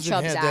them. Kareem in hasn't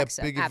Chubb's had that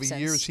big of a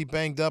year. Is he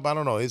banged up? I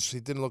don't know. He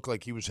didn't look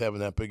like he was having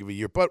that big of a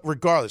year. But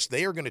regardless,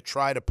 they are going to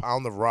try to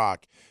pound the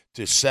rock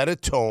to set a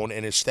tone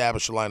and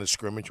establish a line of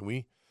scrimmage.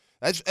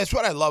 That's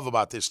what I love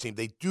about this team.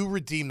 They do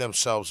redeem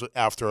themselves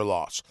after a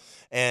loss,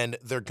 and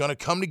they're going to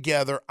come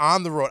together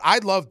on the road. I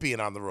love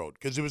being on the road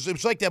because it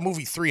was like that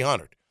movie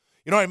 300.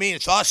 You know what I mean?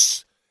 It's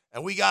us,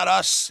 and we got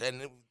us,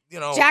 and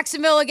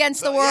Jacksonville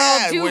against the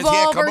world,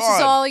 Duval versus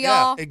all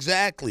y'all. Yeah,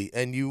 exactly.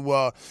 And you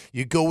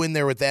go in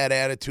there with that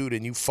attitude,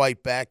 and you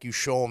fight back. You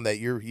show them that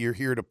you're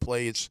here to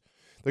play.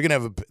 They're gonna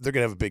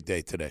have a big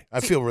day today. I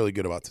feel really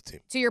good about the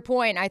team. To your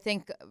point, I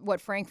think what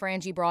Frank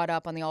Frangie brought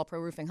up on the All Pro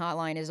Roofing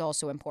Hotline is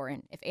also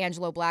important. If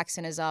Angelo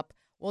Blackson is up,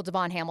 will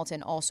Devon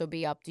Hamilton also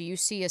be up? Do you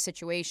see a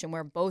situation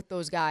where both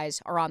those guys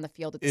are on the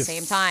field at the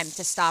same time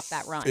to stop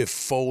that run? If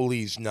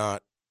Foley's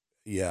not.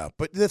 Yeah,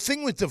 but the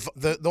thing with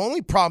the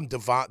only problem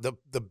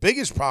the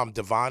biggest problem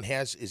Devon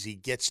has is he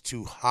gets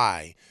too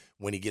high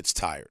when he gets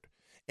tired.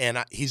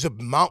 And he's a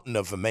mountain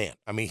of a man.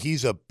 I mean,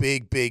 he's a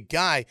big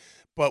guy,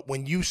 but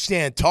when you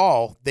stand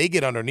tall, they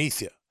get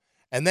underneath you.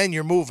 And then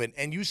you're moving.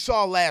 And you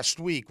saw last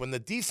week when the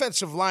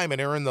defensive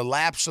linemen are in the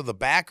laps of the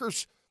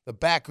backers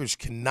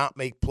cannot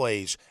make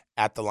plays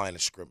at the line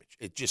of scrimmage.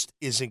 It just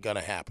isn't going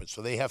to happen.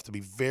 So they have to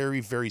be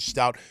very, very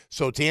stout.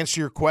 So to answer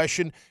your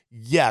question,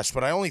 yes,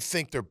 but I only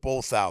think they're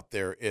both out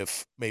there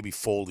if maybe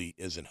Foley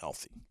isn't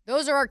healthy.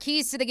 Those are our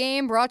keys to the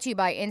game, brought to you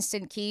by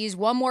Instant Keys.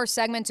 One more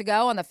segment to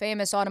go on the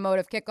famous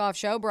Automotive Kickoff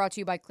Show, brought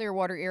to you by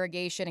Clearwater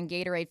Irrigation and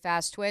Gatorade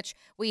Fast Twitch.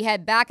 We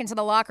head back into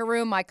the locker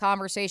room, my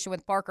conversation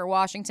with Parker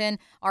Washington,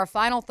 our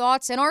final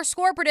thoughts, and our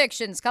score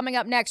predictions coming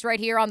up next right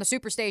here on the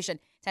Superstation,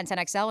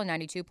 1010XL and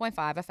 92.5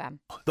 FM.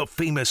 The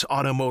famous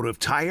Automotive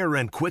Tire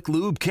and Quick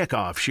Lube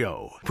Kickoff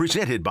Show,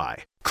 presented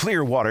by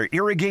Clearwater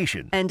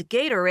Irrigation and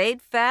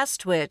Gatorade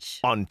Fast Twitch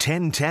on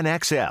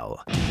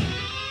 1010XL.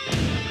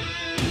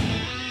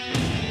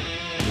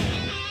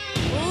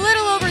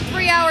 Little over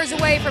 3 hours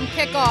away from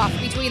kickoff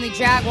between the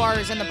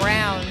Jaguars and the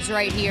Browns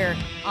right here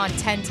on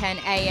 1010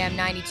 AM,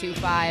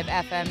 92.5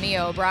 FM.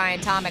 Mia O'Brien,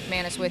 Tom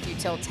McManus with you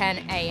till 10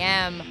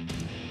 a.m.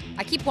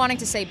 I keep wanting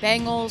to say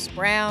Bengals,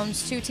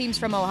 Browns, two teams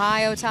from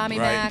Ohio, Tommy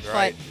Mac,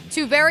 but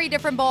two very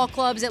different ball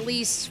clubs, at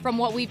least from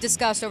what we've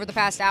discussed over the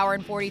past hour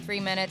and 43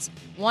 minutes.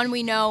 One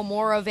we know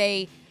more of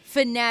a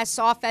finesse,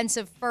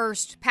 offensive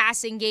first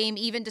passing game,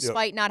 even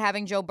despite not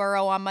having Joe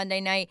Burrow on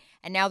Monday night.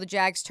 And now the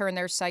Jags turn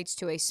their sights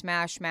to a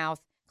smash mouth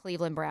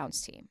Cleveland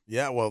Browns team.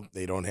 Yeah, well,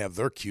 they don't have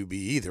their QB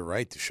either,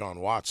 right? Deshaun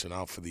Watson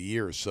out for the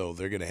year, so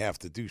they're going to have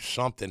to do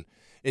something.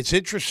 It's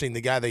interesting,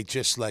 the guy they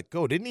just let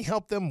go. Didn't he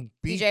help them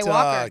beat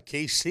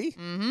KC?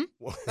 Mm-hmm.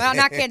 Well,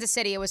 not Kansas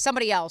City. It was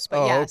somebody else,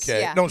 but yes.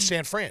 Okay. Yeah. No,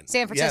 San Fran.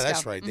 San Francisco. Yeah,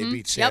 that's right. They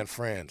beat San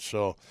Fran.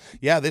 So,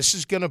 yeah, this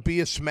is going to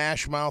be a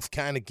smash mouth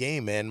kind of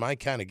game, man. My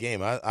kind of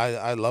game.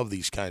 I love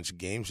these kinds of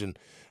games. And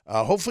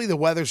hopefully the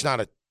weather's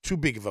not too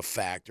big of a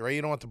factor, right?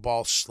 You don't want the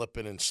ball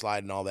slipping and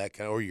sliding all that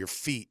kind of, or your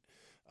feet.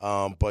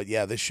 But,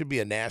 yeah, this should be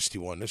a nasty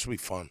one. This will be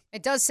fun.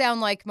 It does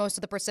sound like most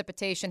of the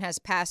precipitation has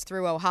passed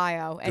through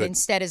Ohio and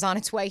instead is on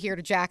its way here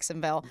to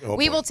Jacksonville.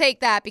 We will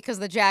take that because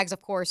the Jags,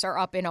 of course, are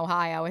up in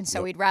Ohio, and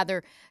so we'd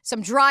rather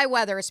some dry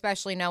weather,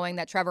 especially knowing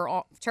that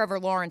Trevor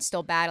Lawrence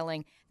still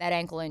battling that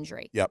ankle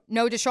injury.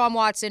 No Deshaun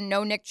Watson,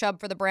 no Nick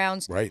Chubb for the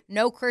Browns,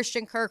 no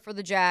Christian Kirk for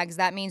the Jags.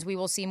 That means we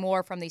will see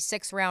more from the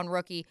 6th-round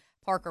rookie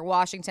Parker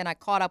Washington. I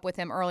caught up with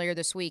him earlier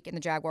this week in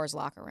the Jaguars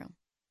locker room.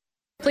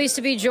 Pleased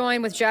to be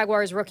joined with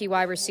Jaguars rookie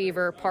wide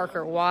receiver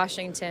Parker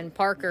Washington.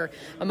 Parker,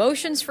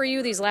 emotions for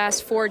you these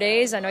last 4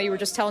 days? I know you were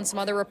just telling some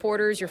other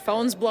reporters your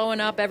phone's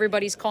blowing up,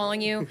 everybody's calling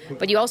you,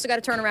 but you also got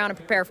to turn around and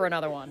prepare for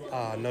another one.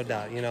 No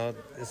doubt. You know,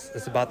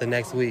 it's about the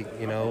next week.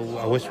 You know,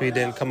 I wish we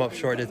didn't come up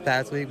short this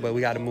past week, but we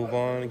got to move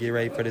on and get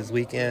ready for this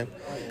weekend.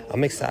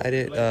 I'm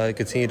excited,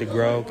 continue to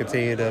grow,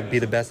 continue to be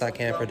the best I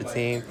can for the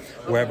team.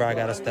 Wherever I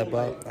got to step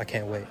up, I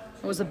can't wait.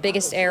 What was the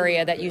biggest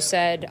area that you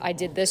said, I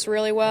did this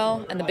really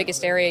well, and the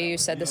biggest area you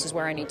said, this is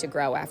where I need to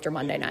grow after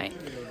Monday night?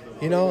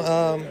 You know,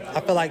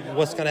 I feel like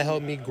what's going to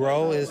help me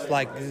grow is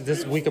like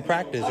this week of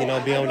practice, you know,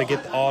 being able to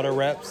get all the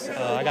reps.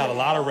 I got a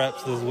lot of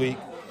reps this week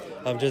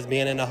of just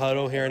being in the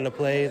huddle, hearing the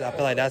plays. I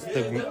feel like that's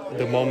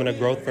the moment of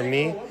growth for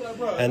me.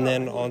 And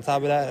then on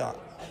top of that,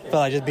 I feel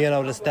like just being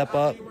able to step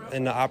up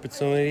in the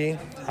opportunity,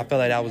 I feel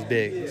like that was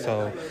big.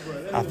 So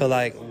I feel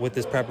like with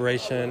this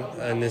preparation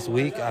and this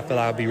week, I feel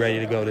like I'll be ready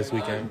to go this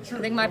weekend. I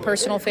think my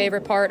personal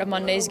favorite part of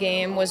Monday's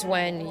game was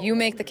when you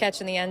make the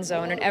catch in the end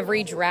zone and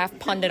every draft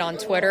pundit on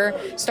Twitter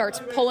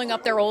starts pulling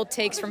up their old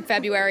takes from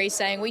February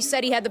saying, we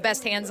said he had the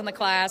best hands in the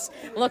class.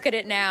 Look at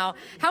it now.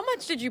 How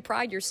much did you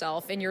pride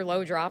yourself in your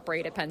low drop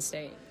rate at Penn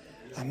State?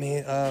 I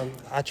mean,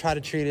 I try to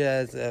treat it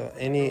as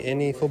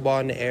any football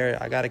in the air,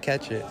 I got to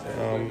catch it.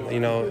 You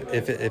know,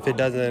 if it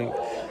doesn't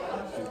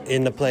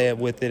end the play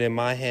with it in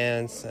my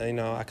hands, you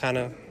know, I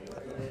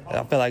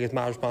feel like it's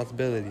my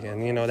responsibility.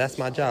 And, you know, that's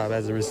my job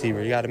as a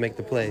receiver. You got to make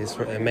the plays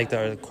and make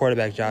the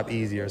quarterback job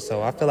easier.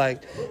 So I feel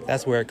like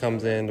that's where it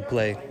comes into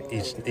play,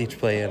 each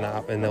play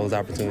in those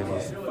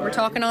opportunities. We're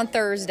talking on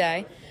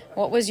Thursday.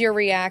 What was your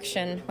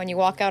reaction when you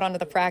walk out onto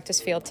the practice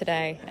field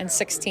today and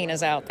 16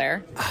 is out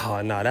there?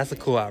 Oh, no, that's a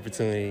cool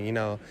opportunity. You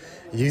know,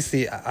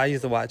 I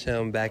used to watch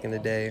him back in the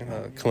day,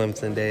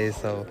 Clemson days,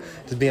 so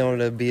just being able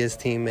to be his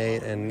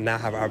teammate and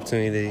not have an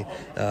opportunity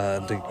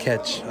to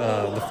catch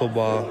the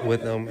football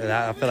with him,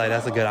 I feel like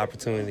that's a good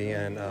opportunity,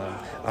 and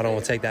I don't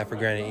want to take that for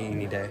granted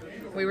any day.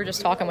 We were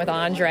just talking with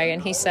Andre,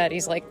 and he said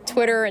he's like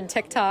Twitter and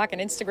TikTok and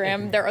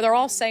Instagram. They're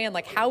all saying,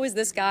 like, how is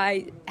this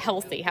guy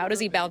healthy? How does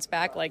he bounce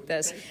back like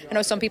this? I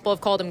know some people have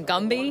called him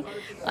Gumby.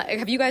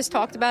 Have you guys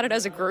talked about it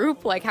as a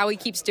group, like how he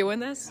keeps doing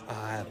this?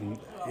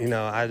 You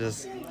know, I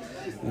just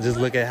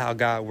look at how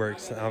God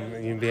works.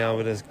 You be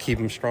able to keep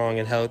him strong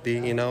and healthy,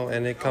 you know,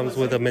 and it comes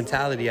with a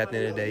mentality at the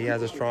end of the day. He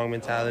has a strong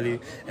mentality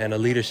and a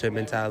leadership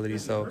mentality,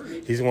 so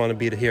he's going to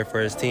be here for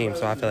his team,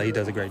 so I feel like he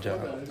does a great job.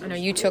 I know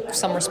you took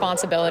some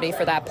responsibility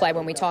for that play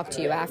when we talked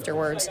to you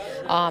afterwards.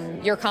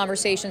 Your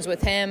conversations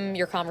with him,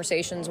 your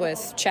conversations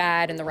with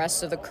Chad and the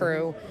rest of the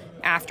crew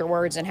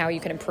afterwards, and how you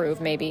can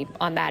improve maybe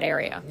on that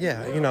area.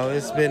 Yeah, you know,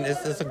 it's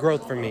a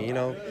growth for me, you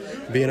know,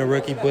 being a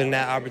rookie, putting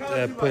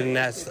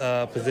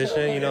that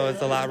position, you know,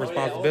 it's a lot of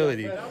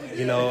responsibility.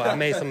 You know, I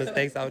made some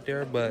mistakes out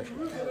there, but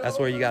that's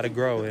where you got to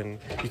grow, and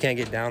you can't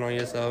get down on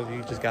yourself.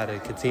 You just got to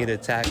continue to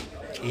attack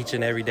each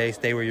and every day,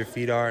 stay where your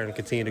feet are, and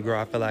continue to grow.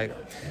 I feel like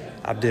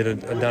I've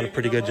done a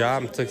pretty good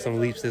job and took some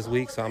leaps this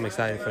week, so I'm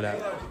excited for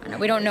that. I know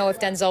we don't know if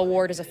Denzel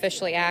Ward is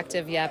officially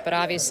active yet, but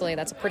obviously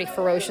that's a pretty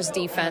ferocious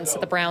defense that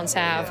the Browns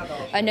have.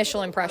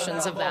 Initial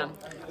impressions of them?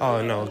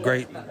 Oh, no,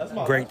 great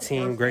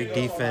team, great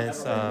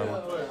defense.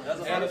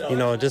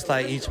 Just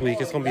like each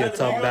week, it's going to be a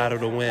tough battle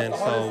to win,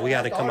 so we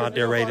got to come out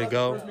there ready to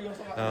go.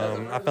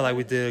 I feel like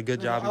we did a good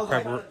job in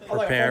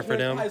preparing for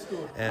them,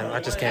 and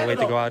I just can't wait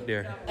to go out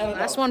there.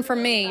 Last one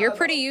from me. You're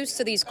pretty used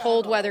to these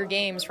cold weather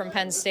games from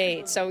Penn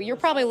State, so you're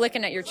probably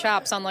licking at your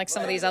chops unlike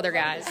some of these other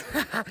guys.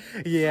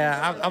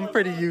 Yeah, I'm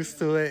pretty used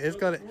to it. It's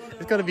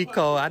gonna be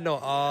cold. I know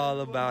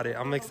all about it.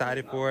 I'm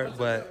excited for it,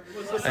 but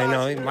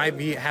it might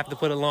have to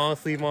put a long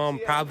sleeve on.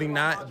 Probably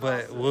not,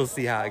 but we'll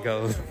see how it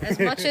goes. As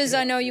much as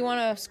I know you want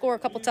to score a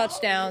couple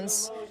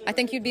touchdowns, I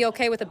think you'd be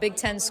okay with a Big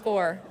Ten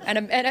score,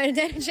 and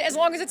as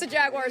long as it's a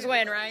Jaguars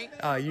win, right?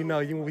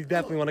 We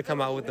definitely want to come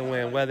out with the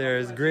win, whether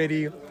it's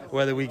gritty,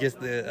 whether we get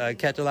to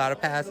catch a lot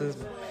of passes.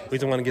 We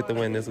just want to get the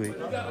win this week.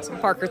 Awesome.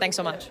 Parker, thanks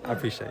so much. I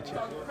appreciate you.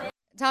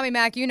 Tommy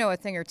Mack, you know a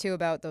thing or two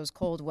about those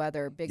cold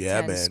weather Big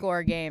Ten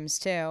score games,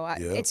 too. Yep.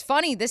 It's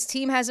funny, this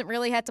team hasn't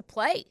really had to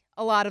play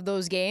a lot of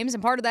those games,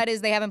 and part of that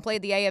is they haven't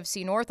played the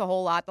AFC North a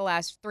whole lot the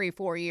last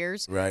 3-4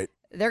 years. Right.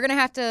 They're going to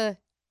have to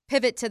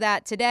pivot to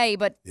that today,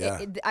 but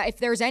if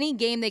there's any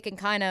game they can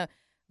kind of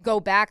go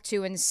back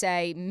to and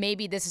say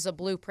maybe this is a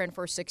blueprint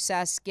for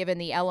success given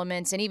the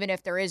elements, and even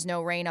if there is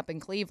no rain up in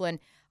Cleveland,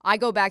 I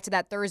go back to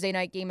that Thursday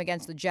night game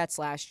against the Jets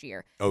last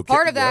year. Okay.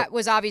 Part of that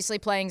was obviously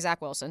playing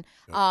Zach Wilson.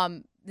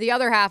 Yep. The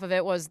other half of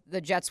it was the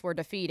Jets were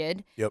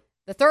defeated. Yep.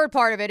 The third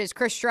part of it is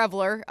Chris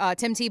Streveler,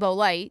 Tim Tebow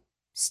light,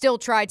 still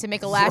tried to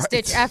make a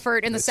last-ditch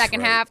effort in the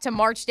second half to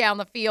march down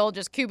the field,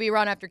 just QB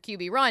run after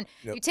QB run.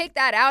 Yep. You take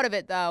that out of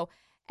it, though,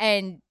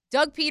 and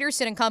Doug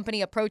Peterson and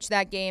company approached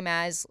that game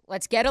as,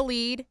 let's get a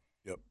lead.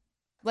 Yep.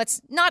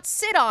 Let's not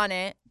sit on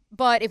it,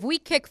 but if we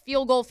kick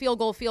field goal,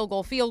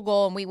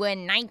 and we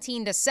win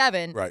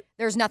 19-7, right,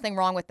 there's nothing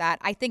wrong with that.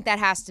 I think that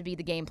has to be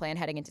the game plan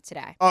heading into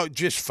today. Oh,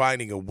 just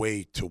finding a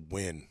way to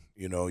win.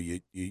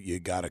 You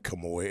got to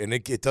come away, and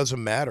it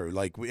doesn't matter.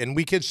 And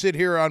we can sit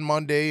here on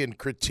Monday and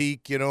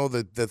critique,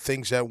 the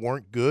things that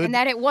weren't good, and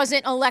that it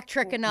wasn't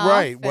electric enough,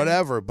 right?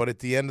 Whatever. But at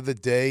the end of the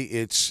day,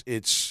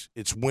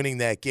 it's winning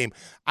that game.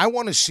 I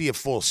want to see a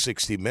full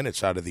 60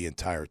 minutes out of the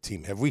entire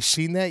team. Have we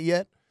seen that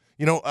yet?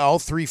 All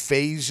three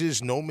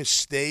phases, no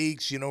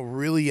mistakes.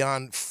 Really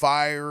on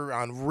fire,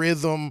 on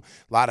rhythm,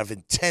 a lot of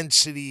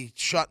intensity,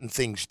 shutting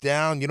things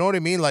down. You know what I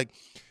mean?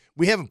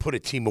 We haven't put a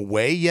team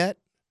away yet.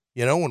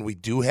 When we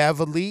do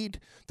have a lead,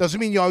 doesn't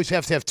mean you always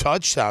have to have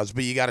touchdowns,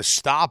 but you got to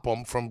stop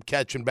them from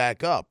catching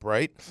back up,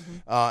 right?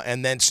 Mm-hmm.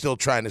 And then still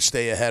trying to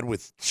stay ahead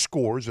with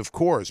scores, of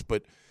course.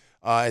 But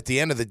at the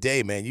end of the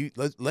day, man,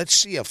 let's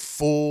see a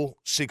full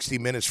 60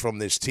 minutes from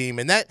this team,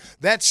 and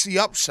that's the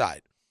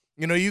upside.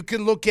 You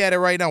can look at it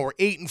right now. We're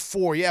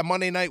 8-4. Yeah,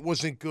 Monday night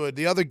wasn't good.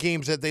 The other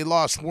games that they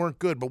lost weren't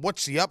good. But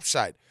what's the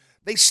upside?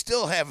 They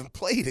still haven't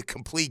played a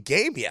complete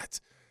game yet.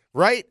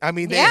 Right? I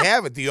mean, they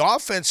haven't. The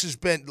offense has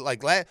been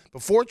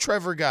before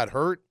Trevor got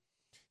hurt,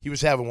 he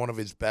was having one of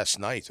his best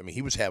nights. I mean,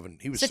 he was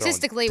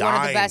statistically one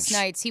of the best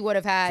nights he would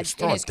have had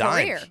in his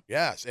career.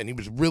 Yes, and he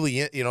was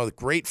really,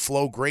 great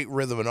flow, great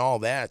rhythm, and all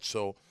that.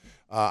 So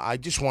I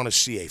just want to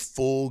see a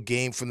full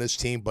game from this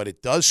team, but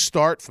it does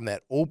start from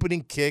that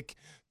opening kick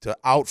to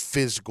out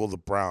physical the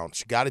Browns.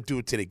 You got to do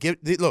it today.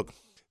 Look,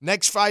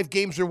 next 5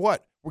 games are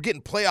what? We're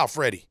getting playoff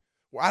ready.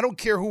 I don't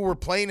care who we're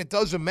playing. It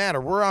doesn't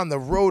matter. We're on the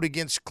road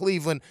against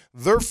Cleveland.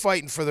 They're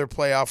fighting for their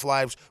playoff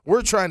lives.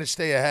 We're trying to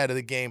stay ahead of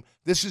the game.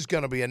 This is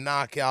going to be a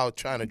knockout,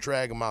 trying to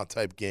drag them out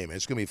type game.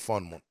 It's going to be a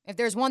fun one. If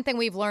there's one thing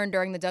we've learned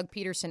during the Doug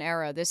Peterson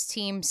era, this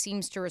team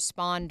seems to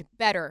respond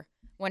better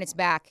when its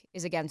back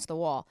is against the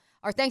wall.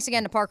 Our thanks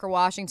again to Parker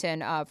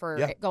Washington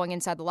for going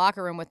inside the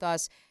locker room with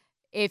us.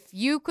 If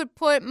you could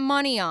put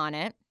money on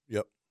it,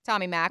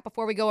 Tommy Mack,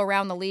 before we go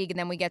around the league and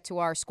then we get to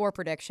our score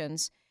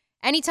predictions,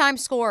 anytime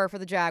scorer for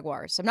the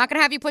Jaguars. I'm not going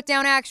to have you put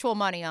down actual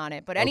money on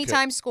it, but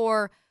anytime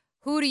scorer,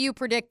 who do you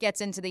predict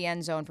gets into the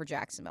end zone for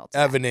Jacksonville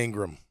today? Evan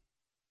Ingram.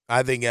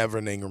 I think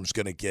Evan Ingram's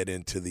going to get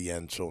into the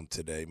end zone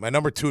today. My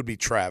number 2 would be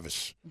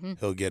Travis. Mm-hmm.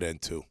 He'll get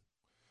into.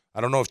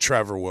 I don't know if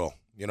Trevor will,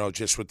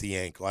 just with the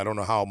ankle. I don't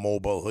know how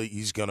mobile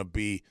he's going to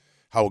be,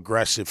 how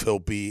aggressive he'll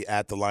be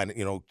at the line,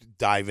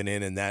 diving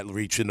in and that,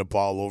 reaching the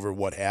ball over,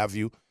 what have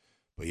you.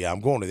 But, yeah,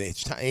 I'm going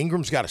to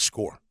Ingram's got to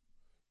score.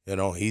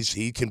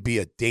 He can be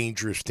a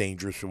dangerous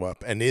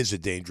weapon and is a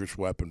dangerous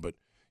weapon. But,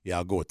 yeah,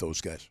 I'll go with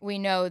those guys. We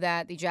know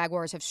that the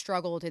Jaguars have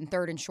struggled in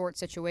 3rd and short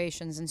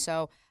situations. And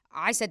so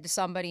I said to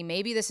somebody,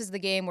 maybe this is the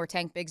game where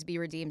Tank Bigsby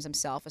redeems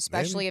himself,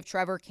 especially if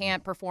Trevor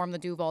can't perform the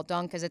Duval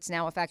dunk, as it's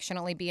now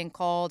affectionately being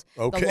called,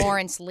 the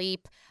Lawrence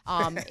leap.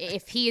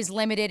 If he is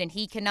limited and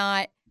he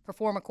cannot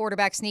perform a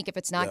quarterback sneak if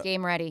it's not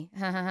game ready.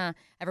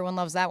 Everyone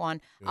loves that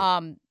one.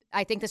 Yeah.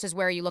 I think this is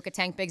where you look at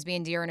Tank Bigsby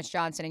and Dearness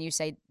Johnson and you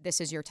say,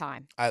 this is your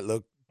time.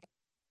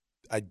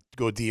 I'd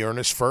go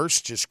Dearness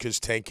first just because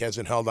Tank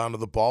hasn't held onto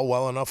the ball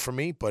well enough for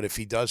me. But if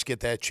he does get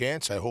that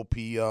chance, I hope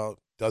he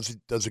does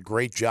a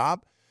great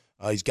job.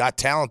 He's got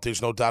talent.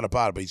 There's no doubt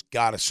about it, but he's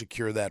got to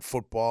secure that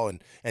football.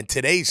 And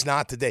today's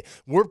not the day.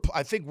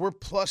 I think we're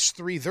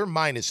 +3. They're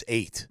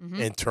 -8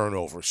 in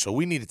turnovers. So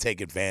we need to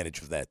take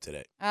advantage of that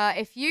today.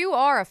 If you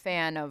are a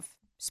fan of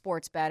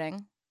sports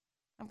betting,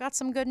 I've got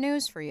some good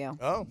news for you.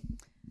 Oh.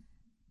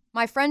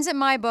 My friends at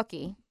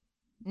MyBookie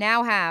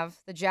now have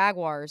the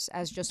Jaguars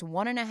as just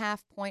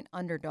 1.5-point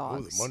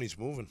underdogs. Oh, the money's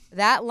moving.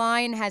 That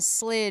line has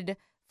slid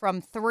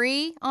from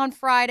 3 on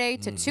Friday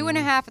to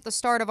 2.5 at the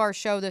start of our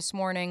show this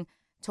morning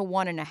to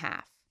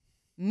 1.5.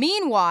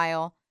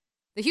 Meanwhile,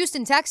 the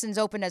Houston Texans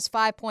opened as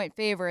 5-point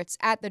favorites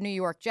at the New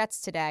York Jets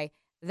today.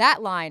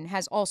 That line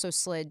has also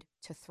slid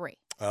to 3.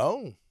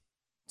 Oh.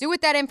 Do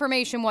with that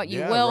information what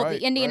you will. Right,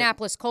 the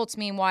Indianapolis Colts,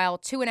 meanwhile,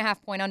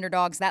 2.5-point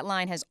underdogs. That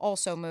line has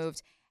also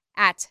moved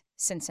at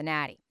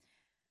Cincinnati.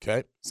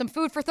 Okay. Some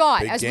food for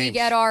thought Big as games. we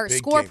get our Big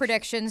score games.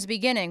 predictions,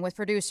 beginning with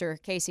producer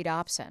Casey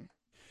Dobson.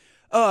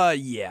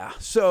 Yeah.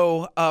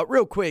 So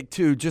real quick,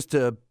 too, just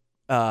to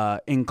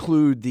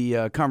include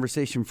the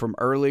conversation from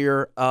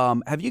earlier,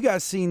 have you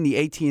guys seen the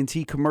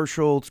AT&T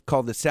commercial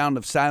called The Sound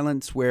of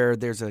Silence, where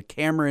there's a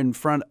camera in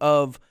front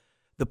of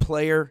the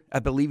player? I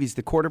believe he's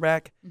the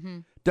quarterback. Mm-hmm.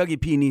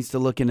 Dougie P needs to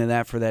look into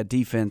that for that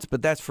defense,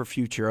 but that's for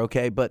future,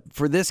 okay? But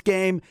for this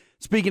game,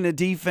 speaking of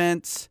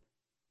defense,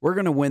 we're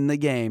going to win the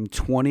game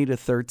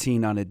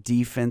 20-13 on a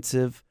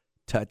defensive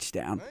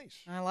touchdown. Nice.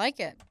 I like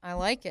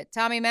it.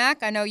 Tommy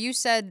Mack, I know you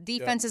said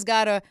defense has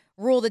got to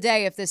rule the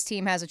day if this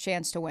team has a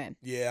chance to win.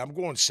 Yeah, I'm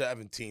going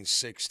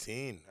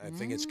 17-16. I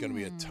think it's going to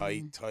be a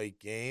tight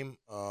game.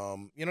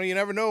 You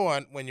never know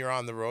when you're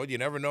on the road. You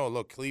never know.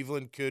 Look,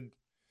 Cleveland could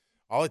 –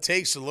 all it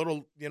takes is a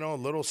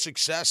little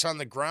success on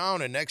the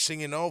ground, and next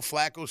thing you know,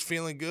 Flacco's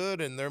feeling good,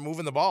 and they're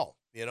moving the ball.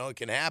 It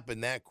can happen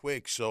that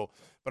quick. So,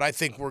 but I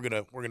think we're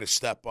gonna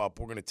step up.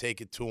 We're gonna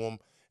take it to them,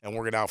 and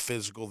we're gonna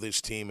out-physical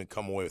this team and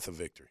come away with a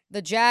victory.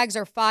 The Jags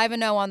are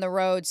 5-0 on the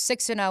road,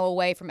 6-0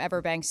 away from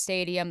Everbank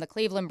Stadium. The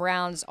Cleveland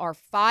Browns are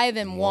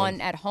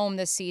 5-1 at home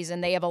this season.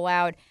 They have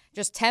allowed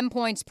just 10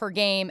 points per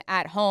game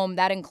at home.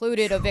 That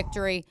included a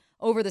victory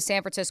over the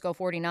San Francisco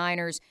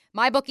 49ers.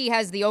 MyBookie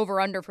has the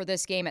over-under for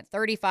this game at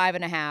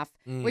 35.5,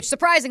 which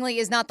surprisingly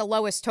is not the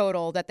lowest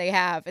total that they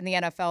have in the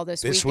NFL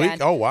this weekend. This week?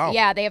 Oh, wow.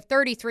 Yeah, they have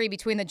 33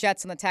 between the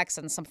Jets and the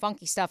Texans. Some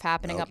funky stuff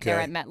happening up there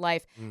at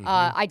MetLife.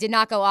 I did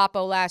not go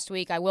Oppo last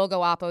week. I will go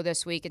Oppo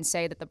this week and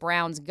say that the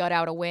Browns gut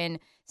out a win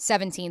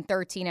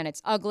 17-13, and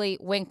it's ugly.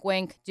 Wink,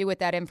 wink. Do with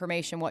that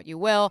information what you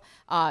will.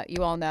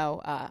 You all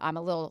know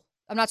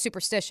I'm not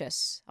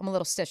superstitious. I'm a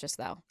little stitious,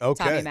 though.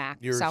 Okay. Tommy Mack.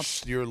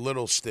 You're a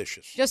little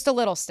stitious. Just a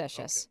little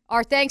stitious. Okay.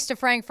 Our thanks to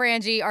Frank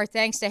Frangie. Our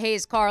thanks to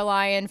Hayes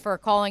Carlion for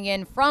calling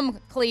in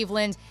from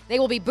Cleveland. They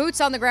will be boots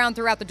on the ground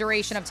throughout the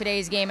duration of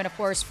today's game. And, of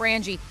course,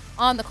 Frangie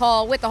on the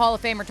call with the Hall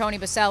of Famer Tony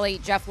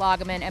Baselli, Jeff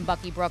Lageman, and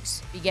Bucky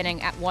Brooks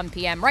beginning at 1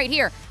 p.m. right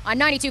here on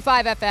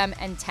 92.5 FM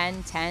and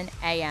 1010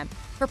 a.m.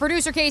 For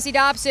producer Casey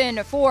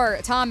Dobson, for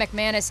Tom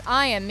McManus,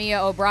 I am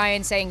Mia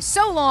O'Brien saying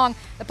so long.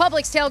 The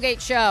Publix Tailgate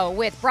Show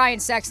with Brian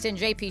Sexton,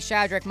 JP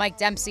Shadrick, Mike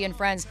Dempsey, and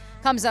friends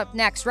comes up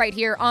next right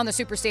here on the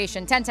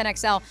Superstation,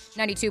 1010XL,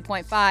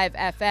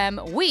 92.5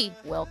 FM. We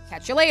will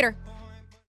catch you later.